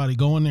closed, somebody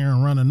go in there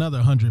and run another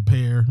 100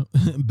 pair,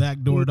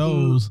 backdoor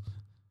those.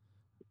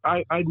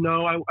 I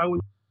know. I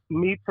would,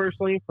 me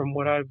personally, from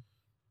what I've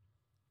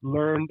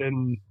learned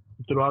and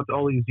throughout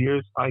all these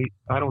years, I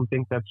don't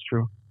think that's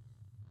true.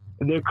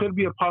 There could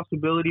be a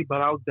possibility,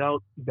 but I'll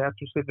doubt that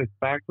specific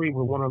factory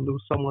would want to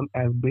lose someone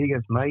as big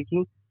as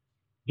Nike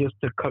just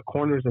to cut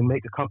corners and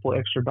make a couple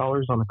extra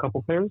dollars on a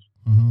couple pairs.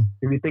 Mm-hmm.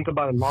 If you think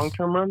about a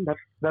long-term run,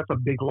 that's a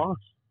big loss.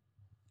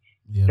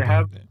 Yeah, to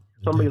have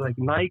somebody like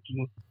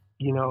Nike,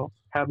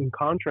 having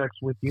contracts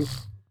with you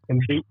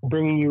and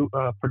bringing you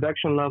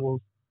production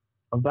levels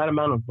of that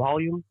amount of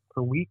volume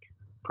per week,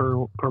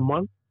 per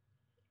month,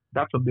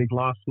 that's a big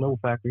loss. No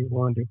factory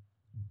want to do.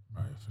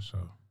 Right, for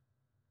sure.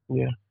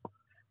 Yeah.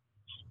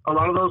 A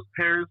lot of those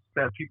pairs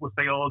that people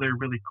say, oh, they're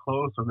really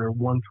close or they're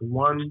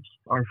one-to-one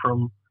are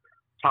from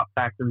top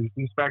factories.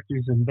 These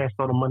factories invest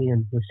all the money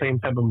in the same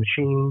type of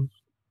machines,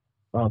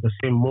 the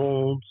same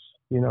molds,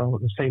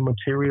 the same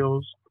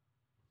materials.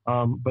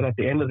 But at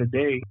the end of the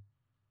day,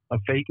 a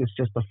fake is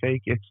just a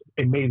fake.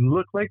 It may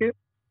look like it,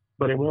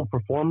 but it won't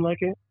perform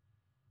like it.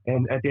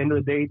 And at the end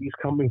of the day, these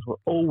companies will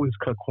always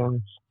cut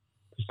corners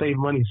to save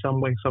money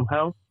some way,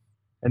 somehow.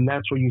 And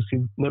that's where you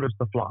notice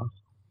the flaws.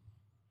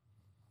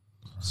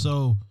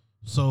 So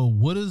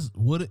what is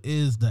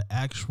the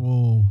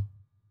actual?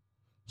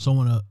 So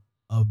when a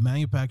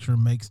manufacturer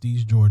makes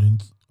these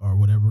Jordans or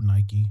whatever,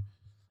 Nike,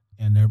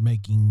 and they're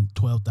making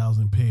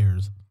 12,000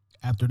 pairs.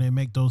 After they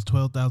make those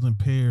 12,000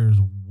 pairs,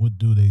 what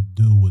do they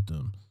do with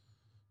them?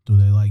 Do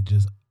they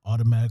just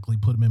automatically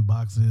put them in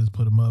boxes,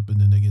 put them up, and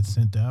then they get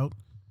sent out?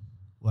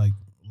 Are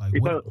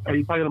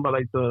you talking about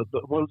the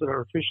ones that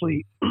are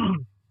officially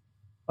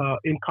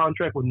in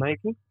contract with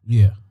Nike?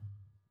 Yeah.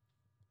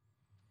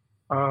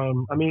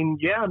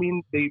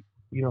 They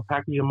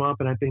package them up,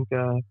 and I think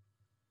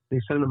they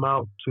send them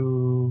out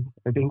to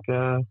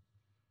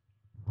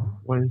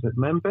what is it,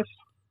 Memphis,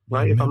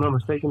 right? Yeah, if I'm not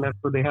mistaken, that's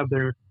where they have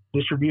their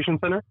distribution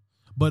center.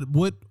 But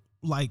what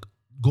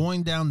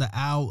going down the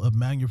aisle of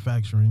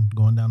manufacturing,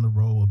 going down the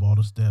row of all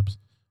the steps,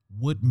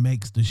 what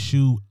makes the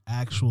shoe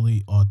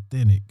actually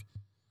authentic?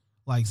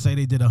 Say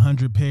they did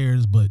 100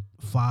 pairs, but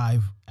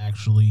 5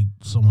 actually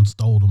someone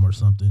stole them or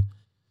something.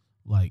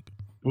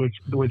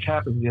 Which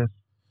happens, yes.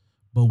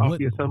 But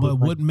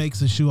what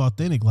makes a shoe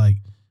authentic?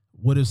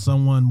 What if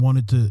someone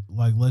wanted to,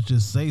 let's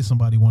just say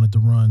somebody wanted to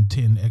run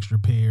 10 extra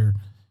pair?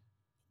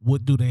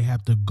 What do they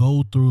have to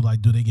go through?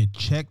 Do they get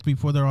checked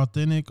before they're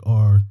authentic,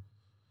 or?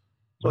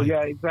 So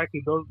yeah,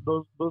 exactly.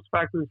 Those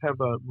factories have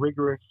a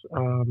rigorous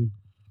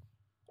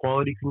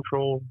quality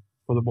control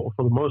for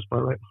the most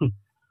part, right?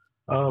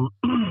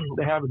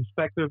 They have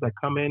inspectors that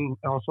come in.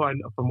 Also,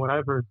 from what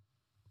I've heard,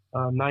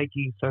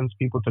 Nike sends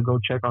people to go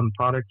check on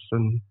products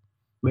and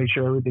make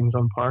sure everything's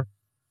on par.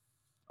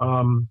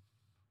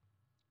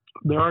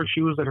 There are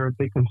shoes that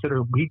they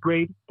consider B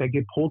grade that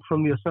get pulled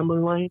from the assembly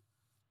line,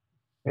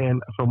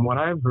 and from what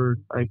I've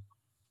heard,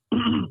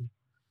 I'm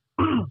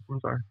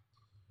sorry,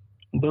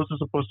 those are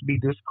supposed to be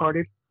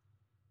discarded.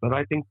 But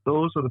I think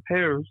those are the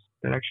pairs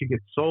that actually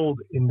get sold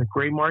in the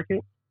gray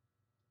market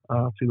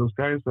to those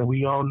guys that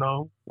we all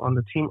know on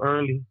the team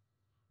early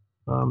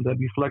that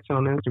be flexing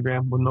on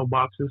Instagram with no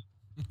boxes,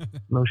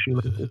 no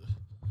shoelaces.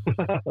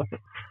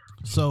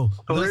 So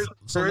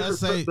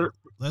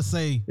let's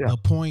say the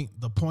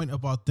point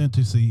of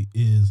authenticity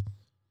is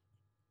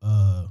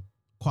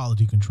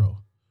quality control.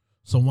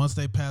 So once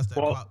they pass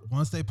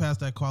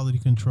that quality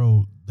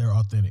control, they're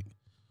authentic.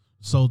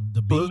 So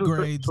the B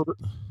grades.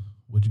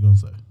 What you gonna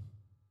say?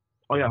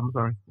 Oh yeah, I'm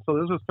sorry. So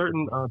there's a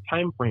certain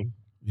time frame.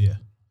 Yeah.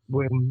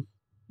 When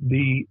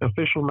the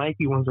official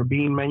Nike ones are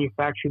being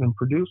manufactured and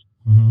produced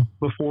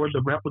before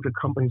the replica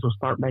companies will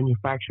start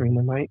manufacturing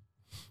them, right?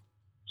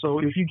 So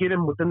if you get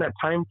them within that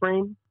time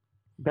frame,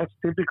 that's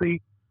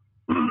typically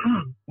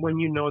when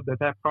you know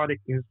that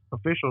product is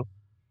official,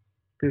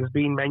 because it's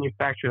being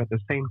manufactured at the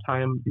same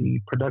time the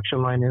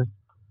production line is.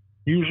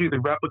 Usually the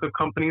replica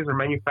companies or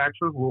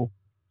manufacturers will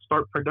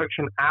start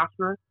production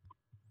after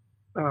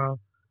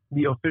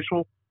the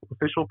official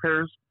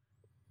pairs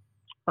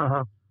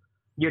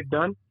get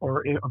done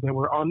or they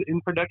were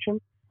in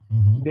production.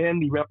 Then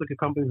the replica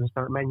companies will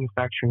start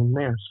manufacturing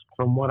theirs,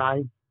 from what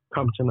I've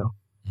come to know.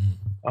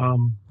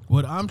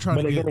 What I'm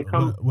trying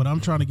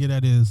to get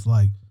at is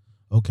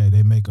okay,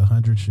 they make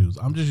 100 shoes.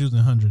 I'm just using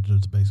 100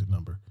 as a basic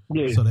number.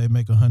 Yeah. So they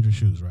make 100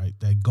 shoes, right?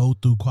 That go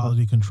through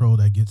quality control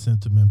that gets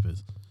sent to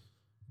Memphis.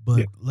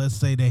 But let's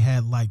say they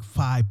had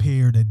 5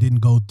 pair that didn't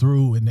go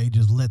through and they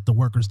just let the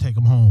workers take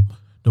them home.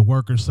 The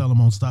workers sell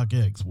them on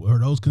StockX. Are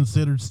those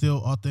considered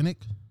still authentic?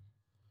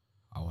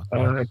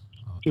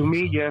 To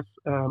me, yes.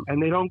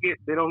 And they don't get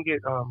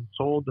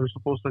sold. They're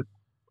supposed to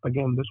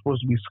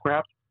be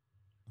scrapped,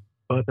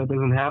 but that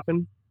doesn't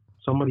happen.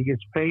 Somebody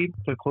gets paid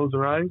to close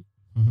their eyes,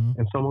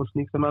 and someone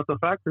sneaks them out the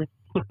factory.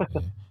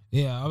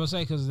 Yeah, I would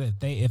say because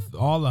if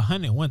all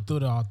 100 went through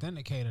the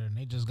authenticator and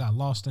they just got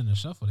lost in the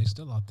shuffle, they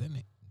still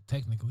authentic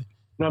technically.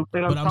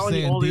 But I'm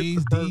saying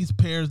these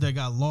pairs that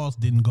got lost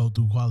didn't go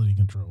through quality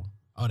control.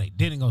 Oh, they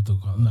didn't go through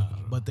quality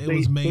control. But they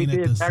was made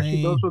they at the Actually,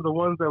 same. those were the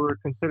ones that were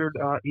considered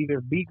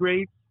either B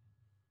grades.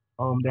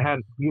 They had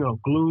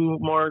glue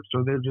marks,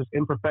 or they're just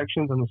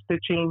imperfections in the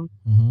stitching,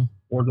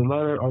 or the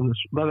leather on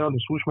the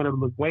swoosh might have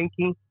looked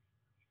wanky.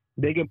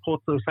 They get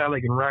pulled to the side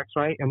like in racks,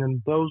 right? And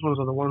then those ones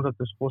are the ones that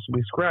they're supposed to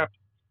be scrapped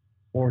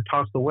or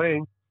tossed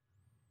away.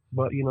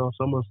 But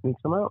someone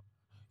sneaks them out.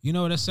 You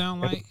know what it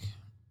sound like?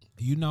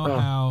 You know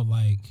how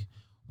like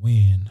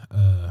when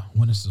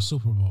it's the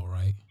Super Bowl,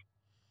 right?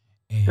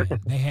 And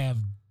they have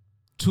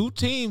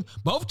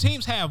both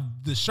teams have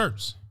the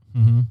shirts.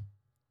 Mm-hmm.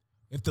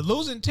 If the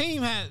losing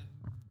team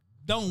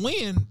don't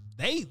win,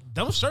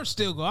 those shirts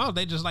still go out.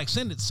 They just like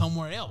send it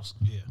somewhere else.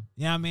 Yeah.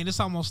 You know what I mean? It's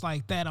almost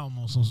like that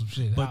almost on some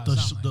shit. But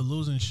the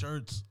losing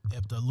shirts,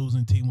 if the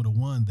losing team would have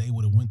won, they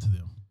would have went to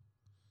them.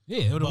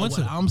 Yeah, it would have went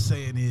to them. What I'm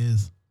saying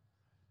is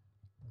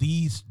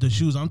the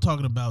shoes I'm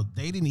talking about,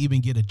 they didn't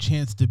even get a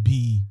chance to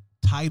be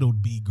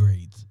titled B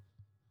grades.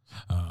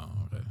 Oh,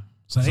 okay.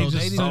 So they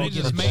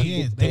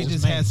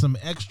just had some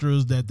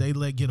extras that they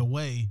let get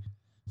away.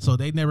 So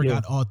they never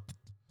got all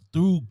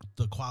through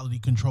the quality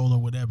control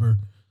or whatever,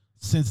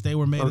 since they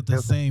were made at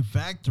the same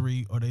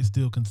factory, or they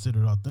still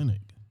considered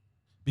authentic.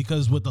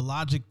 Because with the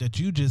logic that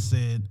you just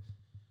said,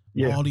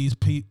 all these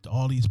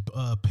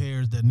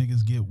pairs that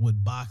niggas get with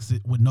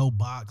no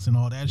box and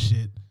all that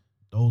shit,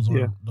 those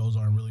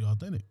aren't really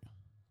authentic.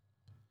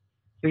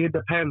 See, it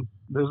depends.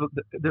 There's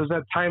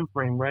that time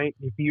frame, right?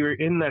 If you're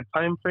in that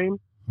time frame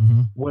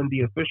when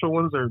the official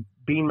ones are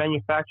being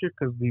manufactured,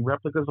 because the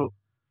replicas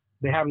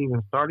they haven't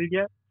even started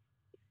yet,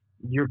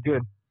 you're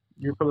good.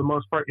 You're for the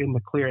most part in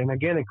the clear. And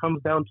again, it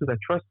comes down to that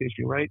trust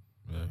issue, right?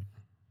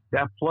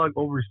 That plug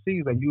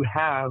overseas that you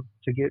have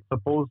to get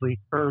supposedly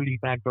early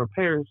backdoor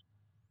pairs,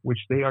 which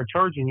they are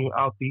charging you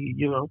out the,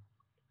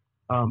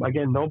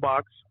 again, no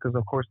box, because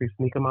of course they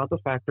sneak them out the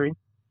factory.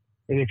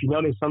 And if you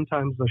notice,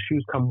 sometimes the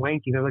shoes come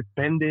wanky. They're like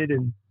bended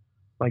and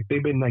like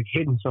they've been like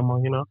hidden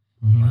somewhere,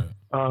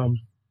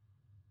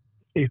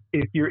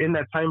 If you're in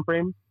that time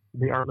frame,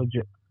 they are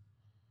legit.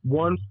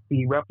 Once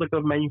the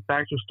replica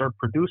manufacturers start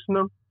producing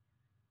them,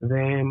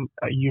 then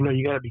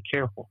you got to be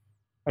careful.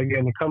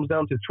 Again, it comes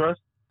down to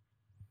trust,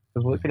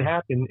 because what could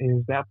happen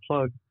is that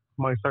plug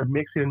might start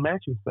mixing and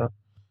matching stuff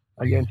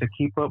again to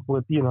keep up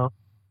with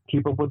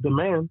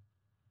demand,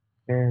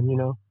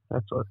 and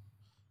that's what.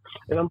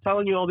 And I'm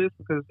telling you all this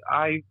because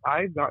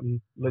I've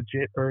gotten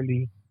legit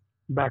early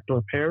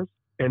backdoor pairs,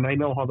 and I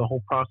know how the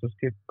whole process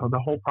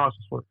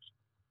works.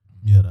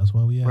 Yeah, that's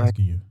why we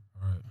asking you.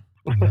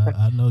 Right.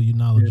 I know you're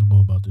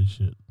knowledgeable about this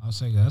shit. I'll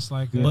say that's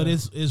like, but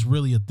it's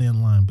really a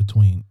thin line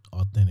between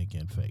authentic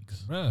and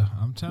fakes. Bruh,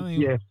 I'm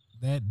telling you,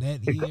 that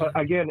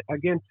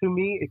again, to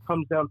me, it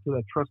comes down to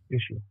that trust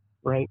issue,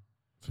 right?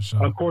 For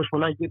sure. Of course,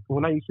 when I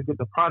used to get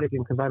the product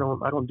in, because I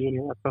don't do any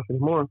of that stuff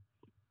anymore.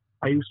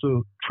 I used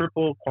to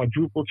triple,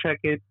 quadruple check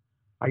it.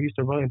 I used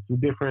to run it through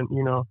different,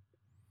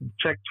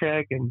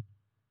 check and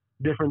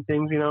different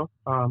things,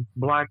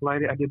 black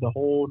light it. I did the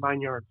whole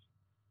 9 yards,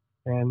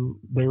 and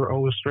they were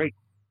always straight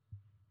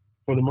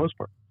for the most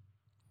part.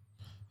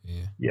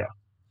 Yeah.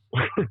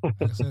 Like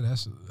I said,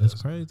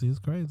 that's crazy. It's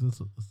crazy. It's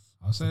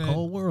a that,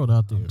 cold world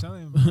out there. I'm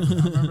telling you,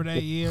 I remember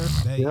that year.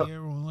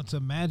 Year when we went to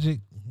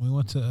Magic, we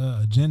went to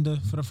Agenda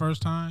for the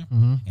first time,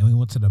 and we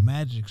went to the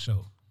Magic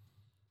show.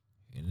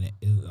 And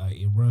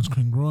it runs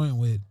congruent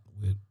with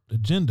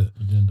Agenda.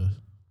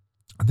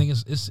 I think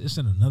it's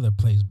in another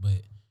place, but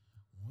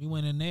when we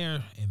went in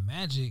there in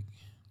Magic,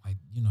 like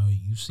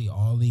you see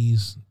all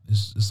these.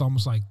 It's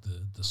almost like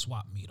the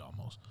swap meet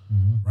almost,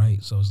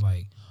 right? So it's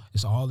like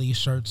it's all these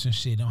shirts and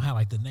shit. They don't have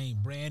like the name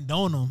brand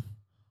on them,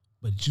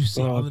 but you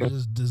see all of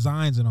these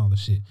designs and all the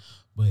shit.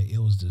 But it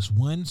was this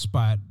one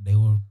spot they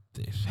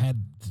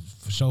had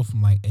for show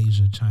from like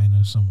Asia,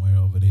 China, somewhere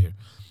over there,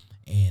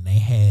 and they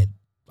had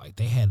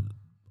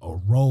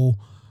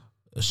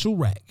a shoe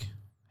rack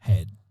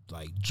had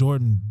like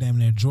damn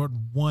near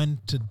Jordan 1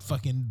 to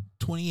fucking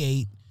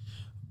 28,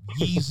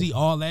 Yeezy,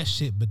 all that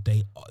shit, but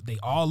they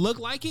all look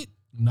like it,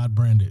 not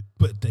branded,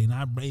 but they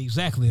not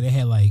exactly. They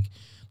had like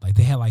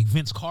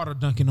Vince Carter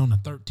dunking on a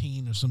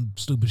 13 or some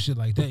stupid shit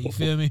like that. You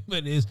feel me?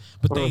 But they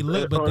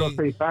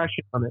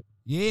fashion on it.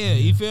 Yeah,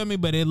 you feel me?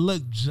 But it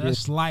looked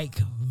just like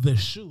the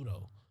shoe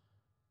though.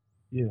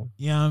 Yeah.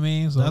 You know what I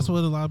mean? So that's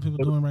what a lot of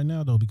people are doing right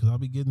now, though, because I'll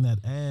be getting that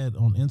ad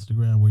on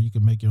Instagram where you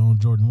can make your own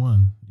Jordan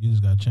 1. You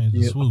just got to change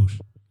the swoosh.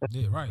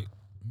 Yeah, right.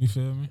 You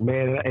feel me?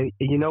 Man, and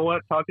you know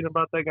what? Talking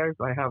about that, guys,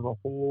 I have a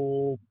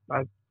whole...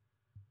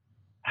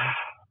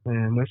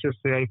 man, let's just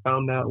say I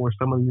found out where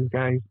some of these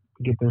guys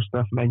get their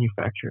stuff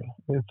manufactured.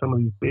 And some of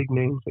these big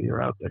names that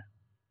are out there.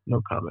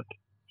 No comment.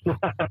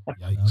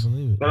 I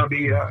believe it. That'll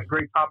be a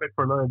great topic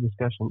for another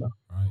discussion, though.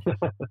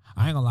 Right.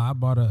 I ain't gonna lie. I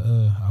bought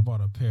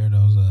a pair of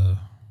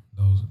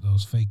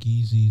those fake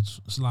Yeezy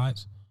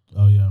slides.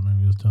 Oh yeah, I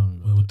remember you was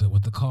telling me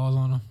with the calls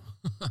on them.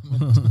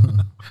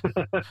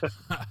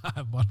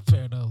 I bought a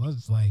pair of those. I was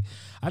just like,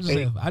 I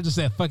just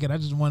said fuck it. I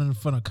just wanted it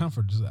for the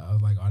comfort. I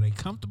was like, are they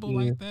comfortable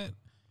like that?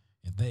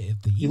 If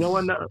the You know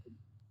what?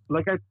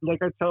 Like I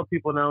tell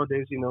people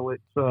nowadays,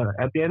 it's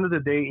at the end of the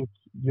day, it's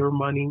your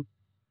money.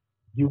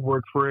 You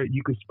work for it.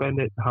 You can spend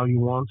it how you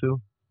want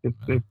to.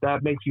 If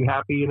that makes you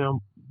happy,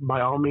 by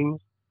all means.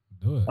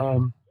 do it.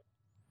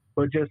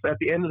 But just at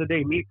the end of the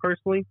day, me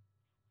personally,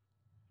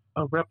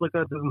 a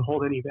replica doesn't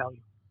hold any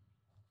value.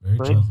 Very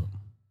right? true.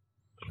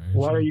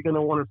 Why are you going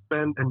to want to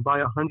spend and buy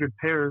 100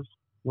 pairs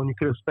when you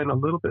could have spent a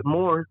little bit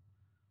more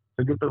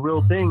to get the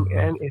real thing?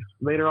 And if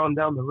later on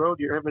down the road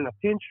you're having a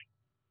pinch,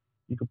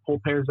 you can pull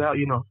pairs out,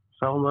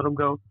 sell them, let them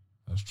go.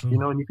 That's true.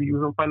 And you can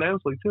use them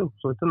financially too.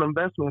 So it's an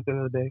investment at the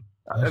end of the day,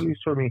 at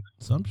least for me.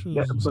 Some shoes,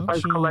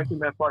 besides collecting,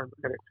 that part, look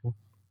at it too.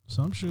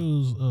 Some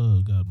shoes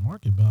got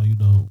market value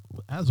though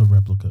as a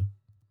replica.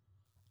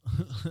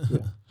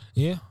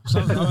 Yeah, so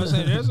I would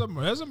say there's a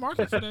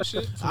market for that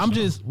shit. I'm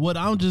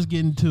just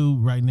getting to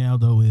right now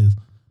though is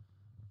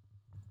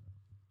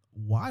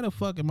why the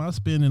fuck am I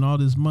spending all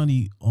this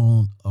money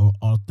on an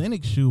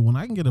authentic shoe when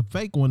I can get a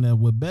fake one that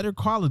with better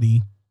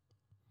quality?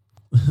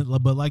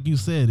 But like you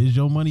said, it's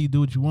your money, you do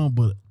what you want.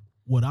 But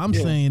what I'm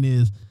saying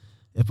is,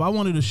 if I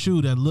wanted a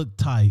shoe that looked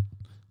tight,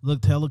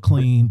 looked hella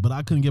clean, but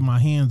I couldn't get my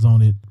hands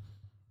on it,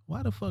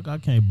 why the fuck I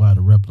can't buy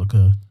the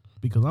replica?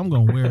 Because I'm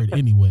gonna wear it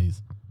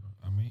anyways.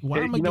 Why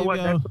am I you know what?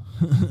 I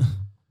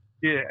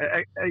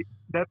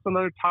That's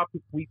another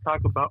topic we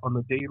talk about on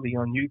the daily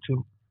on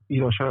YouTube.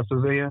 Shout out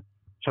to Zaya,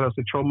 shout out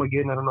to Troma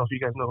again. I don't know if you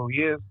guys know who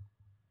he is,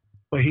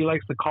 but he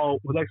likes to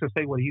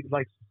say what he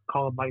likes to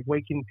call like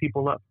waking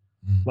people up.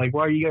 Like,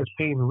 why are you guys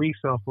paying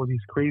resale for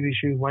these crazy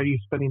shoes? Why are you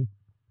spending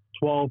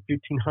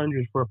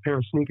 $1,200-$1,500 for a pair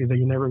of sneakers that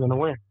you're never gonna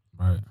wear?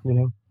 Right.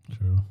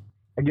 True.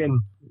 Again,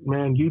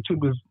 man,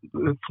 YouTube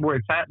it's where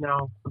it's at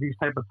now for these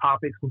type of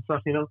topics and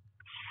stuff.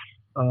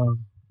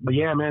 But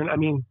yeah, man. I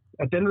mean,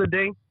 at the end of the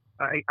day,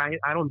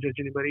 I don't judge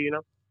anybody,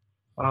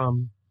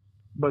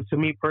 But to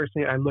me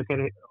personally, I look at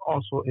it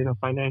also in a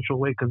financial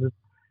way because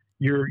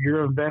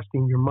you're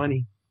investing your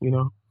money,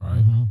 Right.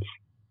 Mm-hmm.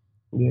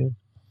 Yeah.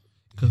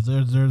 Because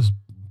there's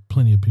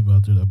plenty of people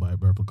out there that buy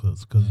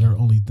replicas because their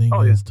only thing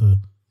is to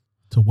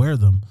wear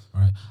them.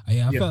 Right.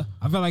 I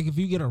feel like if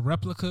you get a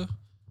replica,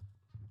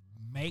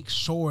 make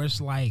sure it's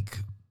like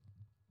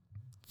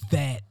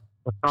that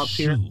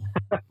shoe.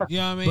 You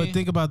know what I mean? But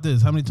think about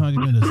this: how many times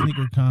you've been to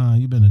Sneaker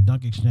Con, you've been to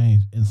Dunk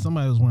Exchange, and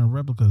somebody was wearing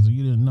replicas and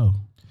you didn't know?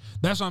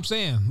 That's what I'm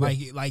saying. Like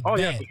oh, that.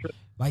 Yeah, for sure.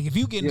 Like if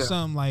you getting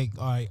something like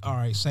all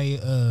right, say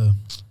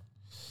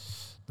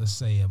let's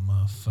say a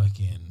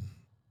motherfucking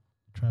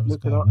Travis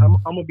Listen, Scott. I'm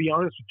gonna be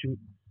honest with you.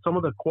 Some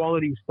of the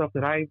quality stuff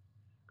that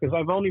because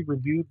I've only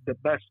reviewed the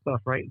best stuff,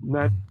 right?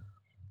 And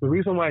the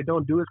reason why I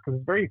don't do it is because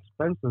it's very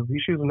expensive.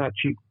 These shoes are not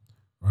cheap,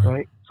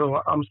 right?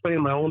 So I'm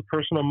spending my own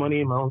personal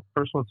money and my own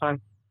personal time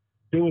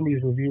doing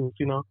these reviews,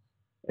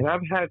 And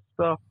I've had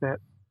stuff that,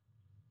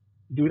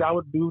 dude, I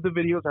would do the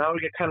videos and I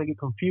would kind of get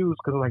confused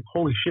because I'm like,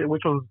 holy shit,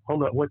 which one's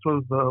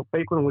the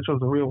fake one and which one's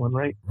the real one,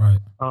 right? Right.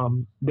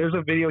 There's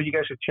a video you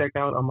guys should check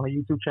out on my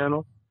YouTube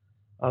channel,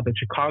 the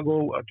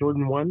Chicago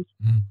Jordan 1s.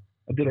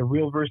 I did a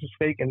real versus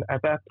fake, and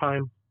at that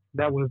time,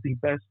 that was the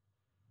best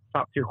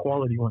top tier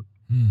quality one.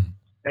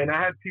 And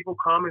I had people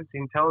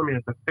commenting, telling me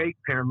that the fake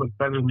pair looked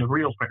better than the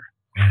real pair.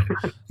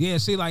 Yeah,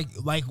 see, like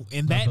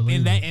in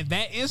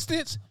that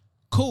instance,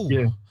 cool.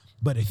 Yeah.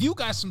 But if you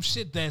got some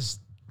shit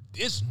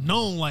it's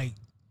known like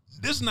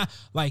this, not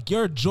like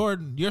your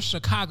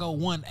Chicago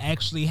one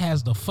actually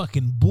has the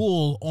fucking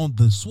bull on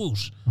the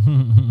swoosh.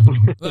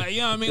 Like,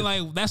 you know what I mean?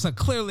 Like that's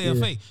clearly a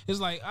fake. It's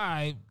like, all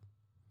right,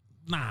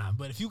 nah.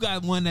 But if you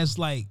got one that's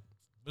like,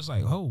 it's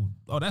like, oh,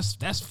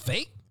 that's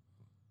fake.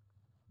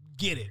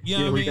 Get it? You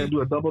know what I mean? We gotta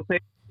do a double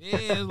take.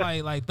 Yeah,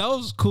 like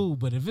those cool.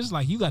 But if it's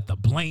like you got the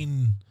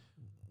blatant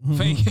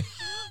fake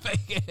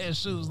ass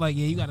shoes, like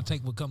you got to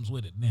take what comes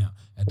with it now.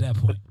 At that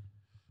point.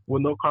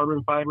 With no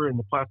carbon fiber and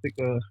the plastic.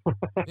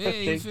 Yeah,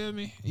 you feel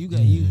me? You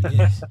got you.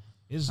 Yeah.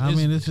 It's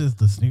just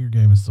the sneaker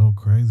game is so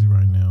crazy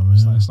right now, man.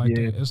 It's like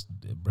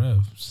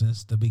bro.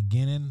 Since the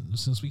beginning,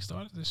 since we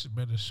started this shit,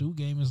 bro, the shoe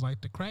game is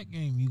like the crack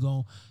game. You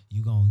gonna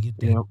get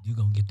that. Yep. You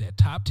gonna get that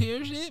top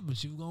tier shit,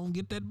 but you gonna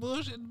get that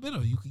bullshit in the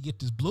middle. You could get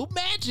this blue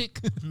magic,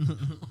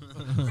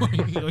 or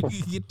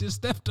you can get this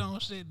Steph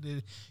on shit.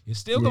 It's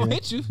still gonna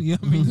hit you. You know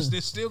what I mean?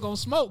 It's still gonna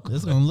smoke.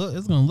 It's gonna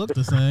look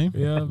the same.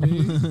 Yeah, what I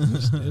mean,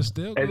 it's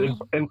still.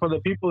 And for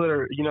the people that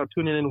are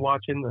tuning in,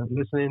 watching,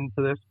 listening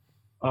to this.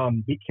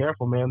 Be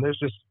careful, man. There's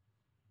just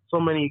so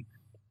many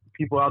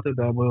people out there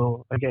that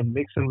will, again,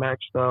 mix and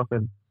match stuff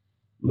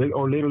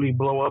or literally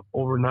blow up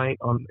overnight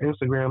on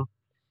Instagram,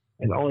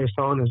 and all they're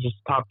selling is just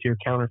top tier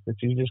counterfeits.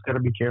 You just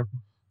gotta be careful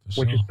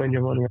what you spend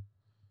your money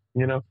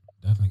on.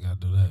 Definitely gotta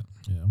do that.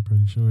 Yeah, I'm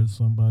pretty sure it's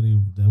somebody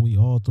that we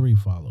all three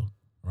follow.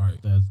 Right.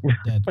 That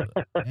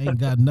ain't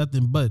got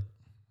nothing but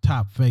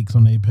top fakes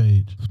on their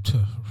page.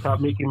 Top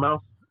Mickey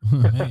Mouse.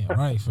 Man,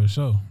 right, for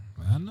sure.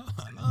 I know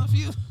a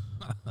few.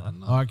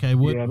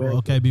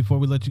 Okay, before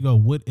we let you go,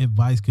 what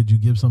advice could you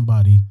give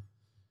somebody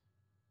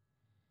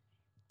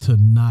to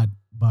not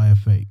buy a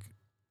fake?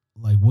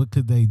 Like, what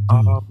could they do?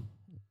 Well,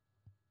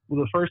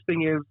 the first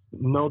thing is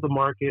know the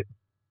market,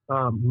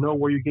 know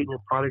where you're getting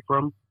your product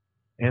from,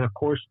 and of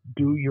course,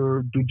 do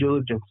your due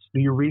diligence, do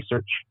your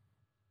research.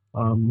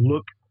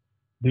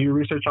 Do your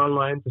research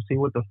online to see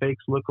what the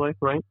fakes look like,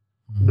 right?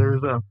 Mm-hmm.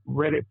 There's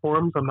Reddit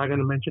forums. I'm not going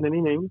to mention any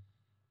names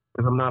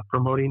because I'm not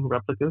promoting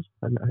replicas,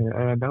 and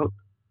I don't.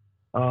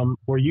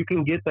 Where you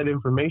can get that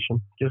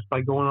information just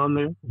by going on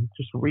there,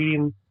 just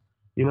reading,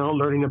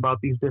 learning about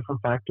these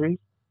different factories,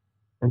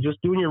 and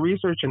just doing your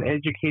research and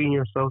educating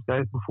yourselves,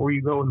 guys, before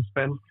you go and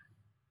spend,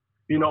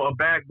 a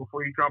bag,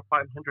 before you drop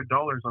 $500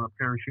 on a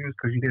pair of shoes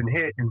because you didn't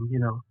hit, and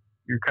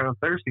you're kind of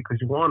thirsty because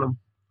you want them.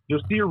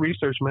 Just do your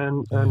research,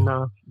 man, and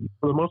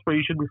for the most part,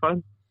 you should be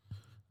fine.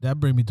 That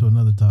brings me to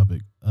another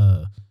topic.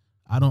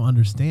 I don't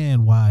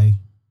understand why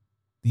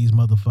these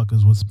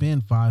motherfuckers would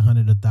spend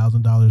 $500 to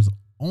 $1,000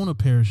 on a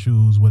pair of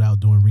shoes without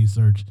doing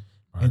research,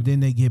 right, and then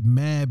they get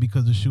mad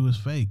because the shoe is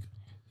fake.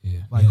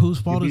 Yeah. Whose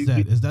fault is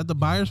that? Is that the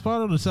buyer's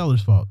fault or the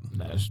seller's fault?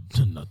 That's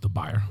not the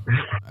buyer.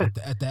 At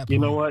that point. You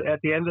know what? At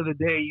the end of the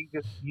day,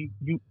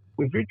 you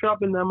if you're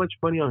dropping that much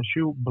money on a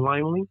shoe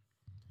blindly,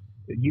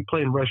 you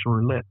playing Russian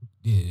roulette.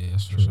 Yeah,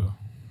 that's for sure.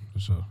 For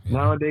sure. Yeah.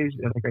 Nowadays,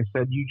 like I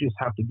said, you just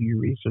have to do your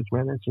research,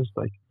 man. It's just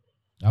like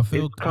I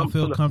feel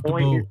comfortable.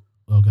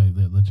 Okay,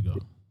 let you go.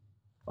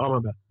 Oh my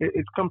bad.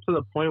 It's come to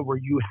the point where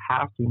you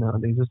have to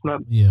nowadays. It's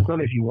not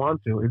if you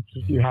want to. It's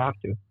just you have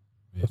to.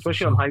 Yeah,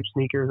 especially on hype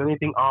sneakers,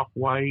 anything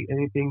Off-White,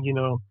 anything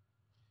Union.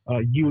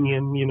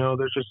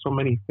 There's just so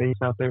many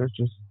fakes out there. It's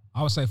just.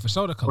 I would say for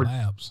sure the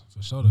collabs.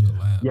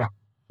 Yeah.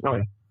 Oh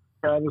yeah.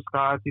 Travis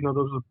Scott.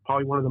 Those are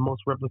probably one of the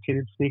most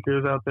replicated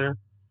sneakers out there.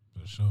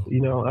 For sure.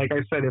 Like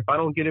I said, if I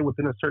don't get it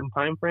within a certain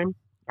time frame,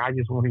 I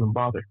just won't even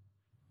bother.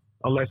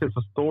 Unless it's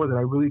a store that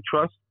I really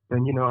trust,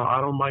 then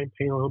I don't mind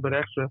paying a little bit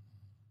extra,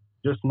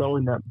 just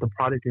knowing that the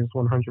product is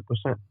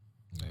 100%.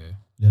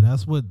 Yeah,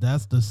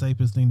 that's the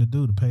safest thing to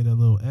do, to pay that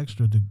little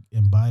extra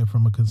and buy it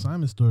from a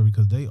consignment store,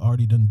 because they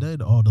already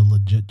did all the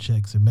legit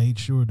checks and made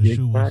sure the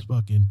shoe was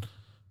fucking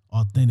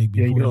authentic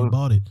before you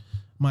bought it.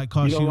 Might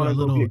cost you a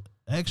little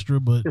extra,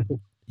 but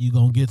you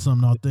gonna get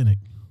something authentic.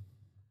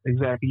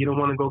 Exactly. You don't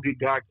want to go get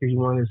got because you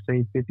want to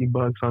save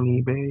 $50 on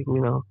eBay.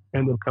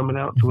 End up coming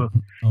out to a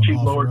cheap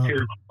lower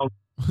tier,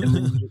 and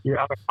then you're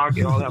out of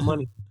pocket all that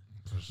money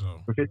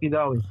for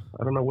 $50.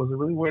 I don't know, was it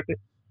really worth it?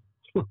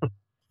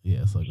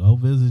 Yeah, so go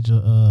visit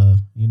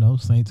your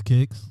Saints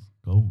Kicks,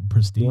 go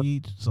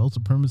Prestige, Soul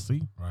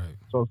Supremacy. Right.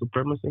 Soul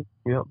Supremacy,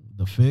 yep.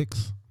 The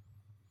Fix.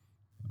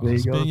 There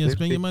you go.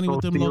 Spend your money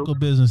with them local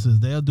businesses.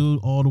 They'll do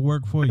all the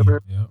work for you.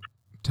 Yep.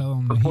 Tell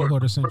them the Heat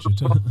Hoarders sent you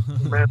too.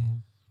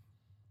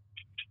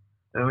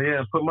 Oh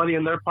yeah, put money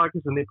in their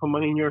pockets and they put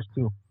money in yours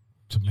too.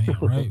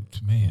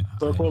 Right? Man.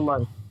 Circle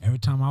life. Every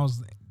time I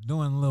was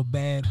doing a little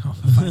bad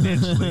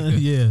financially.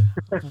 Yeah.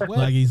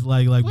 Like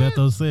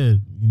Beto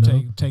said,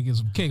 taking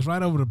some kicks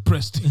right over to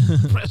Prestige.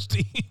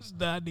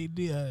 I need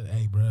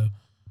hey, bro.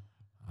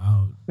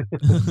 I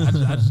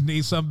just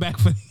need something back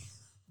for these.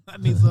 I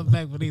need something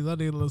back for these. I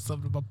need a little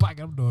something in my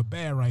pocket. I'm doing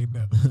bad right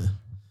now.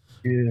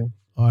 Yeah.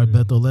 All right,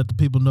 Beto, let the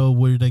people know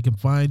where they can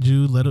find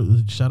you.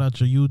 Shout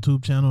out your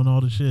YouTube channel and all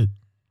the shit.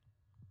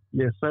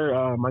 Yes,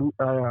 sir.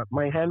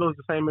 My handle is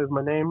the same as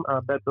my name,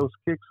 Beto's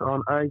Kicks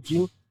on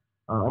IG.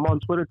 I'm on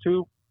Twitter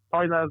too.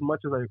 Probably not as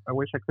much as I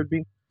wish I could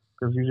be,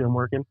 because usually I'm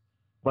working.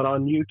 But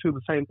on YouTube,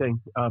 the same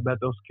thing.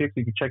 Beto's Kicks.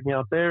 You can check me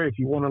out there if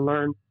you want to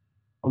learn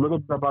a little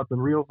bit about the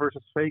real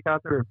versus fake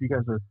out there. If you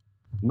guys are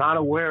not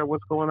aware of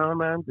what's going on,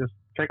 man, just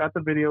check out the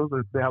videos.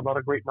 They have a lot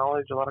of great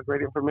knowledge, a lot of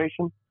great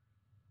information.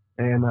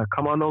 And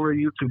come on over to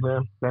YouTube,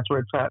 man. That's where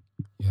it's at.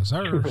 Yes,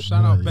 sir.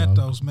 Shout out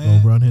Betos,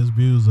 man. Go run his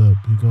views up.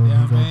 He's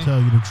gonna tell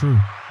you the truth.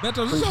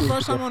 Betos, this is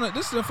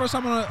the first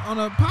time on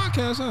a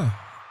podcast, huh?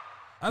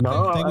 I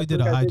think we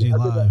did an IG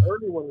live. I did the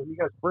early one when you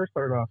guys first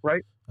started off,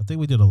 right? I think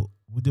we did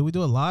we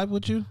do a live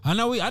with you? I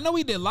know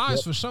we did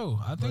lives for sure.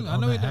 I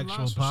know we did actual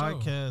lives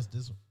podcast.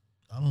 Sure.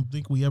 I don't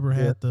think we ever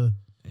had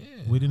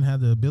we didn't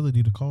have the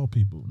ability to call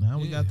people. Now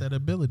we got that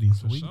ability,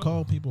 so we can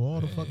call people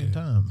all the fucking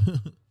time.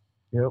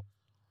 Yep.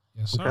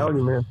 Yes, sir. I'm telling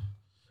you, man.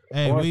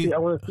 Hey, I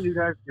want to see you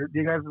guys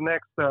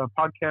next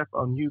podcast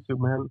on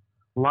YouTube, man,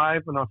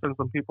 live, and I'll send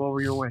some people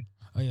over your way.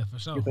 Oh yeah, for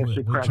sure.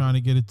 We're trying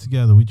to get it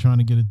together.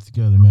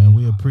 Man.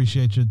 We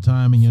appreciate your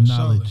time and your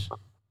knowledge.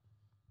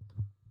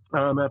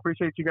 I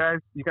appreciate you guys.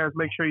 You guys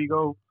make sure you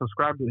go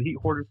subscribe to the Heat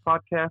Hoarders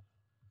podcast.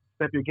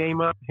 Step your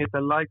game up. Hit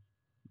that like.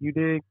 You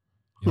dig?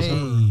 Yes,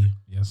 sir.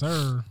 Yes,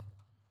 sir.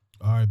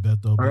 All right,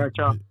 Beto. All right,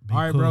 y'all. All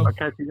right, bro. I'll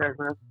catch you guys,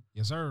 man.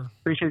 Yes, sir.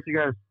 Appreciate you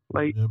guys.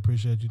 Late. Yeah,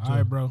 appreciate you too. All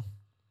right, bro.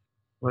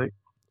 Late.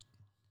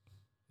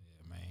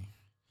 Yeah, man.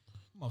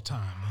 One more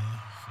time, man.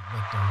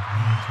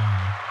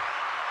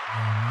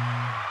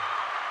 Man.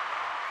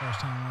 First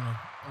time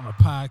on a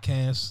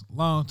podcast.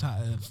 Long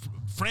time.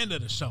 Friend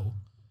of the show.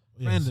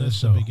 Friend of the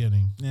show.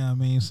 Beginning. Yeah, I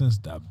mean, since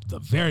the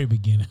very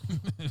beginning.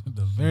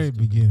 The very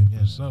beginning.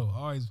 Yeah, so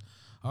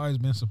always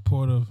been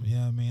supportive.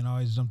 Yeah, I mean,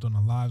 always jumped on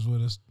the lives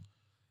with us.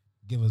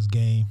 Give us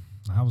game.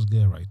 I was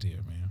good right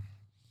there, man.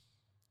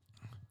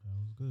 That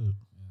was good.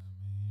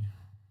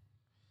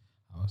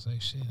 I would say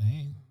shit.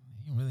 Ain't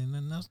Ain't really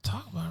nothing else to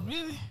talk about,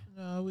 really.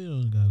 No, we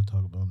don't got to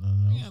talk about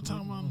nothing else. We gotta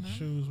talk about nothing.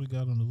 shoes we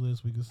got on the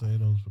list. We can say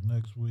those for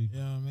next week. You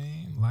know what I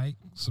mean? Like,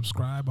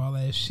 subscribe, all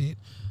that shit.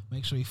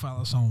 Make sure you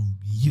follow us on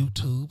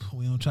YouTube.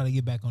 We don't try to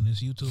get back on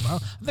this YouTube. I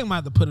think I might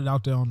have to put it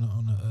out there on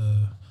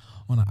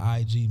the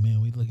IG, man.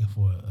 We looking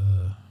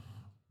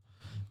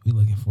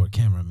for a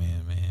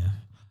cameraman, man.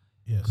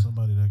 Yeah,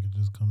 somebody that could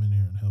just come in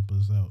here and help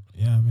us out.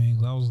 Yeah, I mean,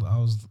 'cause I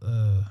was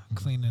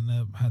cleaning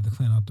up. I had to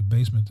clean out the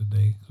basement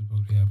today. We're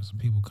supposed to be having some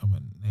people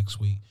coming next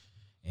week,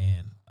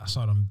 and I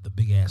saw the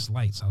big ass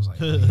lights. I was like,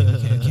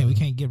 hey, we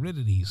can't get rid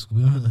of these.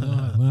 We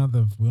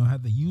don't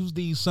have to use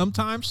these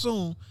sometime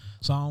soon.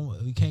 So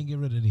we can't get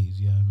rid of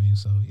these. Yeah, I mean,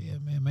 so yeah,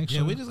 man, make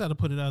sure. Yeah, we just got to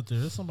put it out there.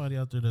 There's somebody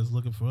out there that's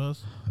looking for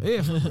us.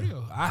 Yeah, for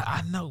real.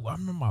 I know. I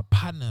remember my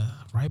partner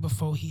right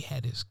before he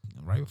had his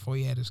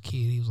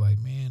kid. He was like,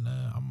 man,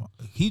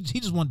 he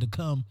just wanted to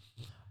come.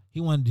 He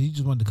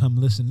just wanted to come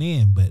listen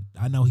in. But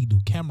I know he do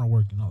camera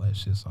work and all that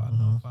shit. So I don't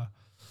know if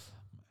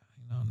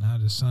now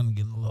the son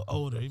getting a little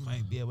older, he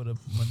might be able to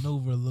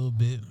maneuver a little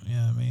bit. You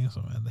know what I mean?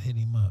 So I have to hit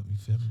him up. You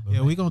feel me? But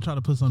yeah, we're gonna try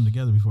to put something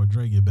together before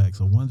Dre get back.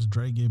 So once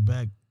Dre get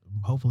back,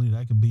 hopefully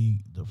that could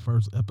be the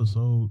first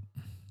episode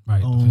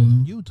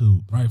on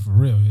YouTube. Right, for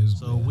real.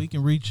 So we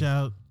can reach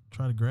out,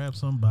 try to grab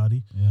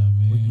somebody. Yeah, I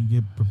mean, we can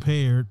get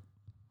prepared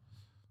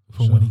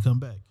for when he come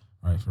back.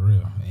 Right, for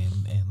real.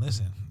 And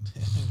listen,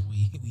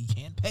 we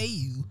can't pay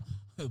you,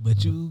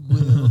 but you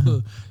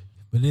will.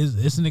 But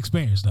it's an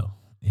experience though.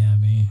 Yeah, you know I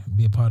mean,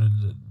 be a part of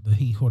the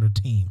Heat Hoarder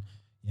team.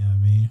 Yeah, you know I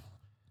mean,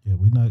 yeah,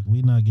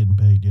 we not getting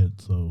paid yet.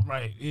 So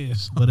right,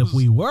 yes. But if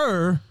we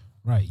were,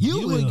 right,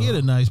 you would get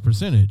a nice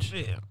percentage.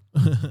 Yeah.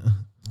 You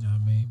know what I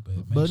mean?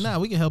 But now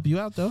we can help you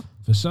out though.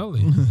 For sure.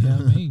 You know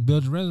what I mean?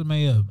 Build your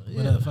resume up.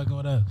 Yeah.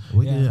 What up?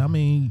 I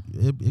mean,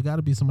 it got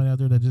to be somebody out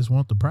there that just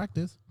want to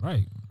practice.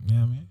 Right. You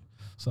know what I mean?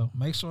 So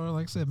make sure,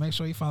 like I said, make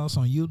sure you follow us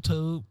on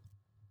YouTube,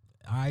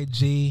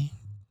 IG,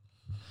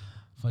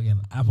 fucking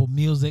Apple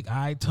Music,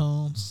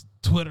 iTunes,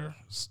 Twitter,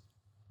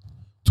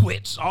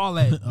 Twitch, all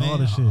that,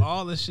 man.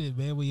 All the shit,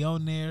 man. We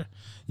on there.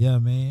 Yeah,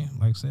 man.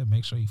 Like I said,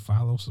 make sure you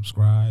follow,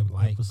 subscribe,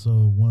 like.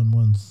 Episode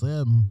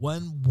 117.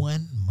 11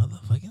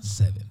 motherfucking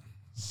 7.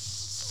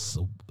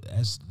 So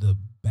that's the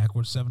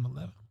backwards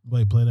 7-11.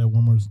 Wait, play that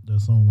one more that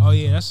song. Oh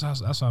yeah, that's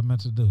what I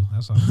meant to do.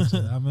 That's what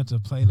I meant to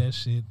play that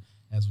shit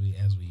as we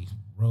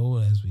roll,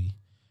 as we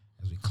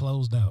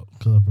closed out.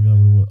 Cause I forgot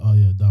what it was. Oh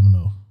yeah,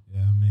 Domino.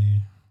 Yeah, I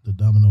mean the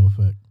domino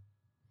effect.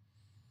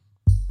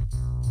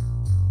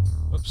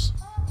 Whoops,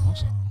 wrong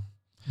song.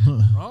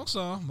 Wrong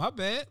song. My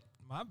bad.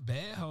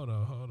 Hold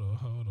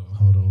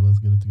on. Let's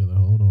get it together.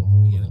 Hold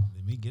on.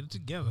 Let me get it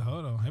together.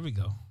 Hold on. Here we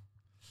go.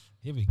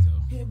 Yeah, I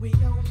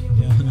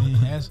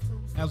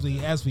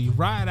mean, as we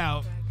ride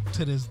out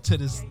to this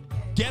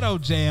ghetto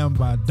jam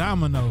by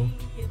Domino.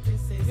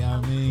 Yeah,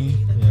 I mean,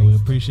 yeah, we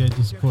appreciate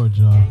the support,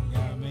 y'all.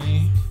 Yeah, I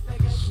mean,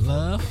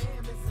 love,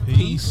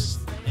 peace,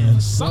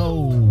 and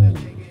soul.